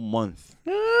did a whole month.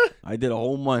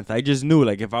 I just knew,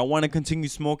 like, if I want to continue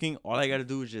smoking, all I gotta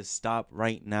do is just stop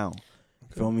right now.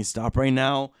 Okay. Feel me? Stop right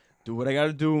now. Do what I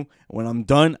gotta do. When I'm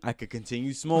done, I could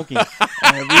continue smoking.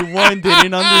 Everyone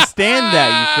didn't understand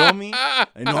that. You feel me?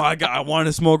 I know I want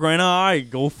to smoke right now. All right,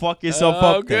 go fuck yourself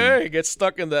up. Okay, then. get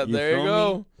stuck in that. There you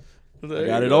go. I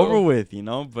got it over with, you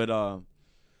know. But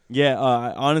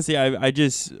honestly, I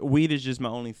just, weed is just my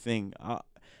only thing.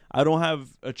 I don't have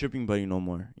a tripping buddy no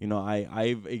more. You know,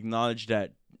 I've acknowledged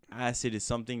that acid is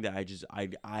something that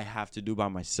I have to do by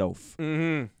myself.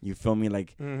 Mm-hmm. You feel me?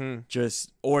 Like,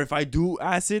 or if I do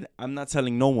acid, I'm not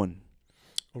telling no one.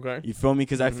 Okay. You feel me?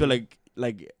 Because I feel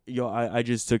like yo, I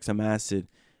just took some acid.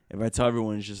 If I tell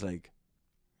everyone, it's just like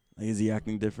is he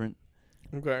acting different?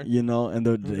 Okay. You know, and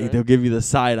they'll give you the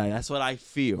side eye. That's what I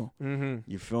feel. Mm-hmm.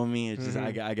 You feel me? It's just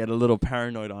I get a little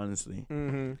paranoid, honestly.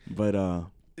 Mm-hmm. But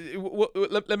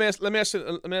let me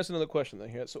ask another question then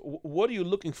here. So what are you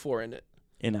looking for in it?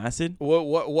 In acid?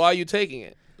 Why are you taking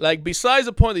it? Like, besides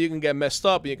the point that you can get messed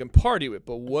up and you can party with,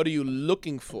 but what are you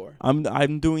looking for?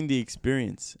 I'm doing the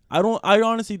experience. I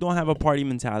honestly don't have a party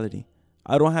mentality.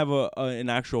 I don't have an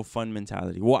actual fun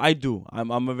mentality. Well, I do.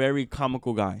 I'm a very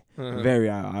comical guy. Mm-hmm.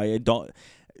 Very. I don't.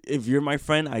 If you're my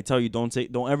friend, I tell you don't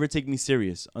ever take me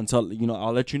serious until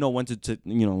I'll let you know when to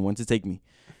take me,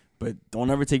 but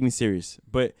don't ever take me serious.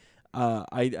 But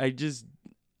I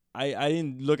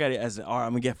didn't look at it as, all right,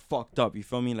 I'm gonna get fucked up. You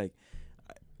feel me? Like,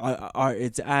 all right,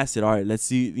 it's acid. All right, let's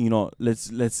see.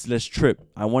 Let's trip.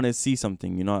 I want to see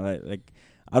something. Like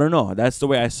I don't know. That's the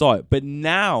way I saw it. But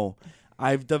now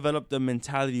I've developed a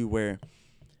mentality where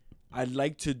I'd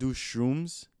like to do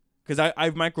shrooms because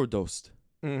I've microdosed.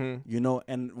 Mm-hmm.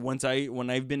 And when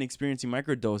I've been experiencing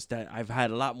microdose, that I've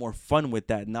had a lot more fun with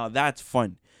that. Now that's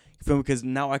fun. You feel me? Because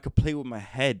now I could play with my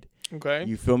head. Okay.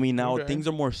 You feel me? Now things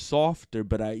are more softer,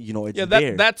 but it's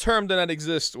there. That term did not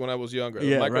exist when I was younger.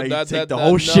 Yeah, right. You take the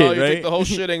whole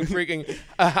shit and freaking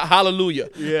hallelujah.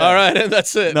 Yeah. All right, and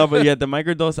that's it. No, but yeah, the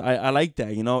microdose, I like that,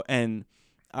 and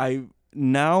I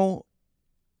now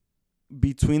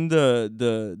between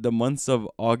the months of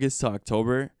August to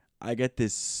October, I get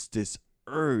this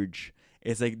urge.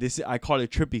 It's like this. I call it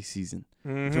trippy season.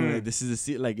 Mm-hmm. Like, this is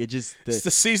it's the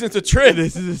season to trip.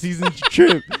 This is the season to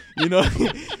trip.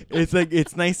 It's like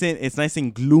it's nice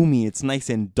and gloomy. It's nice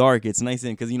and dark. It's nice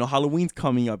and because Halloween's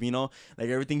coming up. Like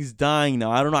everything's dying now.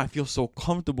 I don't know. I feel so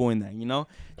comfortable in that.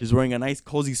 Just wearing a nice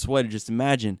cozy sweater. Just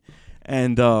imagine,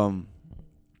 and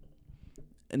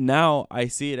now I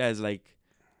see it as like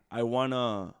I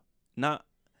wanna not.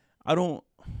 I don't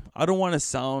want to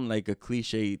sound like a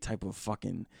cliche type of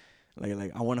fucking.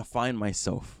 Like I want to find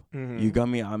myself. Mm-hmm. You got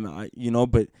me.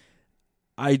 But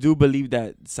I do believe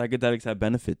that psychedelics have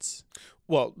benefits.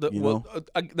 Well,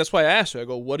 that's why I asked you. I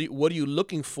go, what are you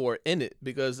looking for in it?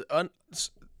 Because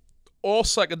all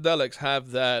psychedelics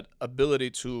have that ability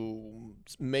to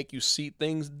make you see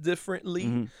things differently,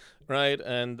 mm-hmm. right?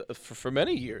 And for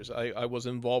many years, I was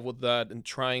involved with that and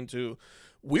trying to.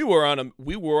 We were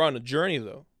on a journey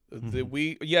though.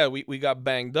 Mm-hmm. We got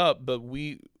banged up, but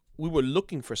we were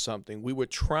looking for something. We were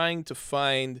trying to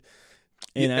find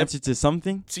In Yeah, answer to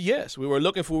something. So yes, we were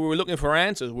looking for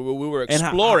answers. We were And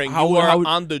exploring. how- you are how-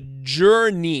 on the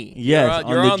journey. Yes,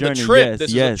 you're on the on journey, the trip. yes,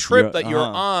 This yes, is a trip you're- that you're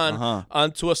uh-huh, on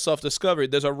onto a self-discovery.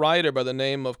 There's a writer by the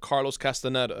name of Carlos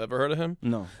Castaneda. Ever heard of him?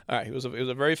 No. All right, he was a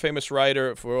very famous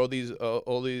writer for all these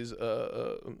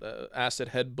acid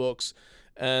head books,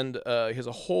 and he has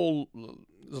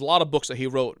there's a lot of books that he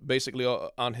wrote basically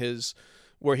on his,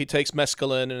 where he takes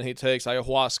mescaline and he takes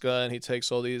ayahuasca and he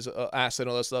takes all these acid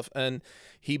and all that stuff, and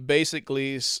he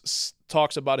basically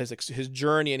talks about his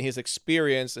journey and his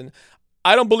experience. And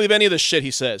I don't believe any of the shit he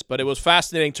says, but it was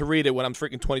fascinating to read it when I'm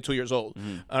freaking 22 years old.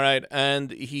 All right,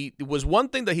 and it was one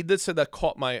thing that he did say that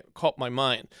caught my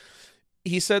mind.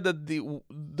 He said that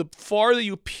the farther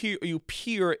you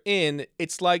peer in,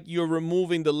 it's like you're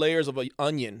removing the layers of an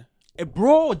onion.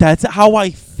 Bro, that's how I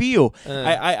feel.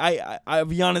 I'll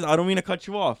be honest, I don't mean to cut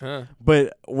you off.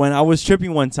 But when I was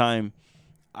tripping one time,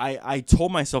 I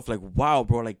told myself, like, wow,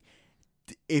 bro, like,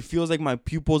 it feels like my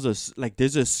pupils are, like,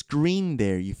 there's a screen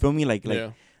there. You feel me? Like,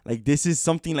 like this is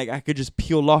something, like, I could just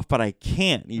peel off, but I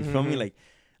can't. You feel me? Like,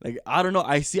 I don't know.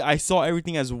 I saw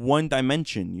everything as one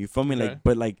dimension. You feel me? Okay. Like,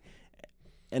 but, like,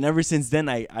 and ever since then,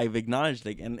 I've acknowledged,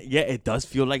 like, and yeah, it does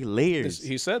feel like layers.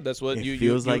 He said that's what It you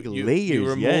feels like you layers,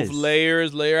 remove yes.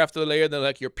 layers, layer after layer. Then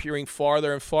like you're peering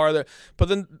farther and farther. But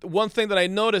then one thing that I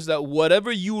noticed, that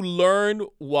whatever you learn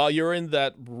while you're in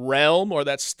that realm or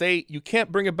that state, you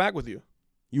can't bring it back with you.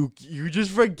 You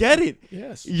just forget it.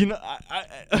 Yes. You know,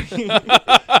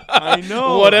 I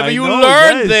know. Whatever I you know,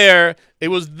 learned yes. there, it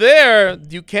was there.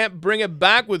 You can't bring it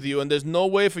back with you, and there's no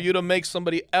way for you to make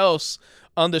somebody else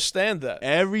understand that.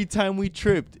 Every time we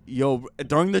tripped, yo,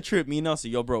 during the trip, me and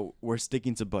Nelson, yo, bro, we're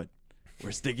sticking to Bud.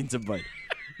 We're sticking to Bud.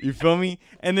 You feel me?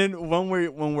 And then when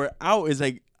we're out, it's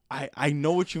like, I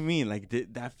know what you mean. Like,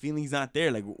 that feeling's not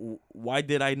there. Like, why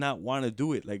did I not want to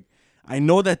do it? Like, I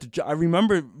know that I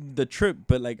remember the trip,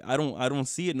 but like, I don't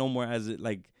see it no more as it,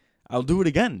 like, I'll do it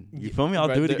again. You feel me? I'll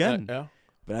Right do it there, again. yeah.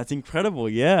 But that's incredible.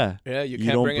 Yeah. Yeah, you You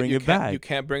can't don't bring bring it, it back. You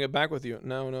can't bring it back with you.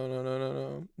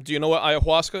 No. Do you know what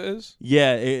ayahuasca is?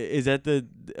 Yeah. Is that the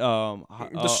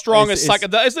The strongest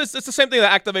psychedelic. It's the same thing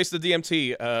that activates the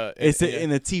DMT. It's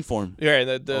in a T form.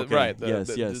 Yeah, Okay, right. yes.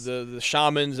 The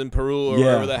shamans in Peru or Yeah.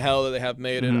 wherever the hell that they have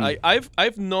made it. Mhm.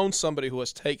 I've known somebody who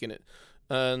has taken it,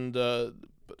 and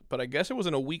but I guess it was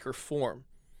in a weaker form,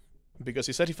 because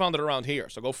he said he found it around here.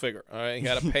 So go figure. All right, he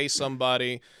had to pay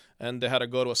somebody, and they had to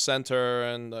go to a center,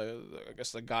 and I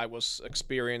guess the guy was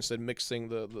experienced in mixing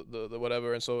the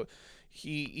whatever, and so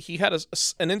he had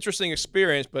an interesting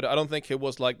experience, but I don't think it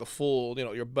was like the full,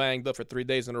 you're banged up for 3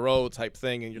 days in a row type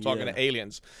thing, and you're talking Yeah. to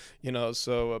aliens,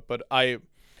 So, but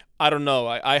I don't know.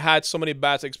 I had so many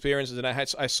bad experiences, and I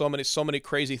saw so many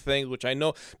crazy things, which I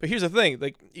know. But here's the thing: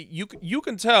 like you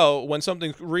can tell when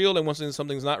something's real and when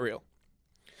something's not real.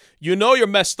 You know you're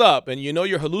messed up, and you know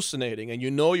you're hallucinating, and you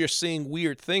know you're seeing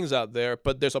weird things out there.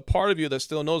 But there's a part of you that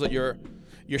still knows that you're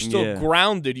still Yeah.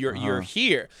 grounded. You're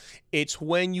here. It's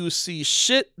when you see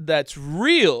shit that's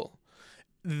real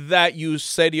that you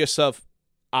say to yourself,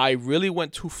 "I really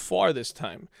went too far this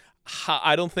time.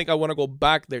 I don't think I want to go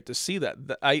back there to see that."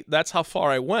 That's how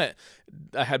far I went.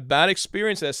 I had bad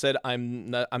experience that said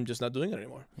I'm just not doing it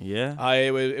anymore. Yeah.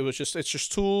 It's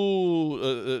just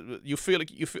too.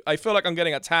 I feel like I'm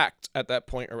getting attacked at that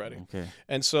point already. Okay.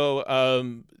 And so,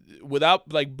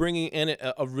 without like bringing in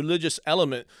a religious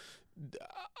element,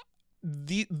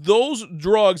 those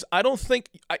drugs, I don't think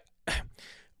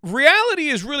reality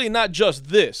is really not just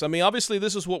this. I mean, obviously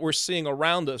this is what we're seeing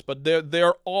around us, but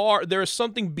there is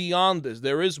something beyond this.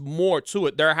 There is more to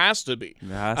it. There has to be.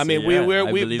 I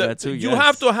believe that too. You yes.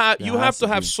 have to have There you have has to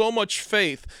have be. so much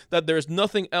faith that there's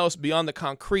nothing else beyond the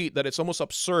concrete that it's almost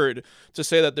absurd to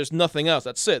say that there's nothing else.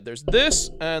 That's it. There's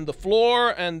this and the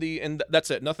floor and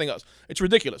that's it. Nothing else. It's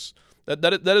ridiculous.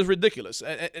 That is ridiculous.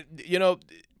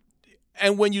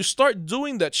 And when you start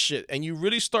doing that shit and you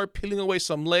really start peeling away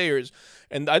some layers,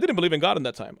 and I didn't believe in God in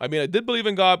that time. I mean, I did believe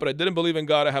in God, but I didn't believe in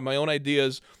God. I had my own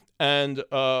ideas, and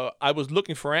I was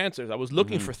looking for answers. I was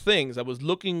looking for things. I was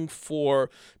looking for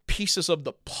pieces of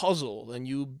the puzzle. And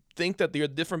you think that there are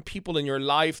different people in your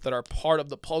life that are part of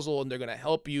the puzzle, and they're going to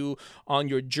help you on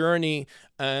your journey.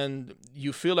 And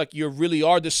you feel like you really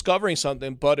are discovering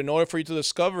something, but in order for you to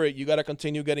discover it, you got to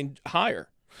continue getting higher.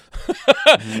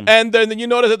 And then you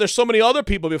notice that there's so many other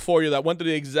people before you that went through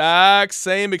the exact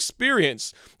same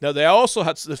experience. Now, they also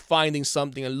had finding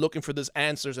something and looking for these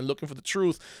answers and looking for the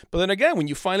truth. But then again, when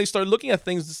you finally start looking at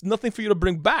things, there's nothing for you to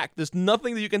bring back. There's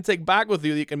nothing that you can take back with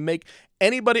you that you can make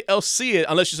anybody else see it,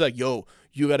 unless you're like, yo,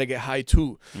 you gotta get high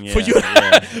too Yeah, for you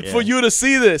yeah. for you to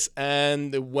see this.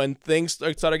 And when things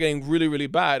started getting really, really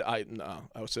bad, I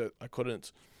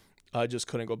couldn't. I just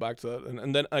couldn't go back to that.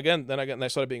 And then again, I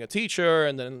started being a teacher,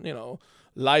 and then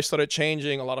life started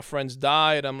changing. A lot of friends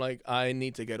died. I'm like, I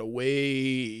need to get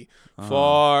away,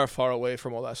 far, far away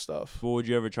from all that stuff. But would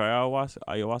you ever try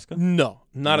ayahuasca? No,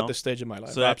 not No? at this stage in my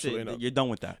life. So that's Absolutely it. not. You're done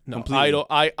with that. No, completely. I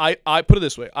don't. I put it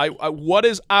this way. I what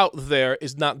is out there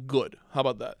is not good. How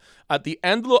about that? At the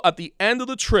end of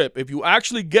the trip, if you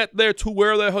actually get there to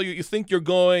where the hell you think you're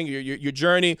going, your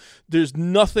journey, there's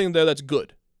nothing there that's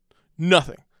good.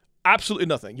 Nothing. Absolutely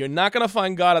nothing. You're not going to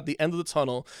find God at the end of the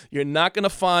tunnel. You're not going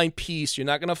to find peace. You're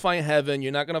not going to find heaven.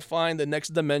 You're not going to find the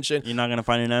next dimension. You're not gonna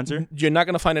find an answer. You're not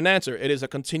going to find an answer. It is a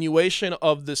continuation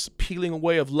of this peeling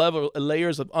away of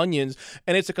layers of onions,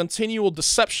 and it's a continual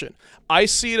deception. I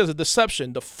see it as a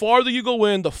deception. The farther you go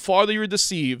in, the farther you're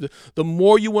deceived, the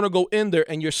more you want to go in there,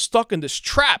 and you're stuck in this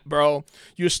trap, bro.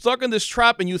 You're stuck in this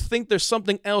trap, and you think there's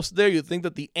something else there. You think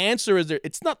that the answer is there.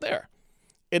 It's not there.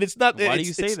 And it's not. Why do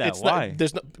you say that? It's Why?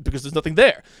 Because there's nothing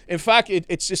there. In fact,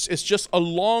 it's just a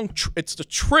long. It's the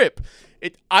trip.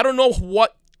 I don't know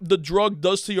what the drug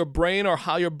does to your brain or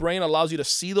how your brain allows you to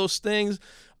see those things.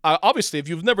 Obviously, if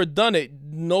you've never done it,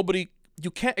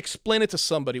 you can't explain it to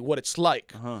somebody what it's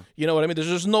like. You know what I mean? There's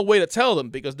just no way to tell them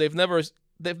because they've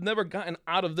never gotten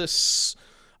out of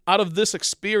this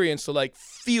experience to like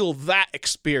feel that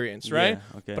experience, right?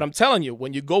 Yeah, okay. But I'm telling you,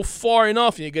 when you go far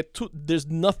enough and you get to, there's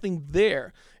nothing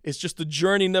there. It's just the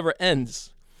journey never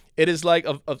ends. It is like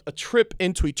a trip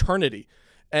into eternity.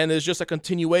 And it's just a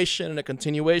continuation and a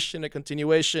continuation and a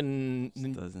continuation.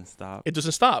 It doesn't stop. It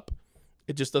doesn't stop.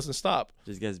 It just doesn't stop.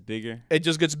 Just gets bigger. It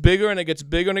just gets bigger and it gets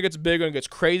bigger and it gets bigger and it gets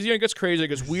crazier and it gets crazier. It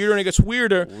gets weirder and it gets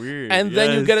weirder. Weird. And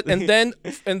then you yes. get it.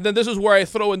 And then this is where I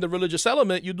throw in the religious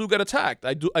element. You do get attacked.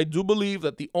 I do believe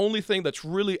that the only thing that's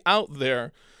really out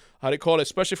there, how do you call it,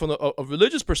 especially from a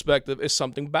religious perspective, is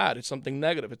something bad. It's something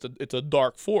negative. It's a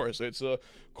dark force.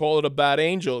 Call it a bad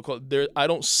angel. I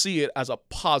don't see it as a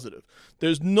positive.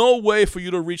 There's no way for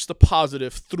you to reach the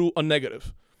positive through a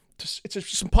negative. It's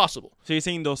just impossible. So you're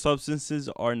saying those substances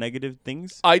are negative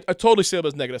things? I totally see them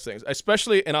as negative things,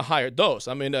 especially in a higher dose.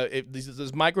 I mean, if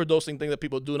this microdosing thing that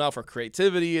people do now for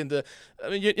creativity and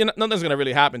nothing's gonna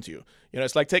really happen to you.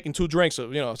 It's like taking 2 drinks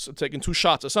or taking 2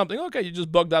 shots or something. Okay, you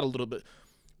just bugged out a little bit.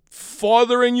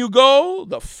 Farther in you go,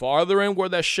 the farther in where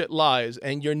that shit lies,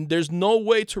 and there's no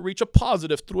way to reach a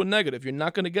positive through a negative. You're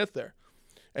not gonna get there.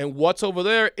 And what's over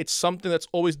there? It's something that's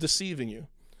always deceiving you.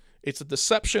 It's a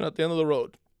deception at the end of the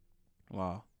road.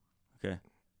 Wow. Okay.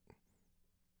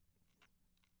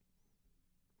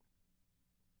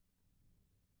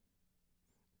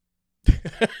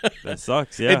 That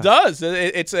sucks. Yeah. It does.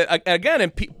 It's again,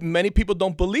 and many people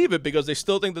don't believe it because they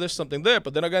still think that there's something there.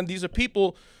 But then again, these are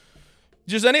people,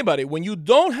 just anybody. When you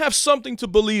don't have something to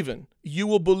believe in, you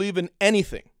will believe in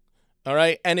anything. All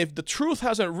right. And if the truth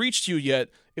hasn't reached you yet,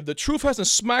 if the truth hasn't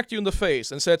smacked you in the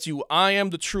face and said to you, I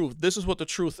am the truth, this is what the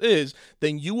truth is,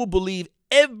 then you will believe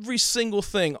every single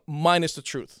thing minus the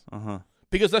truth.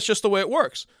 Because that's just the way it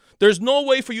works. There's no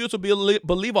way for you to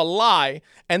believe a lie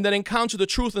and then encounter the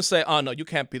truth and say, oh, no, you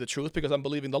can't be the truth because I'm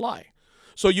believing the lie.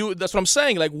 So that's what I'm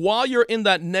saying. Like, while you're in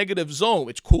that negative zone,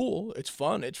 it's cool, it's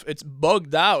fun, it's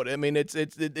bugged out. I mean,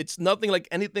 it's nothing like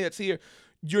anything that's here.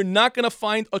 You're not going to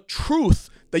find a truth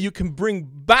that you can bring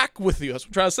back with you. That's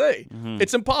what I'm trying to say.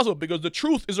 It's impossible because the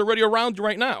truth is already around you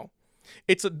right now.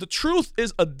 The truth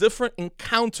is a different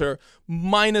encounter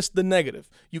minus the negative.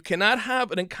 You cannot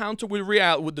have an encounter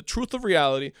with the truth of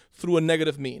reality through a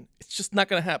negative mean. It's just not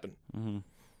going to happen.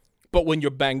 But when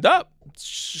you're banged up,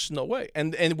 it's just no way.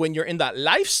 And when you're in that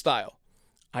lifestyle,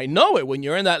 I know it. When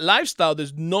you're in that lifestyle,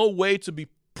 there's no way to be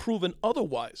proven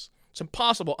otherwise. It's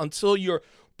impossible until you're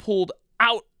pulled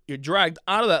out, you're dragged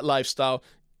out of that lifestyle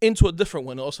into a different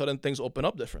one. All of a sudden, things open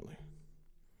up differently.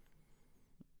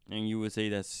 And you would say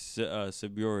that's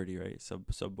sobriety, right?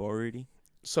 Sobriety?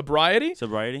 Sobriety?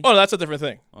 Sobriety? Oh, that's a different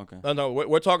thing. Okay. No,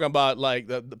 we're talking about like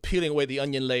the peeling away the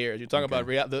onion layers. You're talking about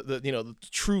the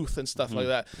truth and stuff like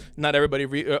that. Not everybody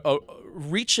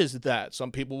reaches that.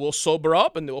 Some people will sober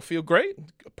up and they will feel great,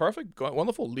 perfect,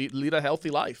 wonderful, lead a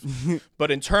healthy life.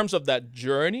 But in terms of that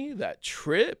journey, that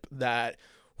trip, that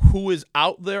who is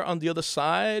out there on the other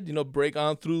side, break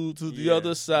on through to the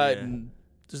other side, and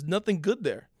there's nothing good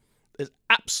there. There's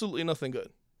absolutely nothing good.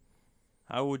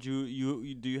 How would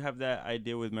you do you have that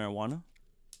idea with marijuana?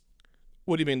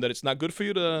 What do you mean, that it's not good for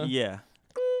you to? Yeah.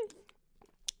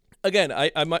 Again,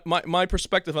 my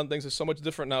perspective on things is so much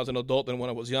different now as an adult than when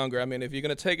I was younger. I mean, if you're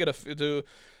gonna take it to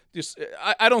just,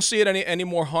 I don't see it any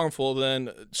more harmful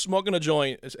than smoking a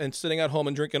joint and sitting at home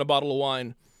and drinking a bottle of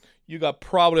wine. You got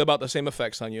probably about the same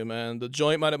effects on you, man. The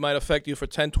joint might affect you for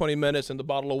 10, 20 minutes, and the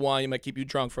bottle of wine might keep you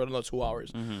drunk for another 2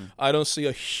 hours. I don't see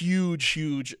a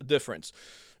huge difference.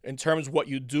 In terms of what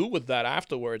you do with that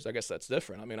afterwards, I guess that's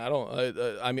different. I mean,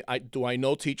 do I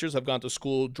know teachers have gone to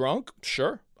school drunk?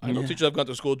 Sure. I know teachers have gone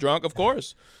to school drunk, of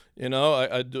course. You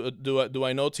know, do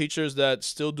I know teachers that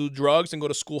still do drugs and go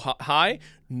to school high?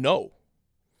 No.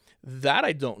 That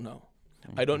I don't know.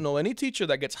 I don't know any teacher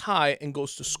that gets high and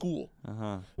goes to school.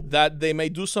 That they may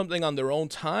do something on their own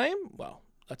time, well,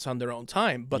 that's on their own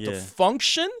time. But to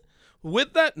function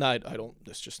with that, no, I don't.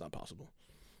 It's just not possible.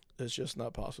 It's just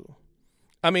not possible.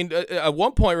 I mean, at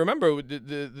one point, remember,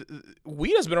 the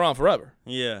weed has been around forever.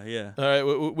 Yeah.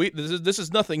 All right, this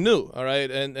is nothing new. All right,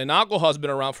 and alcohol has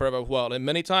been around forever as well. And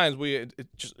many times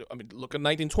look at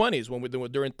 1920s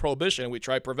when during Prohibition, we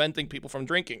tried preventing people from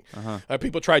drinking.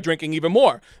 People tried drinking even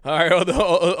more. All right,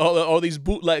 all these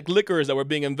bootleg liquors that were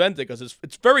being invented because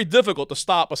it's very difficult to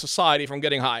stop a society from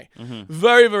getting high.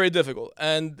 Very, very difficult.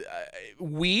 And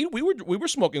weed, we were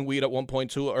smoking weed at one point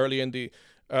too, early in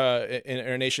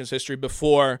our nation's history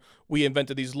before we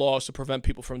invented these laws to prevent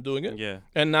people from doing it. Yeah.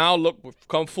 And now, look, we've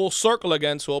come full circle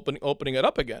again to opening it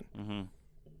up again.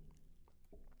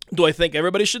 Do I think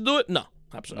everybody should do it? No,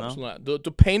 absolutely not. Do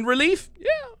pain relief? Yeah,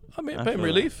 I mean, pain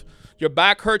relief. Your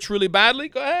back hurts really badly?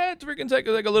 Go ahead, freaking take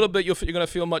a little bit. You're going to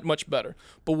feel much better.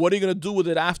 But what are you going to do with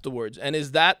it afterwards? And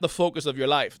is that the focus of your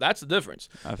life? That's the difference.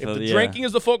 If the drinking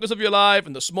is the focus of your life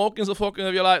and the smoking is the focus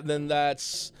of your life, then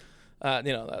that's...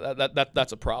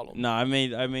 that's a problem. No, I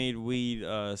made weed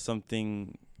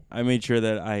something. I made sure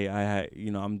that I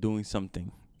I'm doing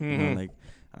something. You know, like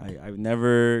I've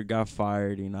never got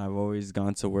fired. You know, I've always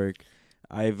gone to work.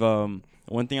 I've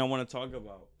one thing I want to talk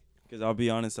about, because I'll be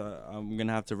honest, I'm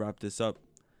gonna have to wrap this up,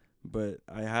 but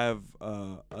I have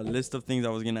a list of things I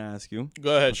was gonna ask you.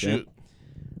 Go ahead, shoot.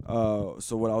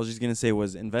 So what I was just gonna say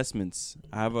was investments.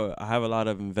 I have a lot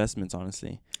of investments,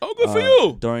 honestly. Oh, good for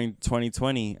you. During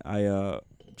 2020, I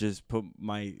just put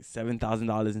my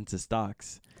 $7,000 into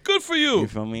stocks. Good for you. You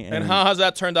feel me? And how has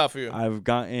that turned out for you?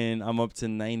 I'm up to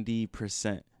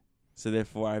 90%. So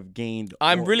therefore, I've gained.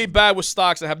 I'm really bad with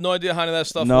stocks. I have no idea how any of that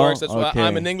stuff works. That's why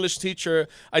I'm an English teacher.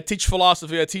 I teach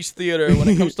philosophy. I teach theater. When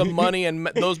it comes to money and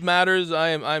those matters,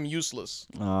 I'm useless.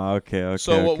 Oh, okay.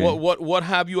 So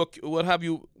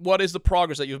what is the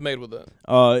progress that you've made with it?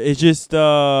 It's just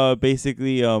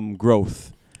basically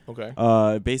growth.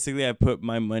 Okay. Basically, I put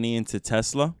my money into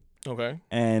Tesla. Okay.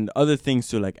 And other things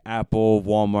too, like Apple,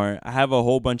 Walmart. I have a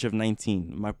whole bunch of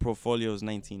 19. My portfolio is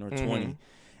 19 or 20.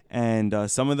 And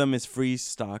some of them is free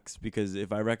stocks, because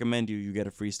if I recommend you get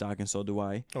a free stock, and so do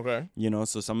I. Okay. You know,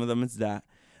 so some of them is that.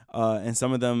 And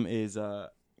some of them is, I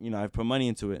put money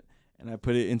into it. And I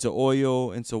put it into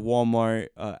oil, into Walmart,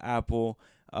 Apple,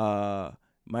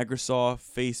 Microsoft,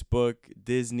 Facebook,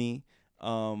 Disney,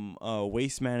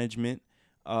 Waste Management,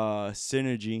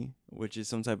 Synergy, which is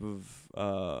some type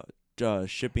of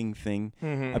shipping thing.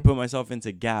 I put myself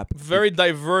into Gap. Very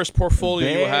diverse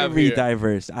portfolio you have here. Very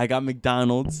diverse. I got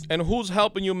McDonald's. And who's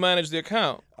helping you manage the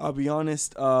account? I'll be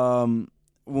honest.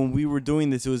 When we were doing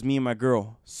this, it was me and my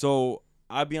girl. So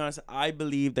I'll be honest. I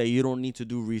believe that you don't need to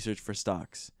do research for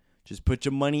stocks. Just put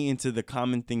your money into the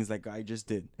common things like I just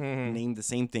did. Name the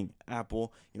same thing.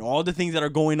 Apple. All the things that are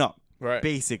going up. Right.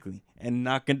 Basically. And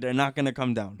they're not going to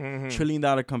come down. $1 trillion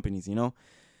companies, Now,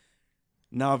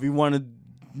 if you want to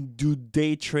do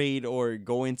day trade or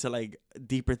go into like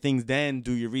deeper things, then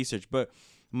do your research. But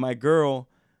my girl,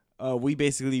 we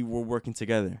basically were working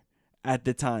together at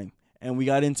the time, and we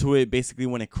got into it basically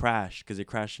when it crashed, because it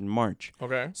crashed in March.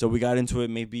 Okay. So we got into it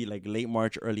maybe like late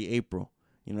March, early April.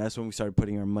 That's when we started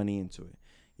putting our money into it.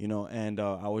 And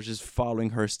I was just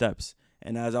following her steps,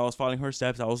 and as I was following her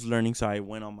steps, I was learning. So I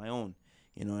went on my own,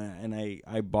 and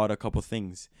I bought a couple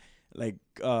things. Like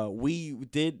we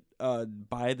did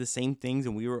buy the same things,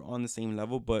 and we were on the same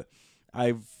level, but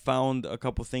I've found a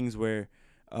couple things where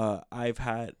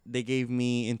they gave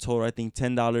me in total, I think,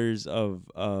 $10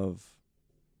 of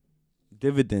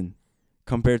dividend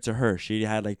compared to her. She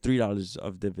had like $3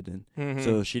 of dividend.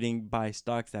 So she didn't buy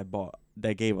stocks that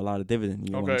gave a lot of dividend.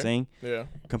 You know what I'm saying? Yeah.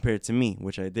 Compared to me,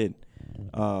 which I did.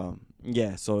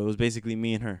 Yeah. So it was basically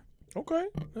me and her. Okay,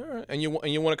 all right, and you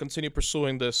want to continue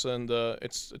pursuing this, and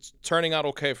it's turning out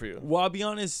okay for you. Well, I'll be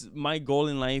honest, my goal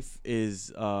in life is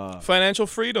financial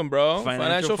freedom, bro.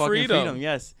 Financial freedom.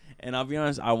 Yes, and I'll be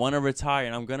honest, I want to retire,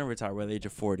 and I'm gonna retire by the age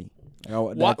of 40.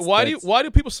 Why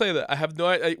do people say that? I have no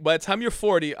idea. By the time you're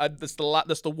 40, that's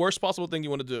the worst possible thing you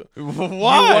want to do.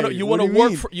 Why? You want to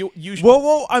work for you.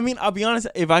 Well, I mean, I'll be honest.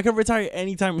 If I could retire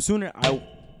anytime sooner,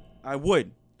 I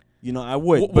would. You know, I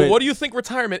would. But what do you think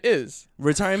retirement is?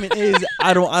 Retirement is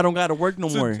I don't gotta work no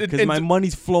more because my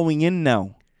money's flowing in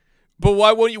now. But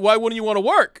why wouldn't you want to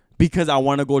work? Because I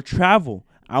want to go travel.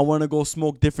 I want to go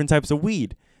smoke different types of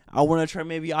weed. I want to try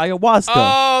maybe ayahuasca.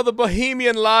 Oh, the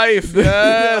Bohemian life.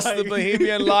 Yes, the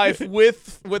Bohemian life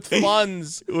with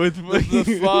funds. With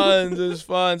the funds. There's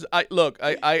funds. I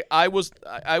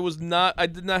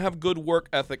did not have good work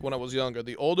ethic when I was younger.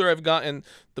 The older I've gotten,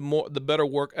 the better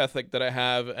work ethic that I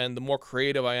have, and the more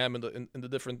creative I am in the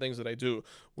different things that I do,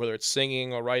 whether it's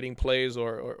singing or writing plays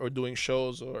or doing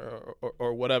shows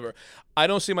or whatever. I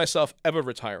don't see myself ever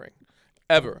retiring.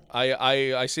 Ever.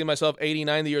 I see myself 80,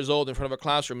 90 years old in front of a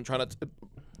classroom trying to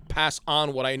pass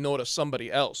on what I know to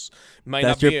somebody else.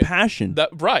 That's your passion.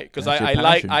 Right, because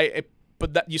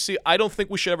but that, you see, I don't think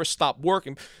we should ever stop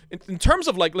working. In terms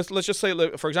of like, let's just say,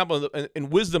 like, for example,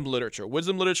 in wisdom literature,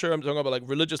 I'm talking about like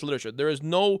religious literature. There is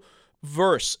no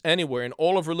verse anywhere in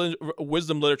all of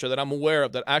wisdom literature that I'm aware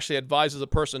of that actually advises a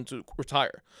person to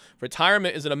retire.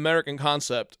 Retirement is an American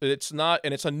concept. It's not,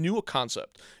 and it's a new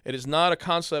concept. It is not a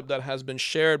concept that has been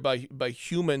shared by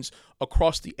humans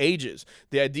across the ages.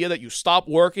 The idea that you stop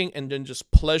working and then just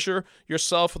pleasure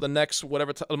yourself for the next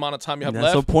whatever amount of time you have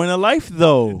left. That's the point of life,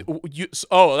 though.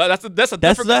 That's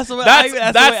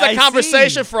a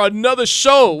conversation for another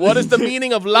show. What is the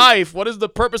meaning of life? What is the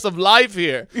purpose of life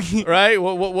here? Right?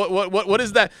 What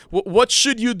is that? What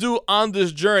should you do on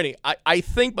this journey? I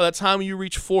think by the time you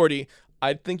reach 40,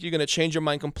 I think you're gonna change your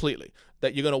mind completely.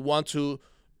 That you're gonna want to.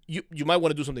 You might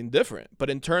want to do something different, but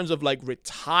in terms of like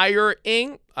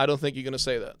retiring, I don't think you're gonna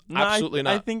say that. No, absolutely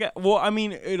not. I think. Well, I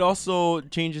mean, it also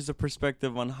changes the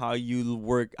perspective on how you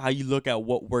work, how you look at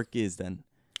what work is. Then,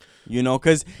 you know,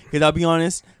 because I'll be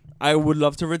honest, I would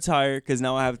love to retire because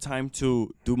now I have time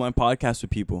to do my podcast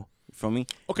with people. You feel me?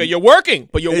 Okay, you're working,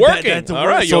 but you're working. That's all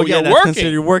right, so you're that's working.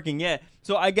 Considered working. Yeah.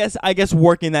 So I guess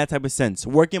work in that type of sense.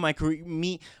 Work in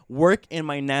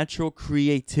my natural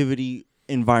creativity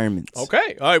environments.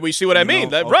 Okay. All right. We see what I mean.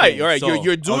 Right. All right. So,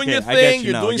 you're doing your thing.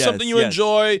 You're doing something you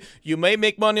enjoy. You may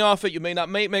make money off it. You may not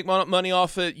make money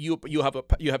off it. You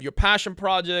have your passion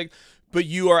project, but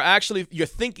you're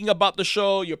thinking about the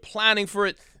show. You're planning for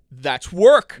it. That's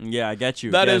work. Yeah, I get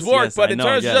you. That is work. Yes, but in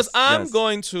terms of I'm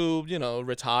going to,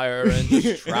 retire and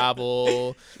just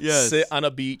travel, sit on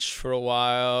a beach for a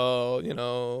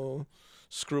while,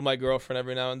 screw my girlfriend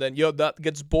every now and then. That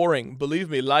gets boring. Believe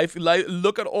me, life.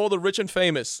 Look at all the rich and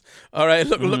famous. All right,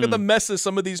 look at the messes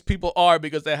some of these people are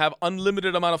because they have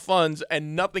unlimited amount of funds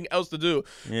and nothing else to do.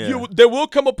 Yeah. There will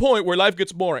come a point where life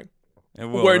gets boring.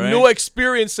 Where new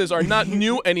experiences are not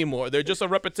new anymore. They're just a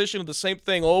repetition of the same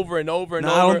thing over and over and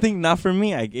over. I don't think, not for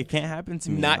me. It can't happen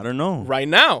to me. I don't know. Right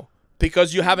now.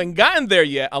 Because you haven't gotten there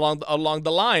yet along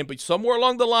the line. But somewhere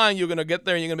along the line, you're going to get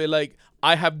there and you're going to be like,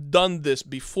 I have done this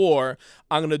before.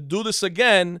 I'm going to do this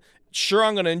again. Sure,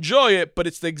 I'm going to enjoy it, but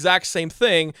it's the exact same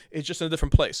thing. It's just in a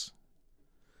different place.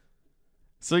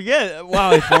 So yeah,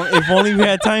 wow! If only we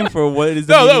had time for what is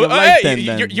the meaning of life.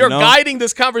 Then you're guiding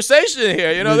this conversation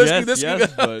here.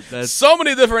 There's so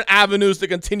many different avenues to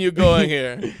continue going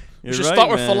here. We should start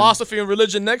with philosophy and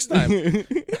religion next time.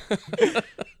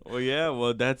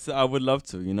 That's I would love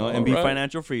to, and be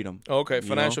financial freedom. Okay,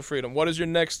 financial freedom. What is your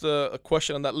next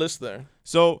question on that list there?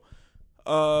 So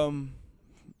I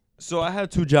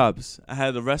had 2 jobs. I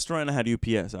had a restaurant and I had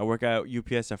UPS. I work at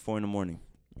UPS at 4 a.m.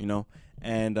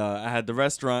 And I had the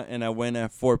restaurant, and I went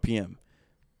at 4 p.m.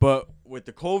 But with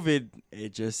the COVID,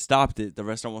 it just stopped it. The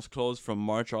restaurant was closed from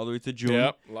March all the way to June.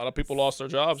 Yep, a lot of people lost their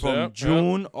jobs. From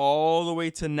June all the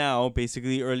way to now,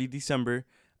 basically early December,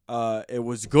 it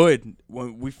was good.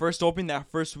 When we first opened that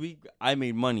first week, I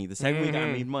made money. The second week, I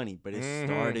made money, but it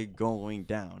started going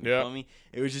down. You know what I mean?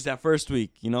 It was just that first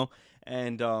week,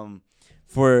 And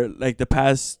for like the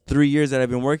past 3 years that I've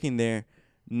been working there,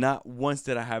 not once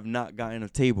did I have not gotten a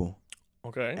table.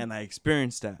 Okay. And I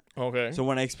experienced that. Okay. So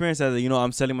when I experienced that,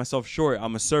 I'm selling myself short.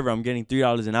 I'm a server. I'm getting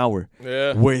 $3 an hour.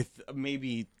 Yeah. With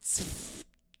maybe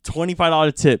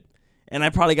 $25 tip. And I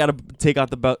probably got to take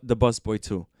out the busboy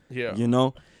too. Yeah.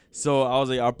 So I was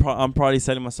like, I'm probably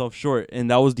selling myself short. And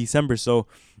that was December. So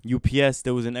UPS,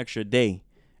 there was an extra day.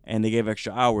 And they gave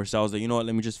extra hours. So I was like, you know what?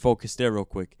 Let me just focus there real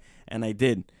quick. And I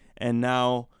did. And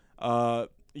now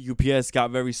UPS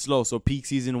got very slow, so peak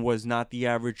season was not the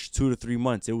average 2 to 3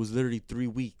 months. It was literally 3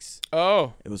 weeks.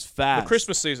 Oh, it was fast. The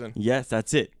Christmas season. Yes,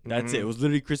 that's it. That's it. It was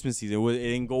literally Christmas season. It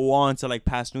didn't go on to like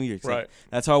past New Year's. Right.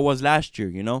 That's how it was last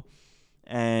year,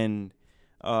 And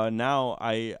now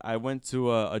I went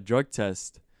to a drug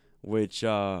test, which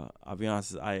I'll be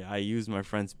honest, I used my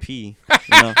friend's pee.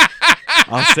 You know?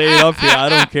 I'll say it up here. I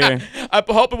don't care. I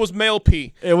hope it was male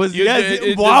pee. It was You- yes.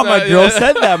 it- Wow, my girl yeah.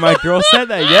 said that. My girl said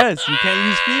that. Yes, you can't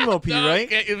use female pee, right?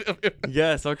 Okay.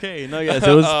 Yes. Okay. No. Yes.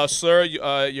 It was. Sir,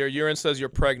 your urine says you're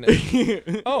pregnant.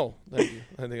 Oh, thank you.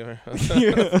 I think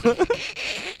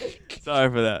Sorry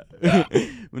for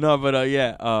that. No, but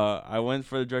yeah. I went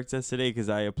for the drug test today because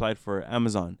I applied for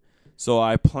Amazon. So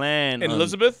I plan. in on-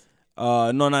 Elizabeth?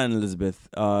 No, not in Elizabeth.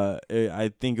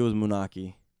 I think it was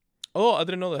Munaki. Oh, I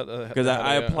didn't know that. Because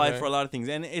I applied okay. for a lot of things,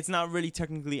 and it's not really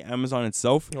technically Amazon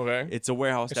itself. Okay. It's a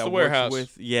warehouse It's that the works warehouse. with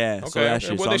So Okay. that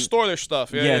shit. Where So they I'm- store their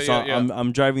stuff. Yeah. yeah, Yeah. so yeah.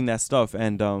 I'm driving that stuff,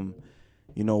 and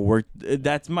work.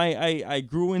 That's I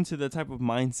grew into the type of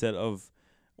mindset of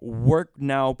work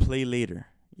now, play later.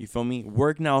 You feel me?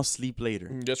 Work now, sleep later.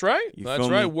 That's right. You That's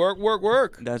feel right. me?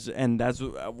 Work. That's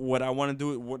what I want to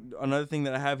do. Another thing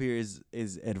that I have here is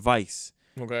advice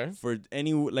Okay. for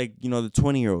any the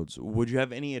 20-year-olds. Would you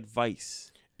have any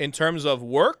advice In terms of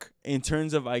work, in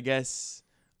terms of, I guess,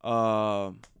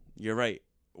 you're right.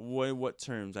 What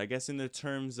terms? I guess in the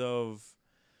terms of,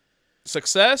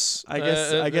 success. I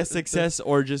guess success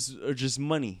or just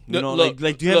money. You know, Look,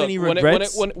 like do you have any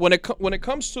regrets? When it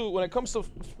comes to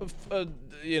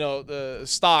the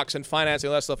stocks and financing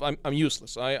and all that stuff, I'm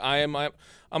useless.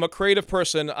 I'm a creative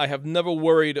person. I have never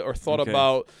worried or thought Okay.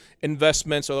 about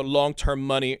investments or long-term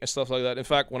money and stuff like that. In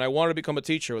fact, when I wanted to become a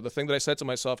teacher, the thing that I said to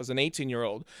myself as an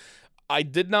 18-year-old, I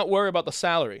did not worry about the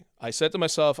salary. I said to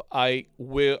myself, I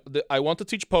want to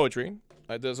teach poetry.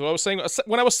 That's what I was saying.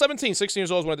 When I was 17, 16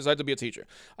 years old is when I decided to be a teacher.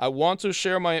 I want to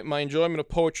share my enjoyment of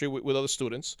poetry with other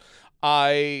students.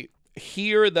 I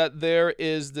hear that there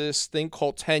is this thing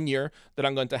called tenure that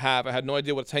I'm going to have. I had no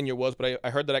idea what tenure was, but I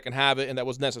heard that I can have it and that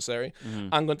was necessary.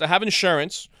 I'm going to have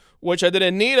insurance, which I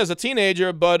didn't need as a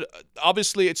teenager, but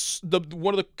obviously it's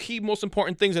one of the key most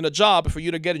important things in a job for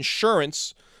you to get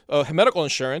insurance, medical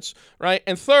insurance, right?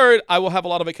 And third, I will have a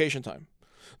lot of vacation time.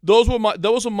 Those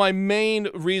were my main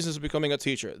reasons for becoming a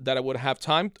teacher, that I would have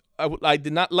time. I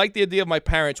did not like the idea of my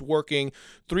parents working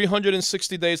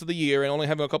 360 days of the year and only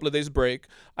having a couple of days break.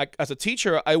 As a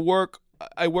teacher, I work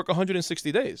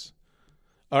 160 days.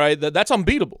 All right, that's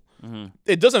unbeatable.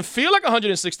 It doesn't feel like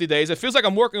 160 days. It feels like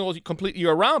I'm working all complete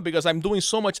year round because I'm doing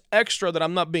so much extra that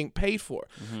I'm not being paid for.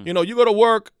 You know, you go to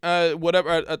work, whatever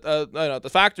at the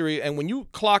factory, and when you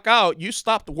clock out, you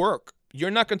stop the work. You're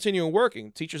not continuing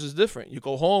working. Teachers is different. You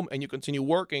go home and you continue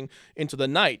working into the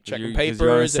night, checking 'cause you're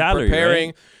on papers salary, and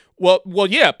preparing. right? Well,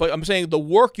 yeah, but I'm saying the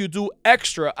work you do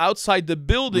extra outside the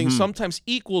building sometimes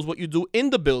equals what you do in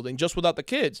the building, just without the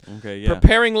kids. Okay, yeah.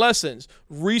 Preparing lessons,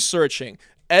 researching,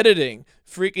 editing,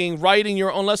 freaking writing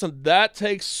your own lesson. That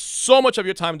takes so much of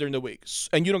your time during the week,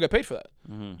 and you don't get paid for that.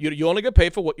 You only get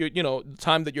paid for what the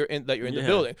time that you're in the Yeah.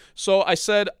 building. So I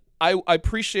said, I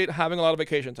appreciate having a lot of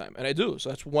vacation time, and I do. So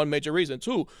that's one major reason.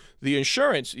 Two, the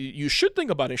insurance. You should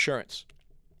think about insurance.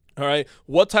 All right.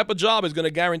 What type of job is going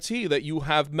to guarantee that you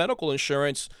have medical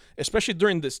insurance, especially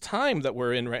during this time that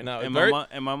we're in right now? And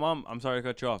my mom, I'm sorry to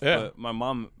cut you off, Yeah. but my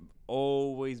mom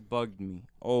always bugged me.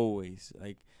 Always.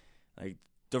 Like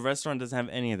the restaurant doesn't have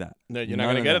any of that. No, you're not None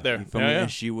gonna of get that. it there. You feel Yeah, me? yeah.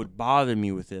 And she would bother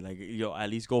me with it. Like, at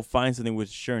least go find something with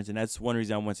insurance. And that's one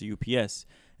reason I went to UPS.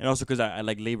 And also because I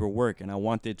like labor work and I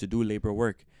wanted to do labor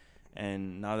work.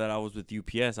 And now that I was with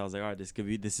UPS, I was like, all right,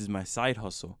 this is my side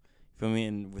hustle. You feel me?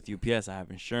 And with UPS, I have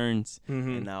insurance.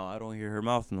 And now I don't hear her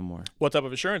mouth no more. What type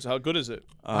of insurance? How good is it?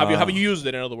 Have you used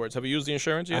it? In other words, have you used the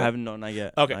insurance yet? I haven't, no, not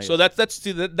yet. Okay, Not so yet.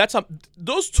 that's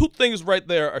those two things right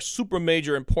there are super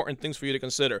major important things for you to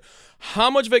consider. How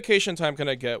much vacation time can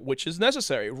I get, which is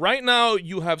necessary? Right now,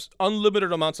 you have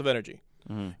unlimited amounts of energy.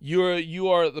 You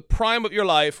are the prime of your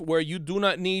life where you do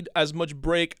not need as much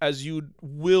break as you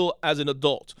will as an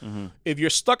adult. If you're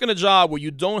stuck in a job where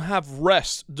you don't have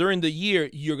rest during the year,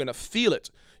 you're going to feel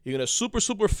it. You're going to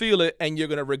super feel it, and you're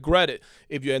going to regret it.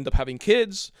 If you end up having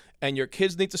kids and your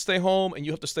kids need to stay home and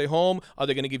you have to stay home, are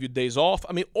they going to give you days off?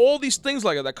 I mean, all these things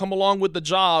like that come along with the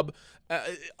job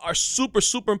are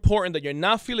super important that you're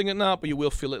not feeling it now, but you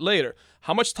will feel it later.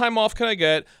 How much time off can I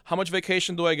get? How much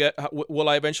vacation do I get? Will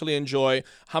I eventually enjoy?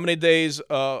 How many days,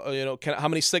 how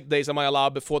many sick days am I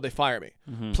allowed before they fire me?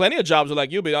 Plenty of jobs are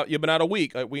like, you've been out a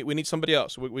week. We need somebody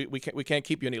else. We can't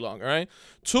keep you any longer. All right.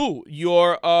 Two,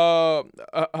 your how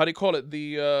do you call it?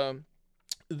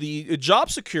 The job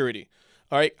security.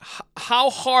 All right. How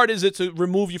hard is it to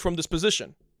remove you from this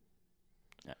position?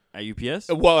 At UPS?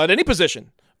 Well, at any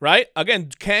position, right? Again,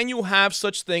 can you have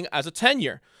such thing as a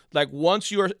tenure? Like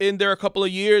once you're in there a couple of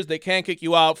years, they can't kick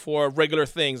you out for regular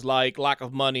things like lack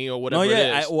of money or whatever No, it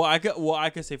yeah. is. I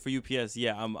could say for UPS,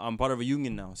 yeah, I'm part of a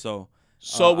union now, so.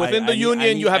 So within the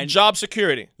union, you have job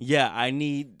security. Yeah, I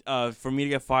need for me to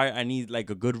get fired, I need like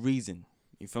a good reason.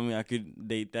 You feel me?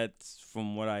 That's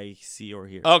from what I see or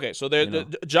hear. Okay, so there's You know.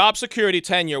 the job security,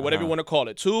 tenure, whatever you want to call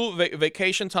it. 2,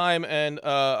 vacation time and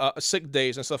sick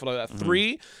days and stuff like that.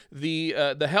 3,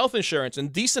 the health insurance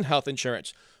and decent health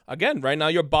insurance. Again, right now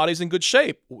your body's in good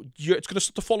shape. It's going to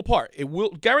start to fall apart. It will,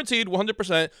 guaranteed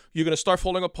 100%, you're going to start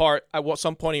falling apart at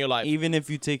some point in your life. Even if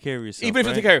you take care of yourself. Even if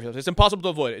you take care of yourself. It's impossible to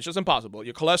avoid it. It's just impossible.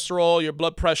 Your cholesterol, your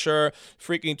blood pressure,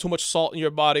 freaking too much salt in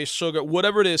your body, sugar,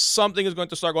 whatever it is, something is going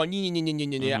to start going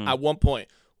at one point.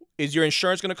 Is your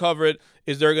insurance going to cover it?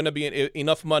 Is there going to be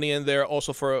enough money in there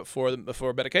also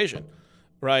for medication?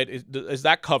 Right? Is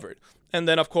that covered? And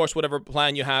then, of course, whatever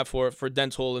plan you have for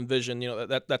dental and vision,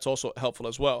 that's also helpful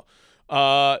as well.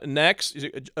 Next,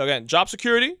 again, job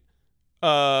security.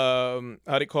 How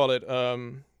do you call it?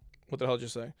 What the hell did you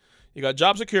say? You got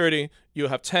job security. You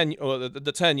have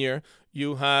the tenure.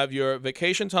 You have your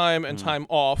vacation time and time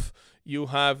off. You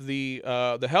have the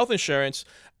health insurance.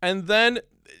 And then,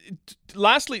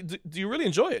 lastly, do you really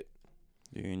enjoy it?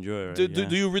 Do you enjoy it? Right?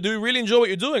 Do you really enjoy what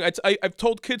you're doing? I've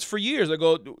told kids for years. I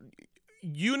go,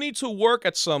 you need to work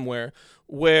at somewhere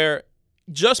where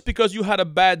just because you had a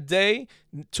bad day,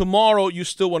 tomorrow you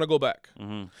still want to go back.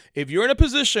 Mm-hmm. If you're in a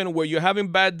position where you're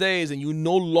having bad days and you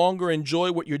no longer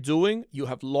enjoy what you're doing, you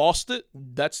have lost it.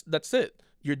 That's it.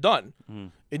 You're done.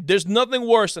 There's nothing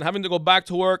worse than having to go back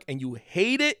to work and you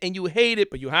hate it,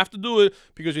 but you have to do it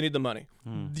because you need the money.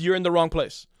 You're in the wrong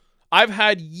place. I've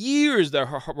had years that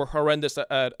were horrendous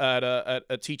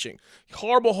at teaching,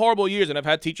 horrible years, and I've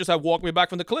had teachers that walked me back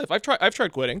from the cliff. I've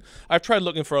tried quitting. I've tried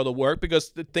looking for other work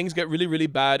because things get really, really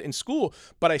bad in school.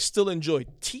 But I still enjoy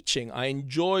teaching. I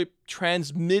enjoy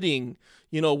transmitting,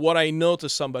 what I know to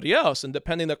somebody else, and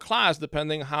depending the class,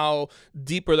 depending how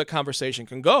deeper the conversation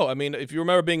can go. I mean, if you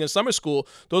remember being in summer school,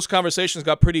 those conversations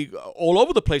got pretty all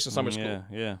over the place in summer school.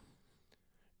 Yeah.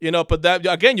 But that,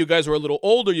 again, you guys are a little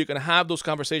older. You can have those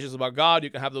conversations about God. You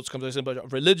can have those conversations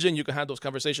about religion. You can have those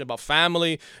conversations about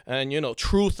family and,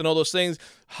 truth and all those things.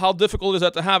 How difficult is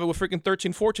that to have it with freaking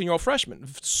 13, 14-year-old freshmen?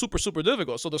 Super, super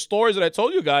difficult. So the stories that I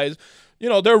told you guys,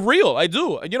 they're real. I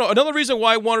do. Another reason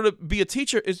why I wanted to be a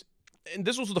teacher is, and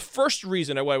this was the first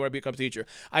reason why I wanted to become a teacher,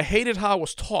 I hated how I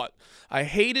was taught. I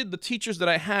hated the teachers that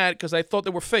I had because I thought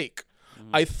they were fake.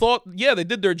 I thought, they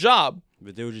did their job.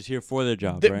 But they were just here for their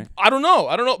job, right? I don't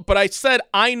know. But I said,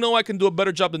 I know I can do a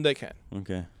better job than they can.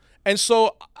 Okay. And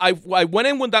so I went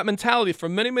in with that mentality. For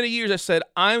many, many years, I said,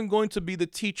 I'm going to be the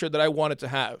teacher that I wanted to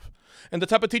have. And the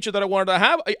type of teacher that I wanted to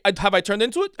have, have I turned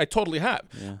into it? I totally have.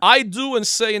 Yeah. I do and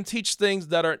say and teach things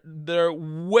that are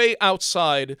way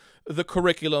outside the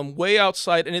curriculum, way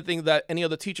outside anything that any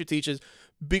other teacher teaches,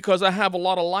 because I have a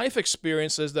lot of life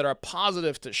experiences that are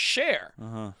positive to share.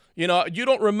 Uh-huh. You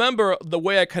don't remember the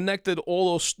way I connected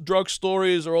all those drug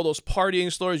stories or all those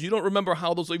partying stories. You don't remember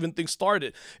how those even things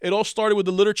started. It all started with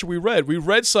the literature we read. We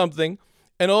read something,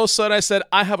 and all of a sudden I said,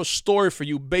 I have a story for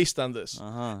you based on this.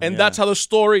 And that's how the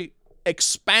story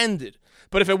expanded.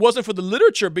 But if it wasn't for the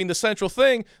literature being the central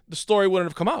thing, the story wouldn't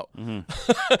have come out.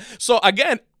 Mm-hmm. So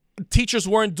again, teachers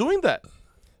weren't doing that.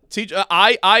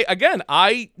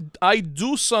 I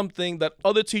do something that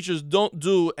other teachers don't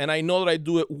do, and I know that I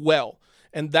do it well.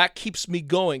 And that keeps me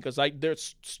going because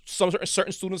there's some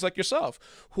certain students like yourself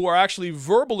who are actually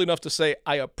verbal enough to say,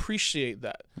 I appreciate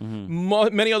that.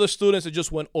 Mm-hmm. Many other students, it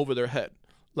just went over their head.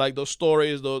 Like those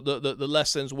stories, the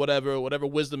lessons, whatever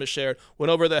wisdom is shared, went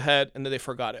over their head, and then they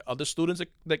forgot it. Other students,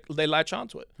 they latch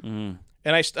onto it. Mm-hmm.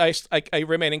 And I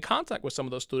remain in contact with some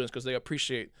of those students because they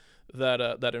appreciate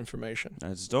that information.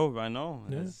 That's dope. I know.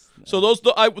 Yeah. So those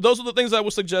are the things I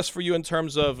would suggest for you in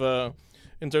terms of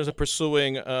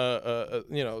pursuing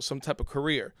some type of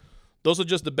career. Those are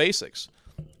just the basics.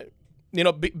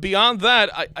 Beyond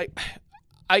that,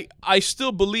 I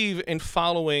still believe in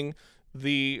following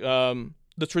the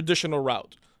traditional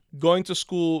route, going to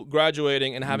school,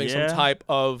 graduating, and having some type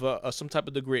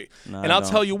of degree. No, and I'll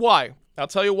tell you why. I'll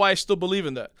tell you why I still believe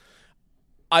in that.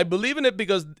 I believe in it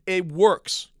because it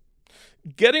works.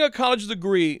 Getting a college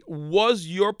degree was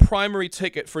your primary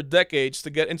ticket for decades to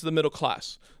get into the middle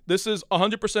class. This is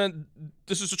 100%,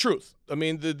 this is the truth. I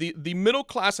mean, the middle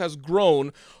class has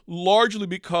grown largely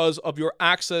because of your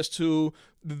access to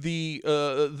the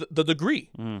degree.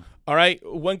 Mm. All right?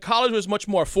 When college was much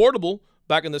more affordable,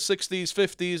 back in the 60s,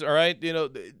 50s, all right,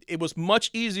 it was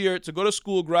much easier to go to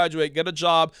school, graduate, get a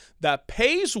job that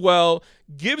pays well,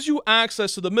 gives you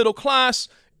access to the middle class.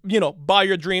 buy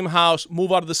your dream house,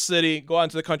 move out of the city, go out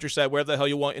into the countryside, wherever the hell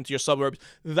you want, into your suburbs.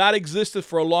 That existed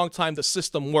for a long time. The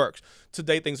system works.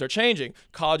 Today, things are changing.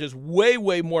 College is way,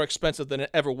 way more expensive than it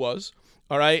ever was.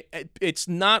 All right, it's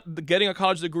not getting a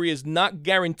college degree is not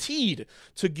guaranteed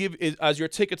to give as your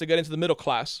ticket to get into the middle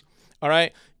class. All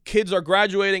right, kids are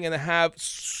graduating and have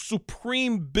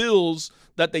supreme bills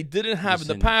that they didn't have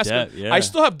Just in the past. debt, yeah. I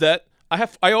still have debt.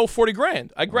 I owe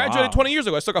 $40,000. I graduated Wow. 20 years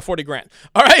ago. I still got $40,000.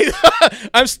 All right,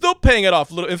 I'm still paying it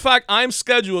off. In fact, I'm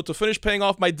scheduled to finish paying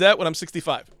off my debt when I'm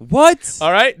 65. What?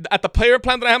 All right, at the payment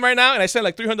plan that I have right now, and I send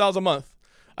like $300 a month.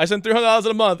 I send $300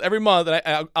 a month every month,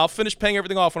 and I'll finish paying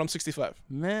everything off when I'm 65.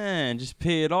 Man, just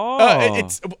pay it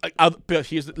off.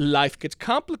 But life gets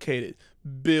complicated.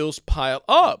 Bills pile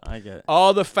up. I get it.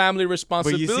 All the family But you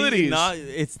responsibilities. see,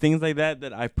 it's things like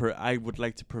that I would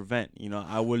like to prevent.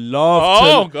 I would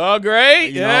love to. Oh, great!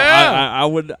 You know, Yeah.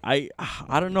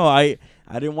 I don't know. I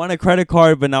didn't want a credit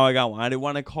card, but now I got one. I didn't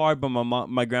want a card, but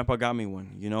my grandpa got me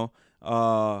one.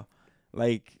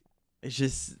 Like it's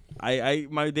just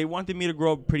they wanted me to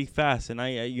grow up pretty fast, and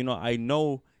I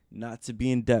know not to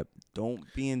be in debt. Don't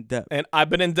be in debt. And I've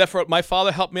been in debt for. My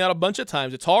father helped me out a bunch of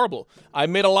times. It's horrible. I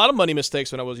made a lot of money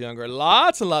mistakes when I was younger.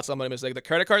 Lots and lots of money mistakes. The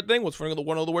credit card thing was one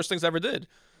of the worst things I ever did.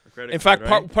 In fact,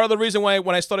 part of the reason why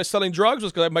when I started selling drugs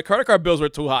was because my credit card bills were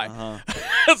too high.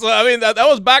 So I mean that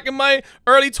was back in my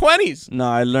early 20s. No,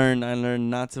 I learned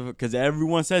not to, because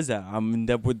everyone says that I'm in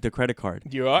debt with the credit card.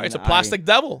 You are. And It's a plastic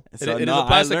devil. It is a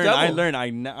plastic devil. I learned.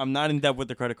 I'm not in debt with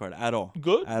the credit card at all.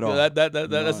 Good. At all.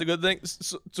 That's a good thing.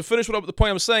 So, to finish with the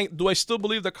point I'm saying, do I still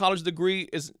believe the college degree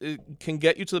can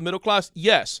get you to the middle class?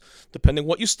 Yes, depending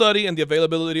what you study and the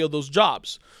availability of those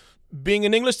jobs. Being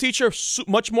an English teacher,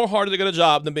 much more harder to get a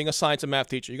job than being a science and math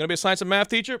teacher. You're going to be a science and math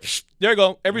teacher? There you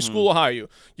go. Every school will hire you.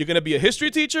 You're going to be a history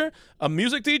teacher, a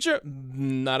music teacher?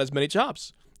 Not as many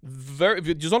jobs.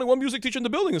 There's only one music teacher in the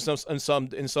building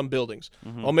in some buildings.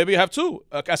 Or maybe you have two,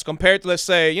 as compared to, let's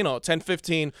say, 10,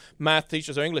 15 math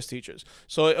teachers or English teachers.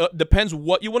 So it depends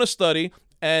what you want to study.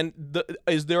 And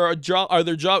are there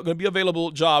going to be available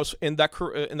jobs in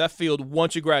that field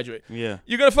once you graduate? Yeah.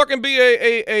 You're gonna fucking be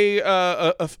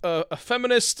a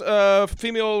feminist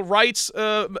female rights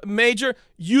major?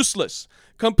 Useless.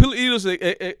 Completely useless.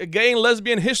 A gay and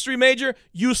lesbian history major?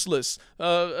 Useless.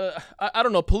 I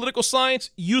don't know. Political science?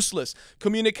 Useless.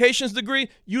 Communications degree?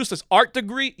 Useless. Art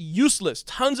degree? Useless.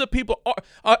 Tons of people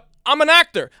are. I'm an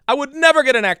actor. I would never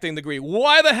get an acting degree.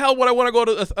 Why the hell would I want to go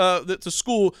to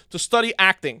school to study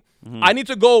acting? I need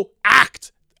to go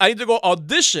act. I need to go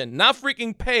audition, not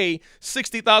freaking pay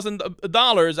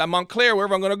 $60,000 at Montclair,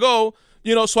 wherever I'm going to go,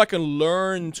 so I can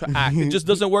learn to act. It just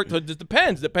doesn't work. It just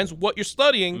depends. Depends what you're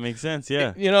studying. Makes sense,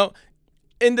 yeah.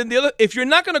 And then if you're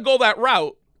not going to go that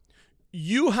route,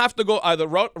 you have to go either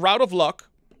route of luck,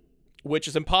 which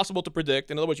is impossible to predict.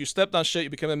 In other words, you stepped on shit, you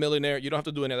become a millionaire, you don't have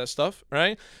to do any of that stuff,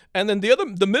 right? And then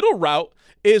the middle route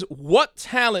is, what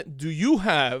talent do you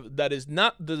have that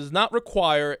does not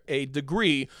require a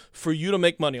degree for you to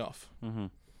make money off?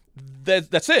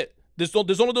 That's it. There's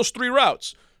only those three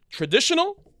routes: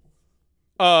 traditional,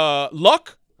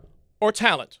 luck, or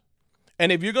talent.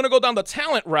 And if you're gonna go down the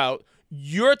talent route,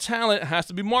 your talent has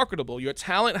to be marketable. Your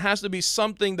talent has to be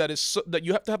something that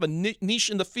you have to have a niche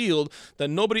in the field that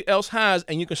nobody else has,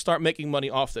 and you can start making money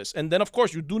off this. And then, of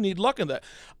course, you do need luck in that.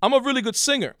 I'm a really good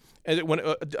singer. And I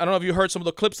don't know if you heard some of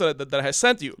the clips that I had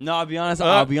sent you. No, I'll be honest.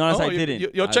 I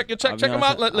didn't. Check them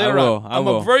out later on. I'm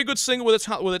a very good singer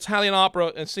with Italian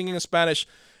opera and singing in Spanish.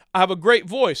 I have a great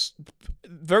voice.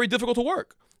 Very difficult to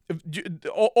work.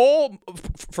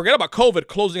 Forget about COVID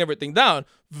closing everything down.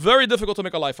 Very difficult to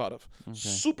make a life out of. Okay.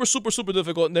 Super, super, super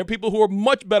difficult. And there are people who are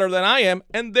much better than I am,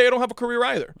 and they don't have a career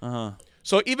either.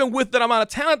 So even with that amount of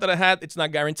talent that I had, it's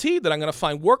not guaranteed that I'm going to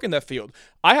find work in that field.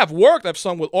 I have worked. I've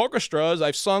sung with orchestras.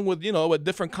 I've sung with with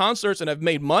different concerts, and I've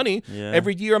made money. Yeah.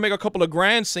 Every year I make a couple of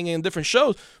grand singing in different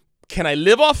shows. Can I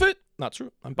live off it? Not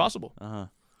true. Impossible.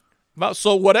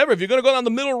 So whatever. If you're going to go down the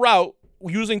middle route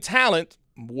using talent,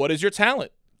 what is your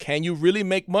talent? Can you really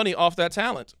make money off that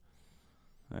talent?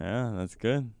 Yeah, that's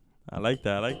good. I like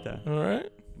that. All right.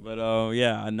 But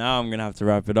yeah, now I'm gonna have to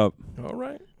wrap it up. All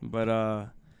right. But I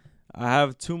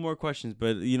have two more questions,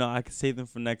 but I can save them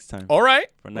for next time. All right.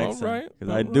 For next time. All right.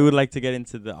 Because I do like to get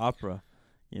into the opera.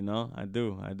 I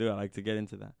do. I like to get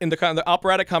into that. In the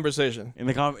operatic conversation. In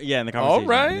the conversation. All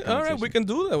right. We can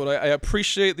do that. Well, I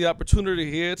appreciate the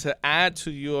opportunity here to add to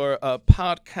your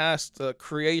podcast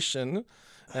creation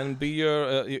and be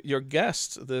your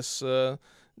guest this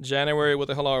January. What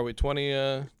the hell are we?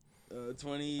 27th.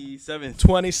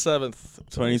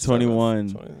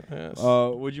 2021. Yes.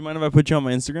 Would you mind if I put you on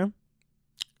my Instagram?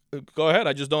 Go ahead.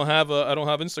 I just don't have I don't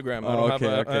have Instagram. I Oh, don't okay,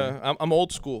 have okay. I'm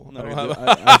old school. I don't have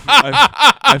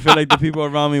I feel like the people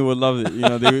around me would love it. You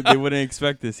know, they wouldn't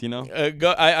expect this. You know.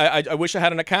 I wish I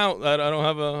had an account. I don't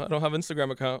have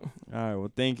Instagram account. All right.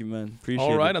 Well, thank you, man. Appreciate it.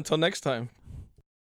 All right. Until next time.